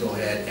 just go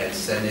ahead and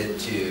send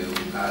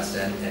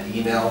an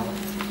email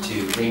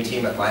to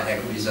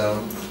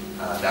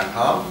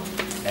greenteam@myequityzone.com,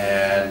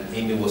 and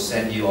Amy will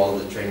send you all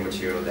of the training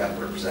material that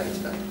we're presenting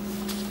tonight.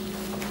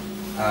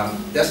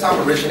 Desktop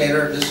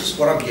Originator, this is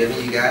what I'm giving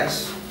you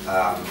guys.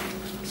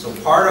 So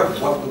part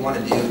of what we want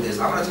to do is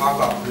I'm going to talk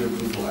about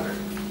pre-approval letter.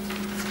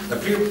 The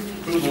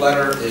pre-approval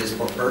letter is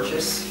for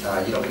purchase.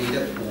 You don't need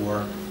it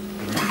for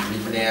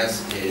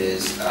refinance,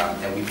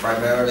 and we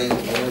primarily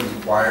only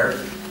require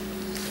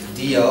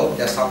DO,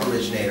 Desktop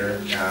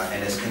Originator,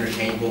 and it's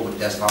interchangeable with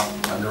Desktop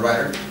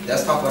Underwriter.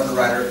 Desktop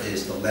Underwriter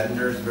is the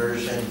lender's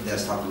version,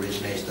 Desktop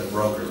Originator is the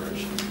broker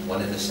version,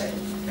 one and the same,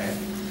 okay?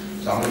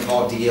 So I'm going to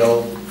call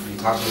DO, when you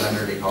talk to the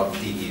lender, they call it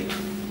DU.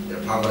 They're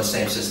talking about the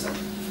same system.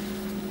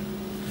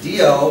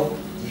 DO,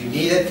 you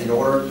need it in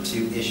order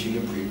to issue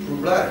your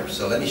pre-approved letter.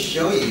 So let me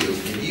show you,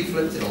 if you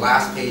flip to the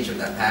last page of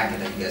that packet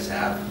that you guys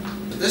have,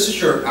 so this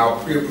is our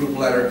pre-approved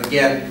letter.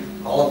 Again,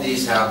 all of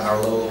these have our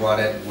logo on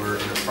it. We're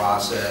in the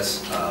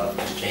process of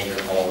just changing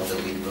all of the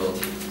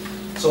leadability.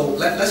 So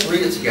let's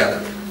read it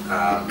together.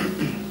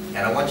 And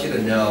I want you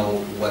to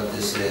know what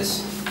this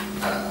is.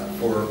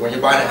 For when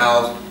you're buying a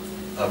house,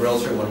 a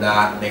realtor will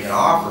not make an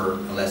offer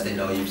unless they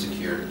know you've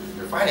secured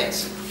your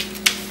financing.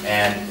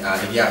 And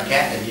if you have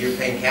if you're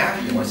paying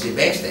cash, you want to see a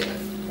bank statement,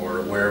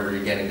 or wherever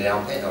you're getting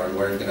down payment, or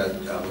where you're going to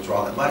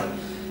withdraw that money.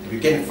 If you're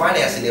getting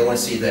financing, they want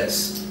to see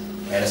this.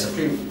 And it's a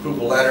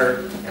pre-approval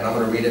letter, and I'm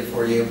going to read it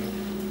for you.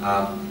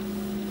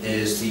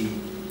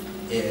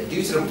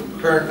 Due to the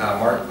current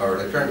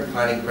the current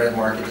declining credit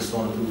market, this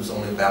loan approval is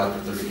only valid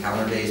for 30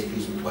 calendar days.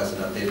 Please request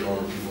an updated loan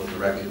approval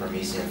directly from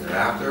me soon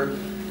thereafter.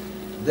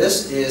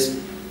 This is,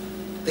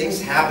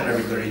 things happen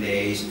every 30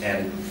 days,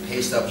 and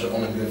pay stubs are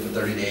only good for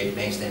 30 days,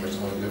 bank statements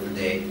are only good for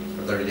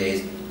 30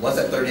 days. Once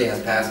that 30 days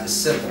has passed, it's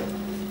simple.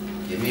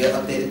 Give me an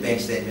updated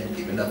bank statement,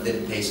 give me an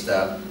updated pay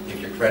stub. If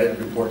your credit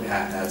report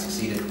has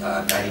exceeded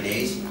 90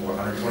 days or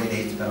 120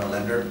 days, depending on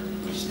lender,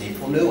 we just need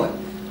a new one.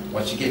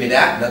 Once you give me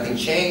that, nothing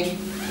changed,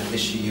 we'll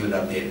issue you an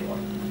updated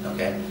one,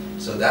 okay?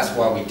 So that's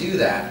why we do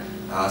that.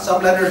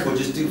 Some lenders will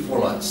just do 4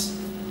 months,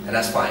 and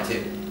that's fine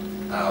too.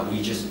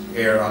 We just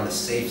err on the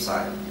safe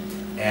side.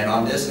 And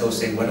on this, it will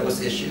say when it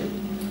was issued,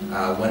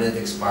 when it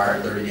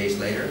expired, 30 days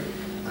later,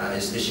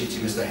 is issued to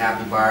Mr.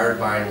 Happy Buyer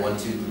buying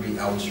 123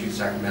 Elm Street,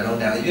 Sacramento.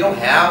 Now, if you don't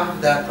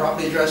have that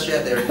property address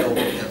yet, there's no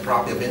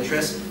property of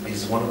interest, you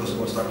just want to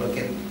go start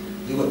looking,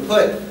 you would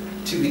put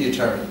to be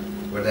determined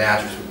where the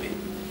address would be.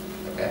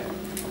 Okay.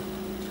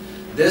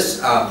 This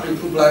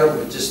pre-approved letter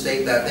would just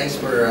state that thanks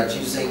for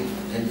choosing,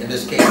 in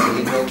this case,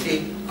 Elite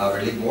Realty or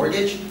Elite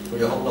Mortgage for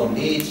your home loan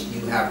needs.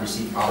 You have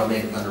received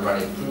automated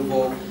underwriting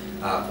approval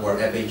for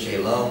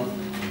FHA loan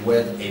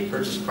with a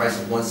purchase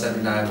price of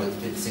 $179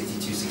 with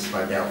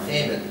 $62.65 down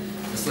payment.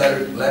 This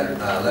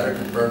letter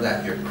confirmed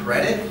that your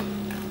credit,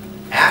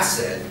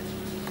 asset,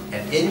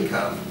 and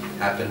income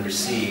have been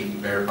received,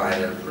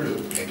 verified, and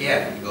approved.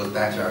 Again, it goes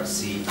back to our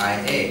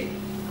CIA: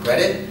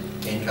 credit,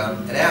 income,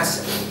 and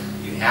asset.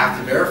 You have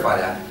to verify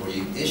that before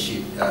you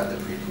issue the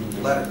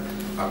pre-approval letter.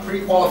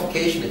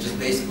 Pre-qualification is just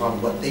based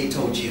upon what they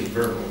told you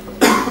verbally.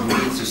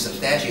 You need to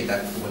substantiate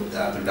that with,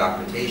 through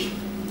documentation.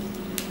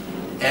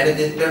 And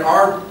there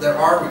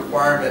are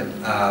requirement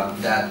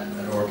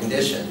or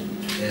condition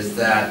is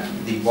that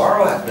the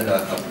borrower has been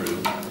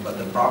approved, but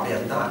the property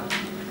has not.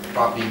 The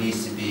property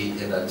needs to be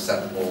in an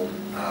acceptable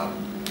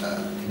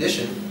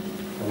condition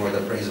for the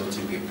appraisal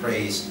to be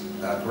appraised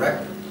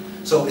correctly.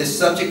 So it's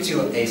subject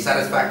to a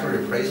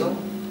satisfactory appraisal,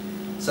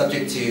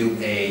 subject to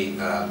a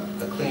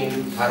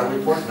clean title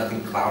report,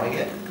 nothing clouding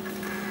it,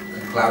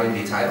 clouding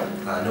the title,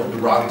 no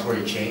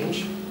derogatory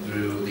change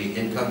through the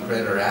income,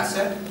 credit, or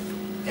asset,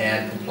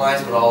 and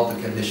compliance with all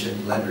the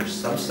conditioned lenders.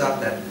 Some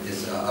stuff that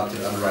is up to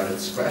the underwriter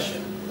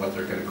discretion, what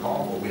they're going to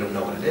call, but we don't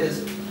know what it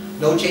is.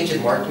 No change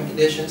in marketing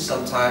conditions.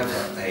 Sometimes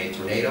a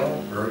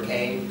tornado,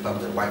 hurricane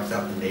comes and wipes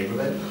out the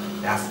neighborhood.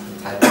 That's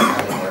the type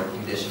of marketing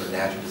condition or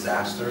natural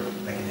disaster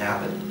that can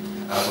happen.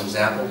 For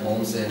example,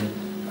 homes in,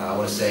 I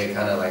want to say,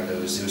 kind of like the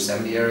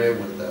Yosemite area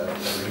with the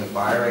ring of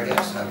fire, I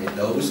guess. I mean,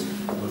 those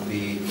would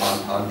be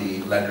on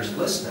the lender's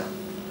list now.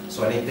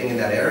 So anything in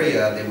that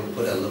area, they would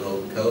put a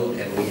little code,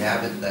 and we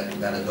have it,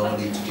 that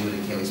ability to do it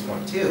in Kaylee's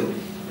Point too,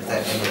 is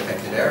that in the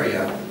affected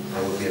area,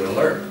 there would be an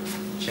alert.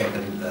 Check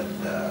the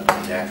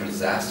natural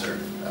disaster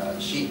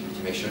sheet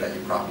to make sure that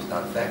your property is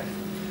not affected.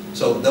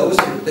 So those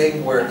are the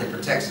things where it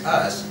protects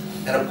us.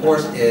 And of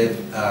course, if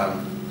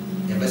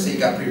let's say you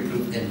got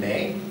pre-approved in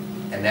May,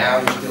 and now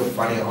you're still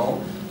finding a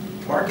home,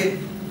 market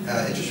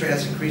interest rate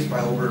has increased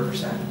by over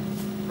 1%,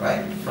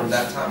 right, from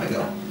that time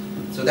ago.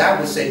 So that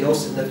would say no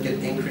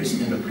significant increase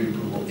in the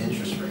pre-approval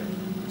interest rate.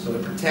 So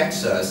it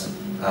protects us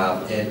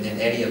in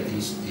any of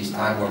these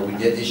times where we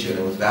did issue it and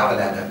it was valid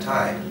at that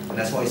time. And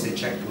that's why we say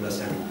check with us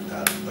every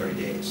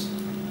 30 days.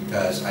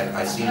 Because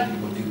I've seen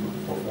people do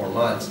for 4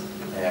 months,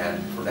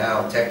 and for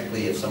now,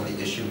 technically, if somebody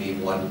issued me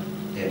one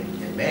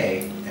in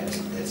May and it's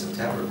in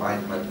September, my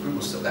approval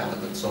is still valid,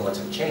 but so much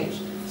has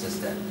changed since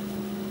then.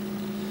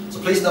 So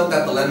please note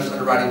that the lender's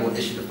underwriting will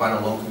issue the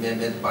final loan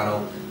commitment.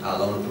 Final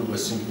loan approval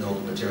assumes no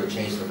material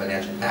change to the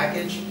financial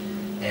package.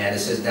 And it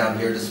says down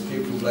here, this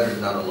pre-approved letter is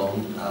not a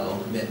loan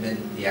commitment.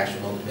 The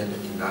actual loan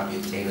commitment cannot be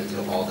obtained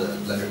until all the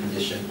lender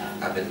conditions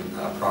have been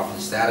properly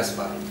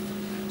satisfied.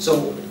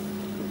 So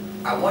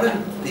I want to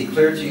be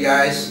clear to you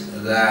guys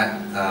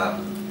that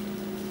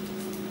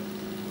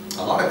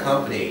a lot of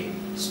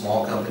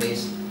small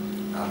companies,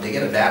 they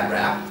get a bad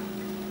rap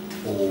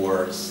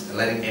for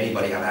letting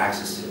anybody have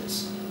access to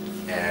this.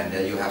 And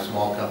then you have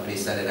small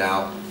companies send it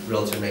out,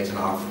 realtor makes an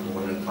offer for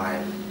one of the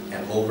client,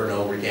 and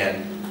over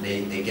again,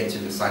 they get to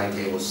the signing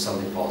table,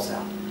 something falls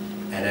out.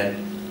 And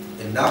then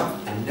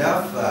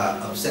enough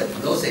upset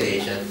real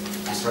estate agent,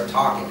 they start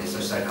talking, they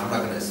start saying, I'm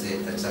not going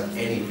to accept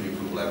any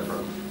pre-approval letter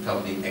from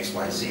company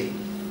XYZ.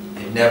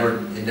 It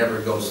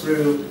never goes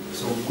through,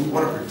 so we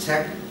want to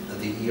protect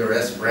the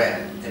ERS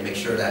brand and make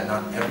sure that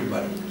not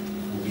everybody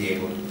will be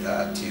able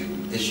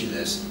to issue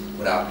this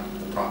without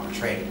the proper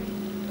training.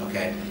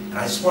 Okay, and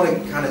I just want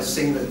to kind of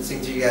sing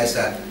to you guys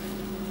that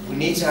we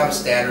need to have a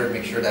standard,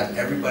 make sure that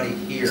everybody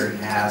here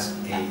has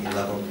a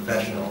level of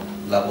professional,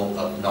 level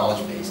of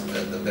knowledge base,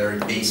 the very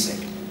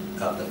basic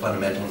of the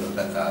fundamental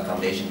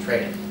foundation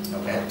training.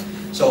 Okay,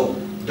 so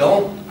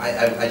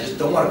I just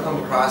don't want to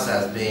come across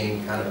as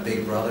being kind of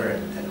big brother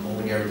and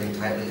holding everything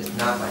tightly. It's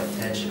not my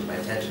intention. My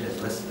intention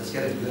is let's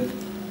get a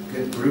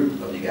good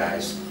group of you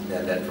guys,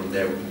 and then from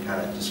there we can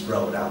kind of just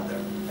grow it out there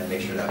and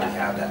make sure that we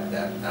have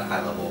that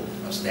high level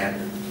of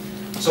standard.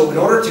 So in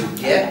order to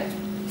get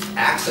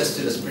access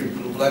to this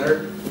pre-approval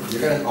letter,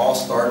 you're going to all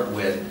start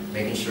with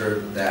making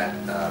sure that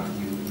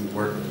you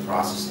work with the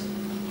processing.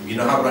 If you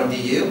know how to run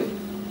DU,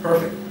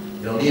 perfect.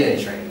 You don't need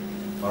any training.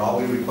 But all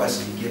we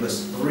request is you give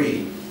us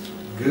 3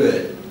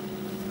 good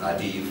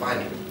DU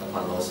findings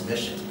upon loan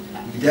submission.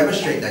 If you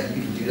demonstrate that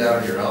you can do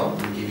that on your own,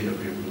 we'll give you the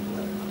pre-approval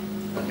letter.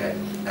 Okay.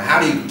 Now, how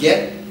do you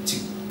get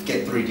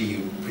 3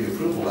 DU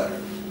pre-approval letter?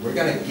 We're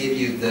going to give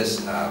you this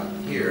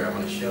here. I'm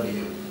going to show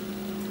you.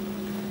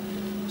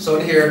 So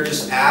in here,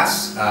 just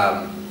ask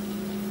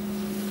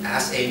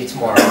Amy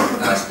tomorrow,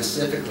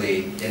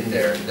 specifically in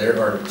there. There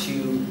are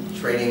 2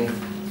 training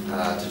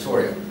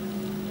tutorials,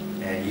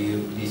 and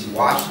you need to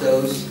watch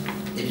those.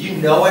 If you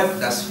know it,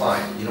 that's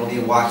fine. You don't need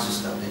to watch this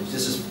stuff.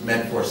 This is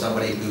meant for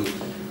somebody who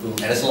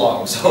and it's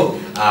long. So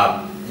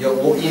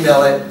we'll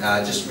email it,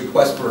 just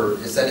request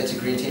send it to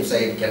Green Team,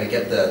 say, can I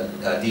get the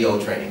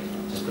DO training?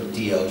 Just put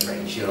DO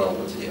training, she'll know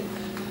what to do.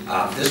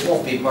 This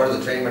won't be part of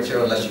the training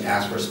material unless you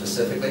ask for it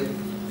specifically,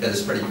 because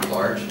it's pretty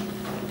large.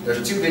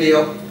 There's 2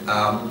 videos.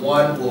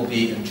 One will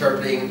be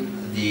interpreting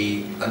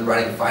the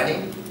underwriting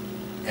finding,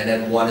 and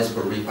then one is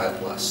for Refi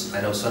Plus.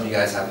 I know some of you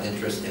guys have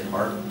interest in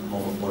HARP,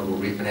 Home Affordable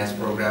Refinance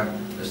Program.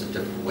 There's a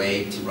different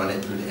way to run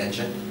it through the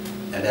engine.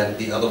 And then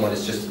the other one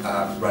is just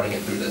running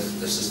it through the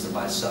system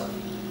by itself.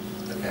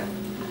 Okay.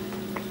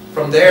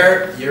 From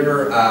there,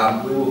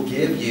 we will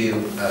give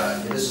you,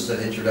 this is an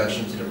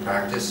introduction to the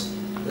practice.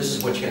 This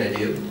is what you're going to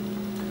do.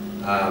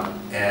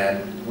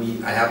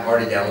 And I have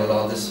already downloaded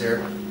all this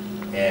here.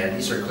 And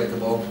these are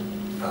clickable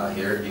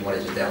here if you want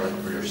to just download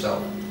it for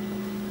yourself.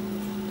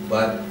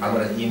 But I'm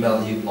going to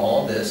email you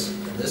all this.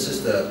 And this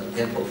is the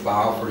input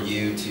file for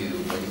you to,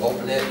 when you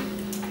open it,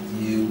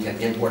 you can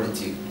import it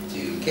to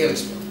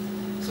Calyx.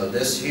 So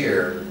this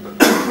here,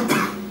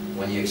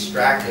 when you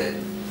extract it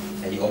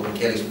and you open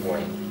Calyx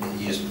Point,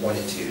 you just point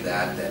it to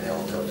that, then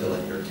it'll fill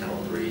in your Kennel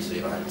 3 so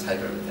you don't have to type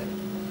everything.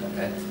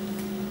 Okay?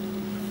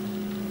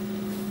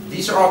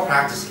 These are all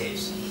practice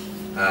cases.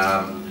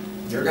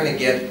 You're going to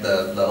get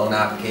the loan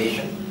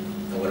application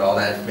with all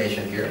that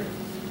information here.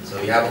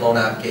 So you have a loan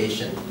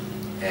application,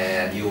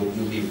 and you'll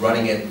be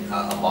running it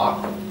a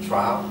mock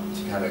trial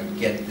to kind of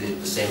get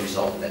the same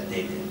result that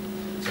they did.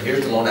 So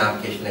here's the loan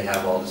application. They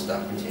have all this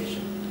documentation.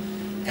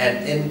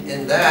 And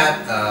in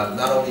that,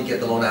 not only get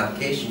the loan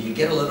application, you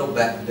get a little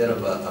bit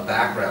of a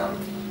background.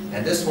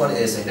 And this one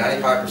is a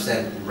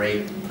 95%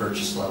 rate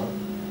purchase loan.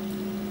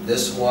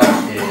 This one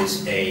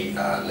is a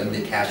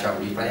limited cash out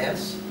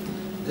refinance.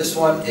 This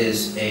one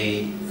is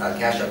a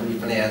cash out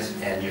refinance,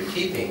 and you're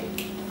keeping,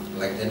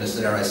 like in the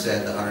scenario I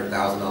said, the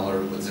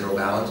 $100,000 with 0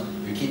 balance,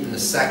 you're keeping the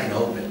second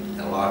open,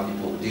 and a lot of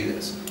people will do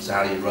this. So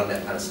how do you run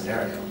that kind of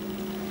scenario?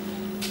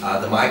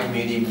 The My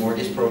Community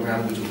Mortgage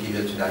Program, which will give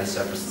you up to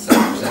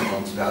 97%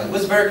 loan to value,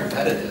 was very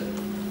competitive.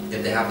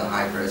 If they have the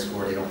high credit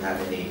score, they don't have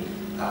any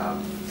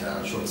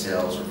short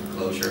sales or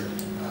foreclosure.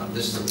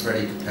 This is a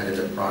pretty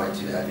competitive product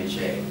to the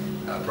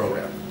FHA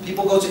program.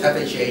 People go to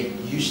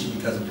FHA usually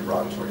because of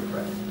derogatory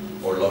credit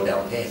or low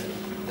down payment.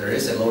 There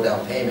is a low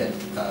down payment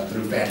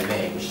through Fannie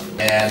Mae,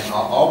 and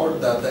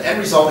the end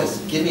result is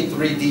give me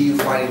 3 DU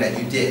finding that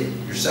you did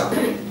yourself,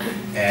 and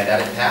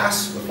that it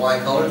passed with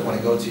flying colors when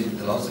I go to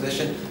the loan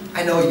submission.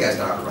 I know you guys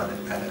know how to run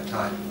it at that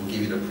time. We'll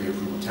give you the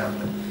pre-approval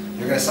template.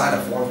 You're going to sign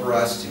a form for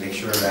us to make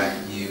sure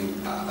that you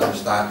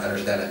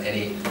understand that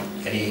any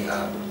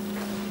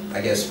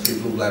I guess,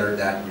 pre-approval letter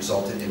that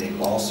resulted in a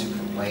lawsuit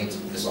complaint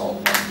is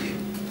all on you.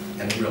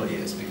 And it really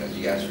is, because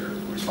you guys are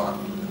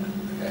responsible for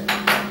that.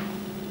 Okay?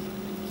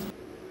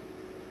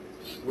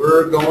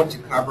 We're going to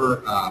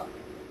cover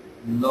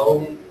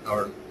loan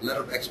or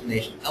letter of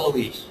explanation,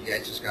 LOEs. You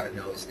guys just got to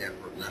know it stands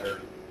for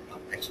letter of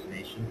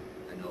explanation.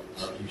 I know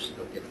usually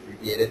don't get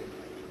abbreviated,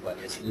 but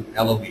it's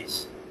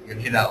LOEs. You're going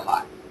to hear that a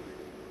lot.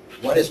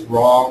 What is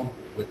wrong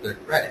with their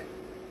credit?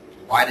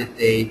 Why did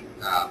they,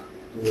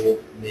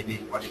 maybe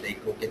why did they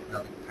go get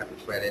another type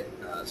of credit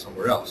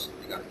somewhere else?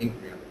 They got an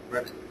inquiry on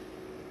their credit.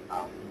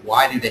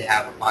 Why do they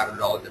have a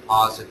 $500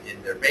 deposit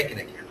in their banking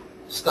account?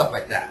 Stuff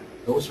like that.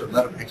 Those are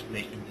letter of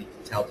explanation you need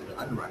to tell to the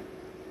underwriter.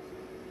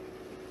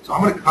 So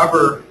I'm going to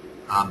cover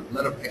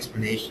letter of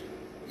explanation.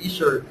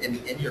 These are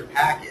in your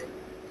packet.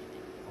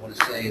 I want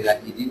to say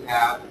that you do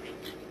have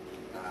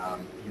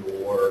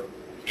your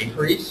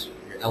inquiries,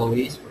 your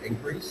LOEs for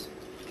inquiries.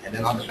 And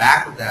then on the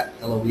back of that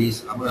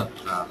LOEs, I'm going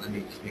to, let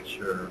me just make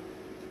sure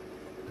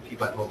the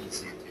people at home can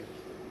see it too.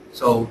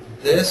 So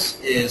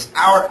this is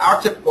our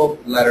typical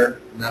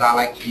letter that I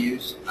like to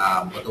use,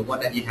 but the one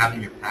that you have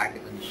in your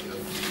packet, let me show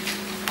you.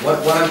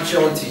 What I'm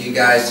showing to you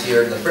guys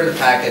here, the printed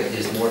packet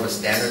is more of a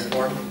standard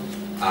form.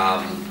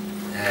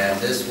 And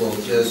this will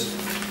just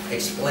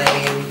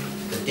explain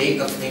the date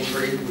of the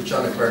inquiry, which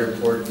on the credit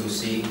report you'll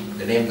see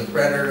the name of the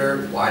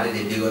creditor, why did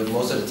they do it.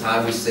 Most of the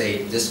time we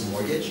say this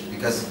mortgage,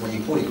 because when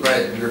you pull your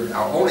credit,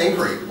 our own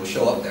inquiry will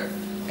show up there.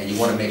 And you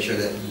want to make sure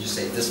that you just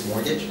say this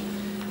mortgage.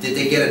 Did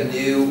they get a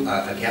new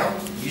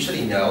account?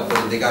 Usually no, but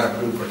if they got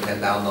approved for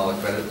 $10,000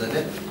 credit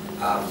limit,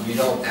 you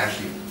don't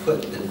actually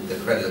put the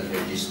credit limit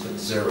here, you just put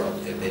 0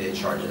 if they didn't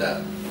charge it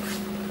up.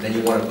 Then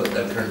you want to put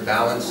the current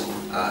balance.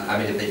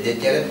 If they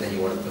did get it, then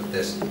you want to put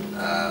this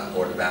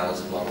or the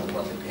balance along with the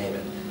monthly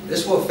payment.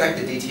 This will affect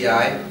the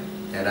DTI,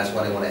 and that's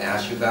why they want to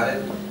ask you about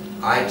it.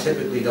 I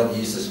typically don't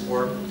use this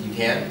form. You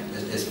can.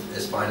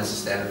 It's fine as a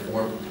standard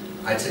form.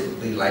 I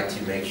typically like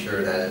to make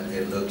sure that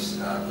it looks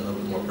a little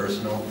bit more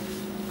personable,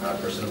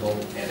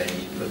 and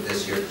then you put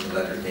this here, the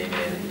letter name in,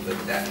 and you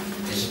put that.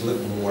 It should look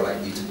more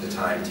like you took the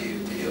time to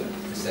do it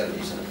instead of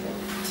using the form.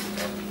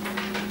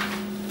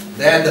 Okay.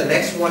 Then the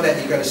next one that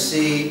you're going to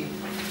see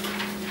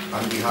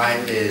on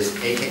behind is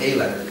AKA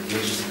letter, which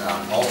is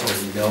also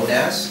known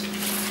as.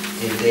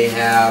 If they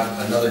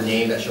have another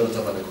name that shows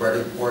up on the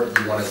credit report,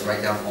 you want to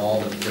write down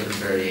all the different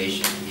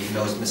variations. Even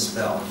though it's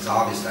misspelled, it's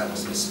obvious that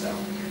was misspelled.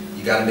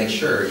 You got to make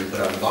sure you put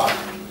on the bottom,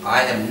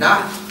 I am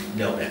not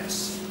known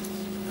as.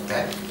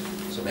 Okay?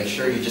 So So make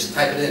sure you just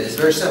type it in. It's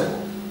very simple.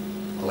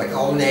 Collect the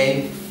whole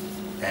name,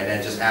 and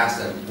then just ask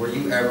them, were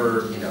you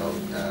ever,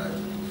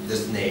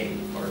 this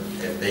name? Or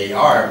if they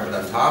are, put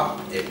on top.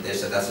 If they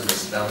said that's a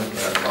misspelling,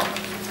 put on top.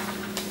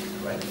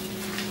 Right?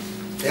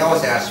 They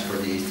always ask for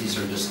these. These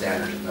are just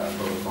standard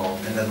protocol.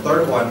 And the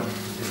third one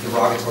is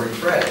derogatory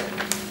credit.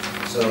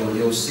 So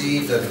you'll see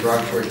the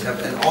derogatory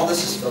template, and all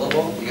this is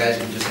fillable. You guys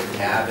can just hit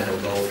tab, and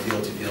it'll go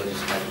field to field,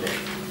 just type it in.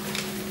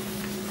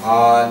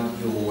 On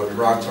your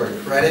derogatory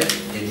credit,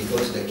 if you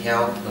go to the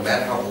account, no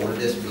matter how old it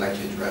is, we like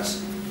to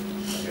address it.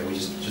 Okay, we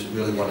just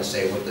really want to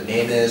say what the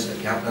name is, the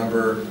account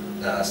number,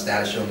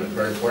 status shown in the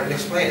credit report, and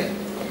explain it.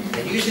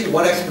 And usually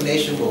one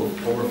explanation will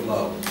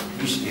overflow.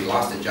 Usually you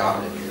lost a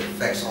job, and it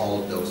affects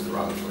all of those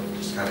derogatory.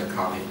 Just kind of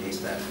copy and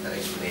paste that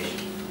explanation.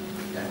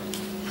 Okay.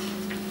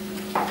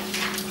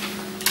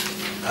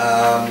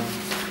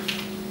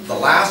 The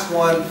last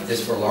one is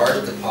for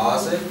large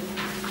deposit.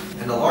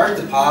 And the large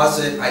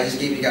deposit, I just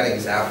gave you guys an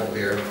example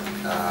here.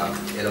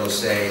 It'll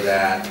say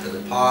that the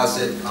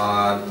deposit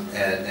on,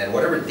 and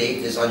whatever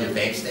date is on your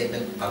bank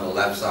statement on the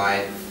left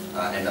side,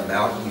 and the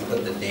amount, you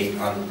put the date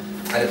on.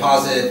 I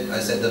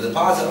said the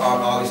deposit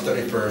on August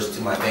 31st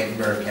to my Bank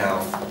of America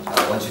account,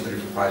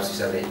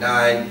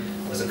 123456789,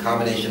 was a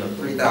combination of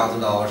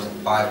 $3,000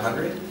 and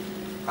 $500.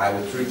 I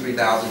withdrew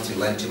 $3,000 to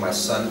lend to my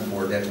son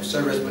for dental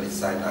service, but he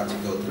decided not to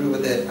go through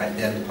with it. I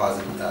then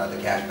deposited the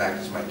cash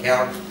back to my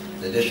account.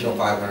 The additional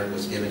 $500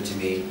 was given to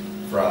me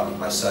from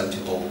my son to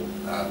hold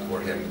for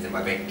him in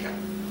my bank account.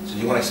 So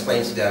you want to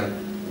explain to them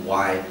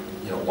why,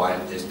 why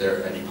is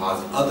there a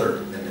deposit other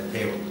than the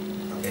payroll?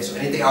 Okay, so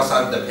anything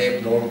outside of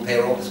the normal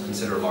payroll is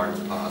considered a large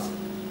deposit.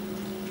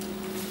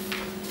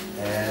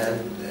 And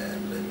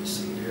then let me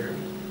see here.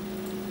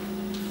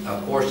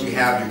 Of course, you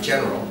have your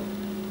general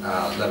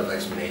letter of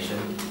explanation.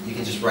 You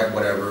can just write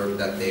whatever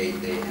that they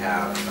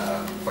have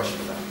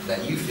questions about,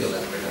 that you feel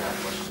that they're going to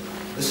have questions about.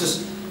 This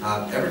is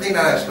everything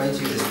that I explained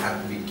to you is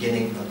at the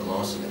beginning of the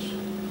loan submission.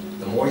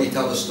 The more you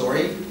tell the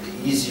story,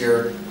 the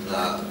easier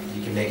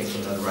you can make it for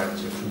the underwriter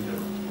to approve it.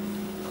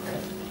 Okay.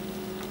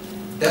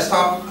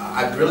 Desktop,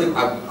 I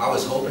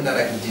was hoping that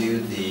I could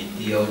do the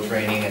DO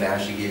training and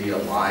actually give you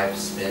a live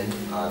spin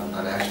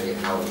on actually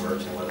how it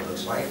works and what it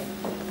looks like.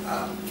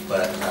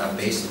 But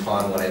based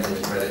upon what I did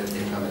with credit,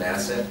 income, and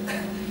asset,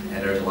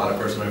 and there's a lot of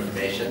personal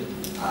information,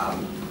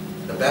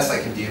 the best I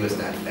can do is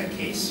that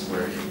case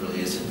where it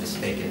really isn't this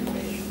fake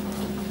information.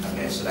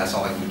 Okay, so that's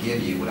all I can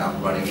give you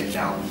without running it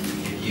down.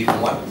 If you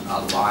want a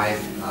live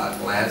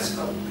glance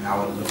of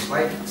how it looks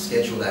like,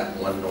 schedule that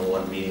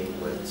one-on-one meeting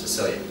with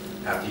Cecilia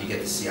after you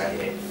get the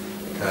CIA,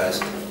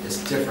 because it's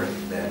different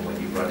than when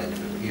you run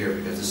into it here,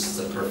 because this is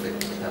a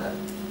perfect kind of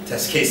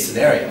test case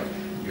scenario.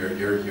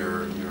 Your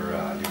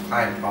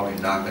client probably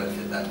not going to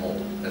fit that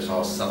mold. There's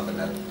always something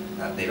that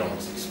they don't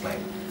explain.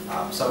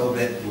 Some of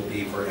it will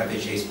be for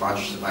FHA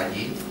sponsorship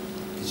ID.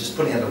 It's just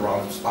putting it in the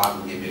wrong spot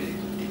will give you a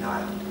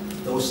denial.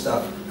 Those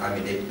stuff, I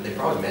mean, they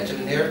probably mention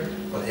in here,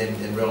 but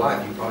in real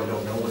life, you probably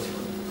don't know what's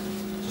going on.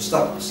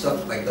 So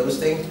stuff like those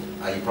things,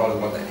 you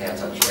probably want that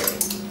hands-on training.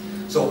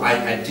 So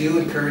I do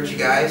encourage you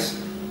guys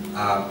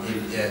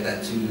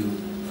that to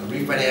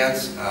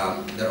refinance.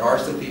 There are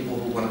still people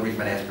who want to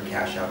refinance for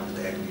cash out because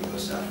the equity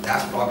goes up.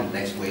 That's probably the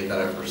next wave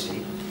that I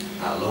foresee.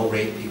 Low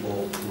rate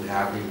people who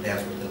have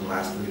refinanced within the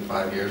last 3 to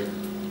 5 years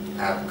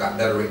have got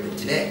better rate than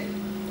today.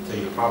 So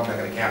you're probably not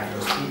going to capture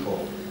those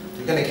people.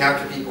 You're going to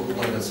capture people who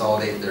want to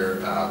consolidate their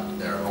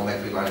home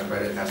equity line of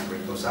credit as the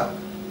rate goes up.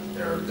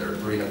 Their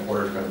 3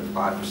 1/4 is going to be 5%,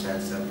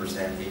 7%,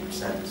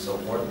 8%, and so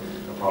forth.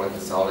 They'll probably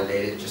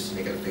consolidate it just to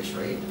make it a fixed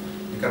rate.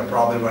 You're going to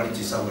probably run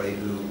into somebody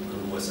who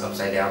was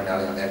upside down, now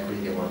they have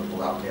equity, they want to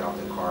pull out, pay off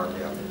the car,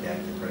 pay off the debt,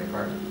 the credit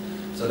card.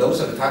 So those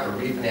are the type of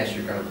refinance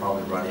you're going to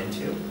probably run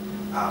into,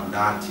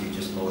 not to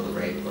just lower the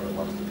rate or the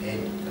monthly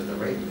payment, because the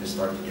rate is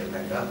starting to get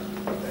back up,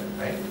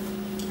 right?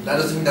 That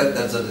doesn't mean that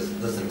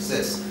doesn't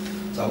exist.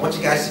 So I want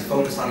you guys to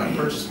focus on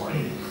the purchase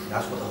market.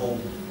 That's what the whole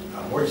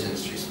mortgage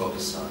industry is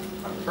focused on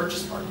the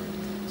purchase market.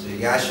 So you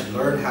guys should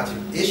learn how to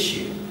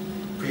issue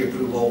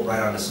pre-approval right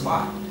on the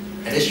spot.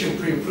 And issuing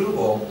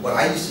pre-approval, what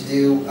I used to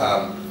do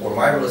for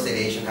my real estate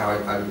agent, how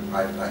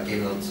I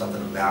gave them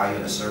something of value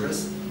and a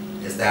service,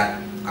 is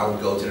that I would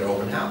go to their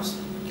open house,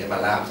 get my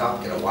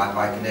laptop, get a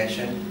Wi-Fi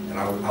connection, and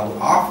I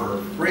would offer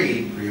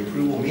free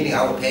pre-approval, meaning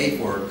I would pay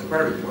for the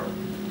credit report.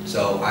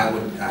 So I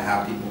would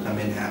have people come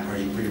in, are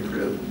you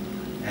pre-approved?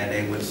 And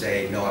they would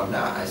say, no, I'm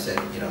not. I said,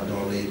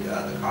 normally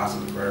the cost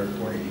of the credit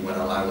report, if you went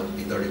online, would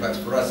be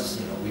 $30 for us.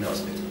 We know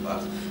it's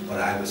 $50. But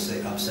I would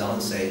say upsell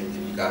and say, if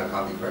you got a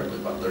copy of credit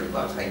report, about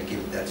 $30, I can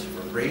give that to you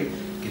for free.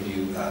 Give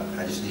you,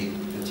 I just need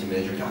 15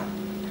 minutes of your time.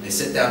 They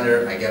sit down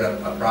there, I get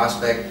a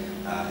prospect,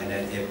 and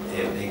then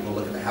if they go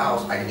look at the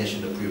house, I can issue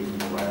the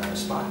pre-approval right on the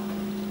spot.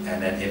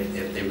 And then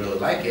if they really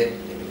like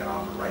it, they make an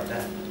offer right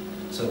then.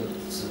 So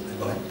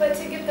go ahead. But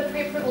to get the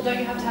pre-approval, don't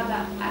you have to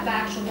have the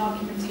actual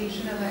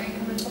documentation of their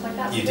income and stuff like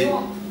that? You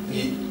do.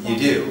 You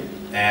do.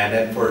 And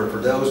then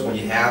for those, when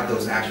you have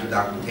those actual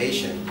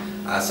documentation,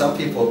 some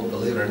people,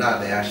 believe it or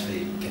not, they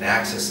actually can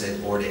access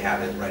it or they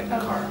have it right in the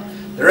car.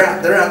 They're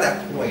at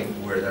that point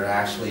where they're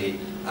actually,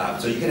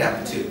 so you can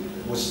have two,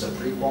 which is a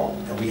pre-qual,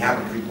 and we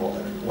have a pre-qual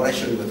letter. What I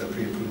showed you with a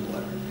pre-approval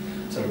letter.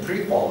 So a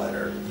pre-qual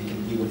letter,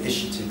 you would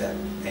issue to them,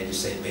 and you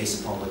say,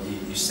 based upon what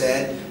you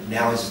said,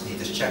 now I just need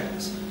this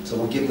checklist. So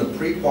we'll give them the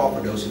pre-qual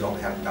for those who don't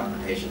have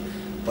documentation.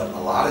 But a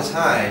lot of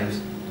times,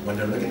 when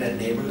they're looking at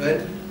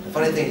neighborhood, the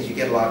funny thing is you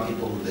get a lot of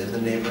people who live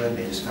in the neighborhood, and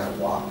they just kind of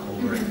walk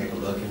over and take a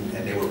look,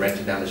 and they were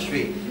renting down the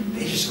street.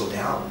 They just go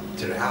down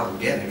to their house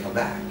again and come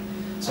back.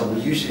 So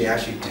we usually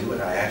actually do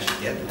it, I actually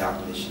get the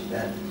documentation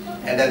then.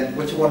 And then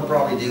what you want to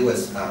probably do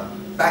is,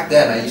 back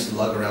then I used to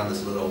lug around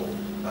this little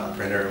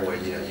printer where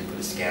you put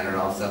a scanner and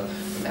all that stuff.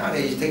 But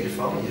nowadays you take your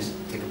phone and you just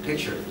take a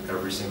picture of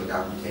every single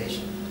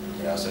documentation.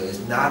 So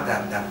it's not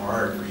that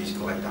hard for you to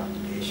collect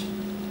documentation.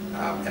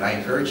 And I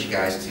encourage you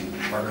guys to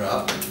partner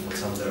up with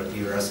some of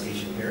the ERS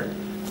agent here,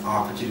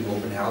 offer to do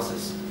open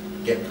houses,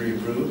 get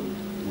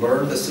pre-approved,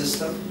 learn the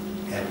system,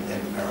 and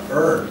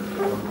earn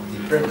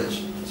the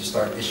privilege to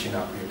start issuing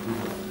out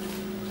pre-approval.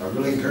 So I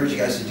really encourage you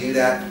guys to do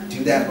that.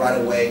 Do that right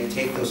away.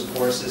 Take those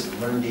courses,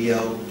 learn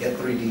DO, get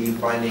 3D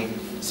finding,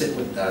 sit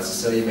with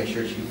Cecilia, make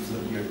sure she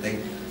flip your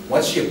thing.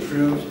 Once she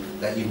approves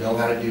that you know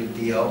how to do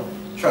DO,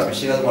 trust me,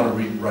 she doesn't want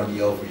to run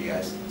DO for you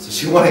guys. So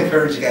she wants to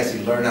encourage you guys to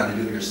learn how to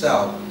do it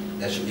yourself,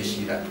 then she'll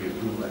issue you that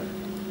pre-approval letter.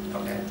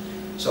 Okay?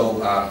 So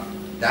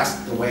that's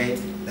the way,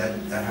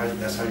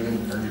 that's how you're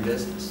going to earn your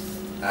business.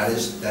 That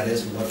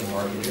is what the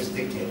market is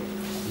dictating.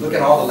 Look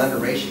at all the lender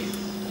ratio.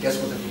 Guess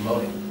what they're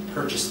promoting?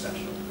 Purchase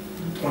special.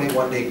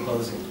 21-day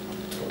closing.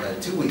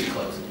 2-week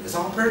closing. It's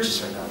all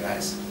purchase right now,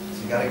 guys.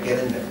 So you got to get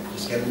in there.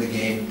 Just get in the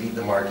game, beat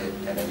the market,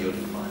 and then you'll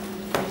do fine.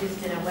 I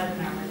just did a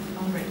webinar with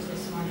Homeridge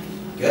this morning.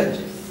 Good.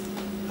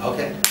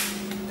 Okay.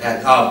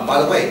 And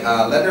by the way,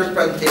 lender's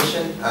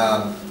presentation,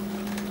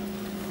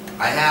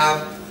 I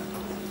have,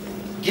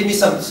 give me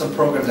some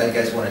programs that you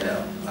guys want to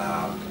know,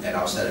 and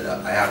I'll set it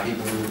up. I have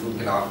people who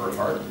can offer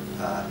HARP,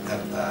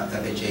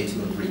 FHA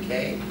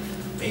 203K,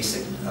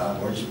 basic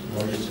mortgage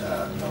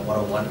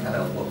 101, kind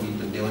of what we've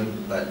been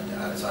doing, but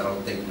so I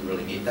don't think we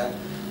really need that.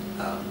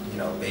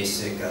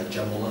 Basic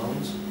jumbo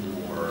loans,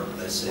 or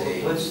let's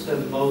say. What's the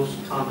most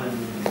common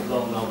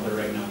loan out there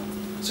right now?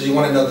 So you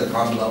want to know the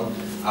common loan?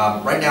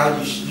 Right now,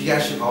 you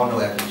guys should all know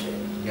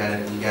FHA.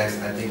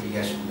 I think you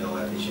guys should know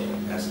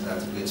FHA. That's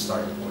a good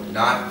starting point.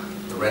 Not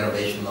the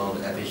renovation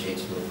loan, the FHA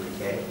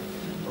 203K.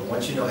 But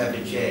once you know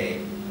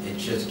FHA, it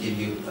just gives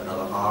you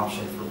another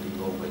option for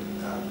people with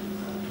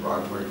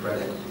derogatory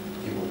credit,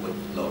 people with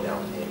low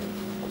down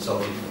payment. So,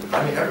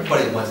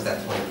 everybody wants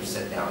that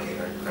 20% down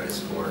 800 credit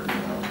score,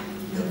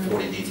 the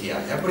 40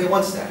 DTI. Everybody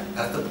wants that.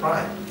 That's the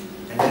prime.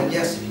 And then,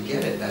 yes, if you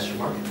get it, that's your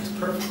market. That's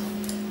perfect.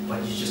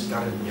 But you just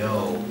got to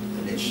know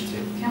the niche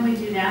too. Can we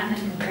do that and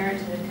then compare it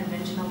to the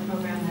conventional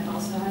program that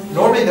also has?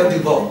 Normally they'll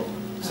do both.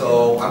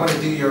 So I'm going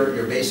to do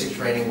your basic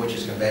training, which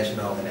is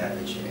conventional and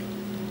FHA.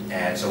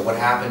 And so what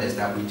happened is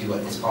that we do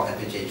it's called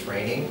FHA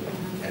training,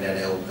 and then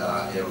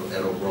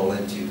it'll roll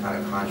into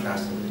kind of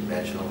contrasting with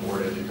conventional,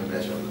 or it'll do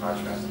conventional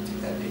contrasting to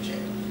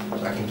FHA.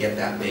 So I can get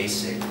that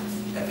basic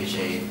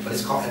FHA, but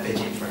it's called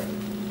FHA training.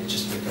 It's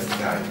just because you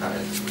got to kind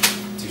of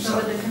do So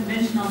something. with the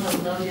conventional, the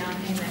low down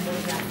payment, what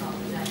is that called?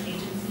 Is that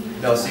agency?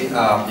 No, see,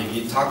 if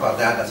you talk about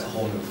that, that's a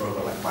whole new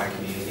program, like My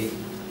Community.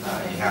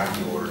 You have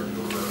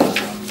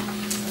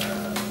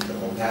the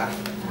home path,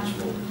 which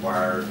will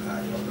require,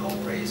 no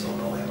appraisal,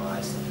 no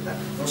MI, stuff like that.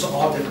 Those are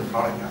all different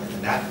product guides,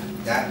 and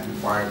that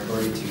requires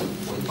 30 to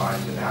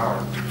 45 to an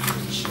hour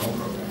for each loan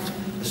program.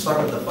 Let's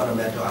start with the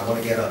fundamental. I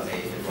want to get a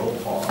roll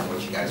call on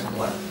what you guys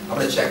want. I'm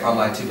going to check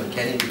online too, but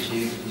Kenny,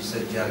 you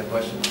said you had a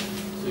question?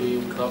 So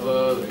you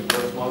cover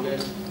reverse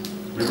mortgage?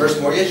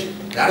 Reverse mortgage,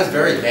 that is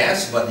very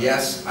advanced, but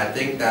yes, I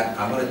think that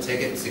I'm going to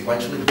take it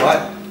sequentially,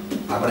 but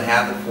I'm going to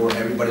have it for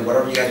everybody.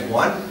 Whatever you guys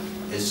want,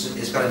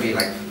 it's going to be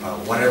like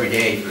one every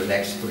day for the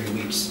next 3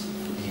 weeks.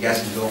 You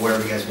guys can go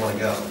wherever you guys want to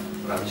go,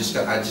 but I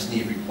just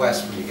need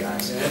requests from you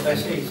guys. And I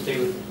say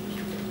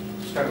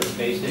start with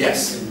basic.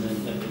 Yes. And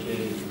then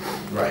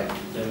FHA. Right.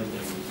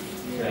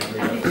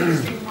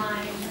 FHA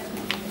streamlined.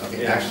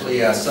 Okay,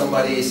 actually,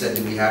 somebody said,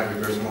 do we have a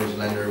reverse mortgage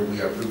lender? We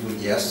are approved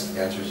with yes.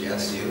 The answer is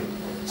yes, I do.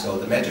 So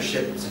the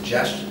mentorship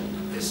suggestion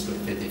is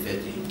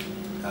 50-50.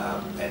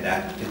 And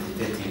that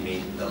 50-50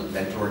 means the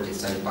mentor gets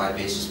 75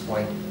 basis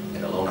points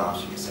and the loan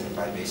officer gets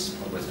 75 basis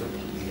points. But it's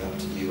completely up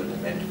to you and the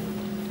mentor,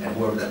 and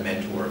whoever that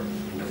mentor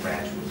in the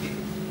branch would be.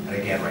 And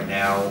again, right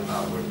now,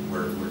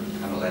 we're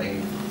kind of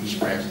letting each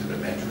branch do the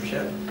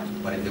mentorship.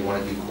 But if they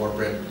want to do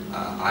corporate,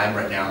 I'm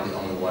right now the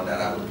only one that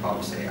I would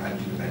probably say I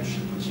do the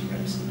mentorship with you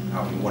guys.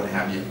 We want to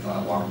have you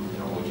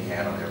hold your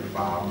hand on every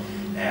file.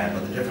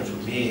 But the difference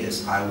with me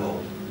is I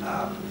will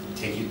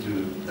take you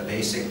through the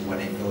basic. When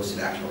it goes to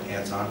the actual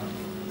hands-on,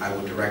 I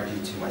will direct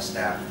you to my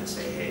staff and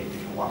say, hey, they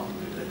can walk you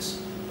through this.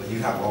 But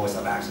you always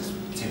have access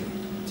to me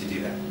to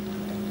do that.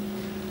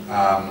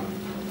 Okay.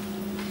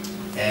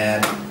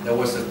 And there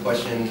was a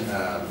question,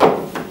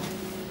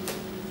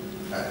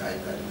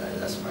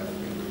 that's my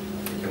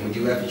favorite. Can we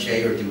do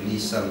FHA or do we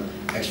need some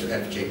extra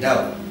FHA?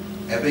 No.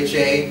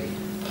 FHA,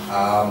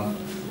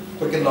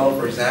 Quicken Loan,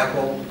 for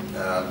example,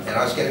 and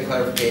I was getting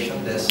clarification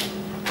on this,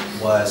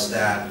 was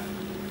that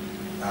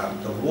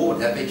the rule with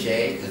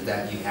FHA is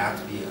that you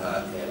have to be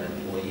an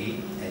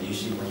employee, and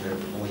usually when you're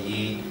an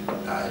employee,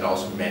 it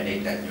also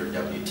mandates that you're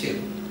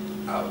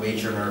W-2.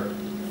 Wage earner,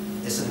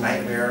 it's a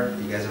nightmare.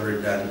 You guys ever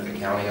done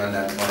accounting on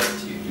that part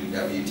to do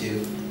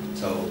W-2?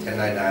 So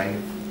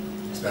 1099,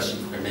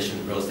 especially for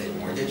commission real estate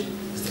mortgage,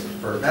 is the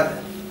preferred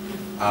method.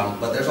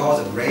 But there's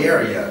always a gray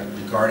area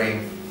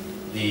regarding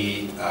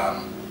the,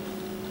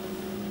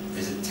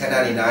 is it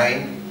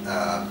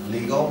 1099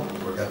 legal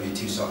or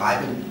W-2? So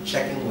I've been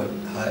checking with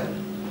HUD,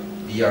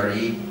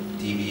 BRE,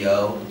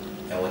 DBO,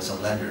 and with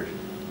some lenders.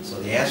 So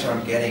the answer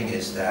I'm getting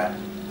is that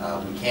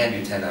we can do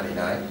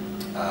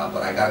 1099,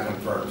 but I got to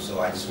confirm. So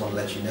I just want to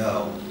let you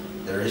know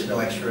there is no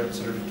extra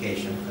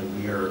certification because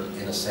we are,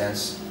 in a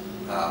sense,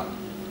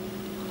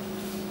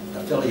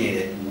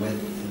 affiliated with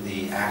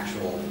the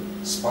actual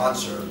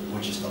sponsor,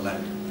 which is the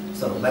lender.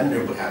 So the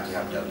lender would have to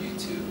have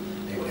W-2.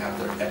 They would have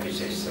their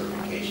FHA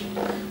certification.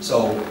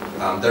 So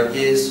there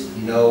is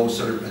no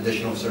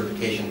additional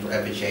certification for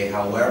FHA.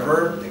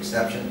 However, the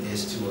exception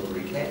is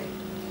 203K.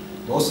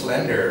 Most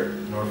lender,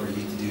 in order for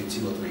you to do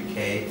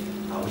 203K,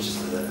 which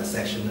is a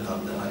section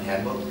of the HUD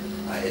handbook,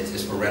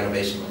 it's for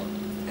renovation loan.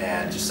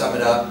 And to sum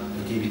it up,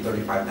 we give you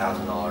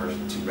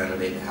 $35,000 to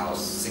renovate the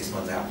house 6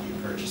 months after you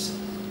purchase it.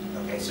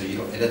 Okay, so you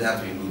don't, it doesn't have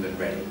to be move-in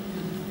ready.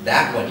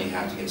 That one you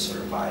have to get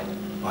certified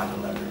by the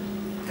lender.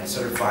 And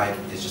certified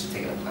is just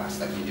taking a class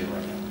like you do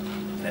right now.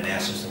 And then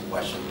answer some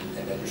questions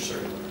and then you're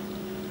certified.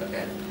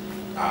 Okay?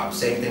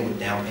 Same thing with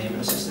down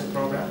payment assistance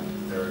program.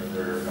 There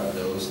are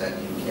those that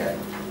you can get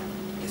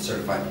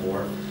certified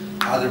for.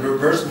 The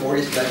reverse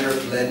mortgage lender,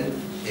 Lynn,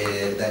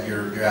 that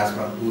you're asking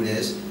about who it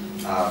is.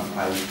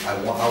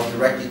 I'll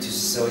direct you to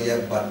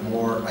Cecilia, but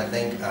more, I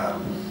think,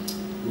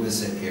 who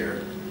is it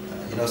here?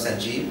 You know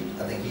Sanjeev?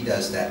 I think he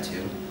does that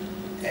too.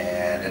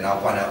 And then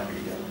I'll find out for you.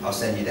 I'll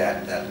send you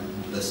that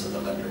list of the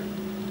lender.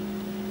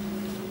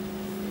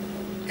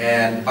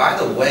 And by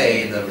the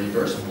way, the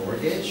reverse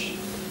mortgage,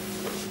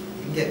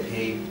 you can get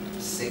paid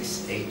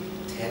 6, 8,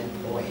 10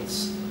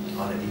 points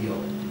on a deal.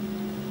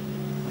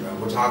 You know,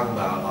 we're talking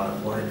about on a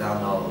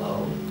 $400,000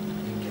 loan,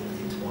 you can get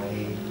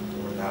paid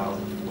 $24,000,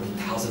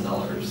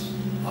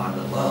 $40,000 on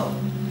the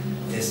loan.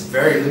 It's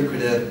very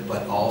lucrative,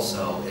 but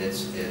also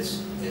it's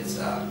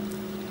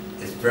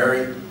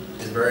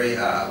very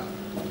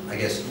I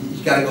guess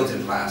you got to go to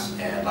the class,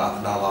 and not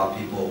a lot of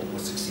people will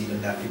succeed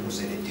in that. People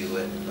say they do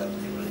it, but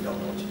they really don't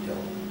know what you're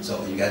doing.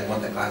 So you guys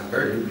want that class,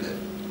 very lucrative.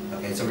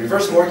 Okay, so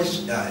reverse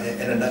mortgage, in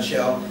a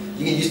nutshell,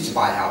 you can use it to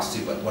buy a house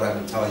too, but what I'm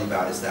going to tell you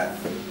about is that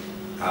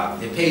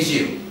it pays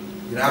you.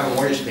 You don't have a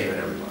mortgage payment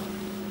every month.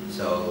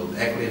 So the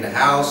equity in the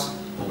house,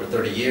 over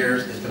 30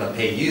 years, is going to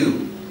pay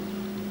you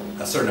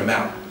a certain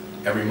amount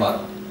every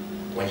month.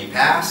 When you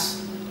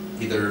pass,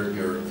 either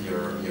your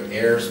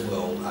heirs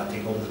will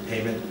take over the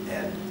payment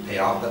and pay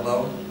off that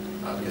loan,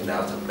 because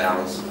now it's a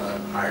balance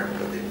higher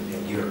because they've been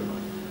paying you every month.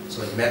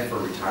 So it's meant for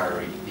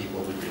retiree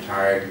people who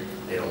retired,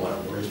 they don't want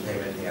a mortgage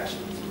payment, they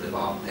actually need to live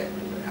off the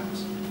equity in their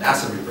house.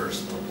 That's a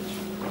reverse mortgage.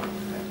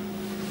 Okay.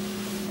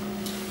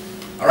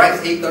 All right,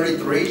 it's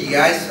 8:33. Do you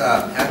guys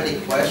have any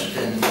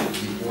questions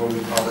before we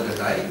call it a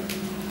night?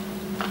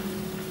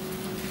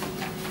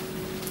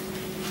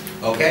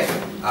 Okay,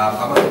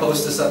 I'm going to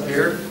post this up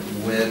here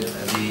with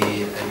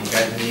the, if you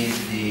guys need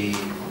the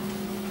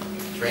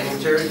training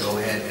material, go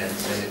ahead and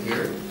send it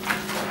here.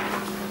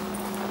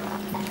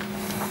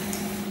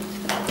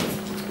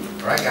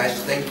 All right, guys,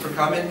 thank you for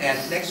coming.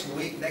 And next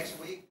week.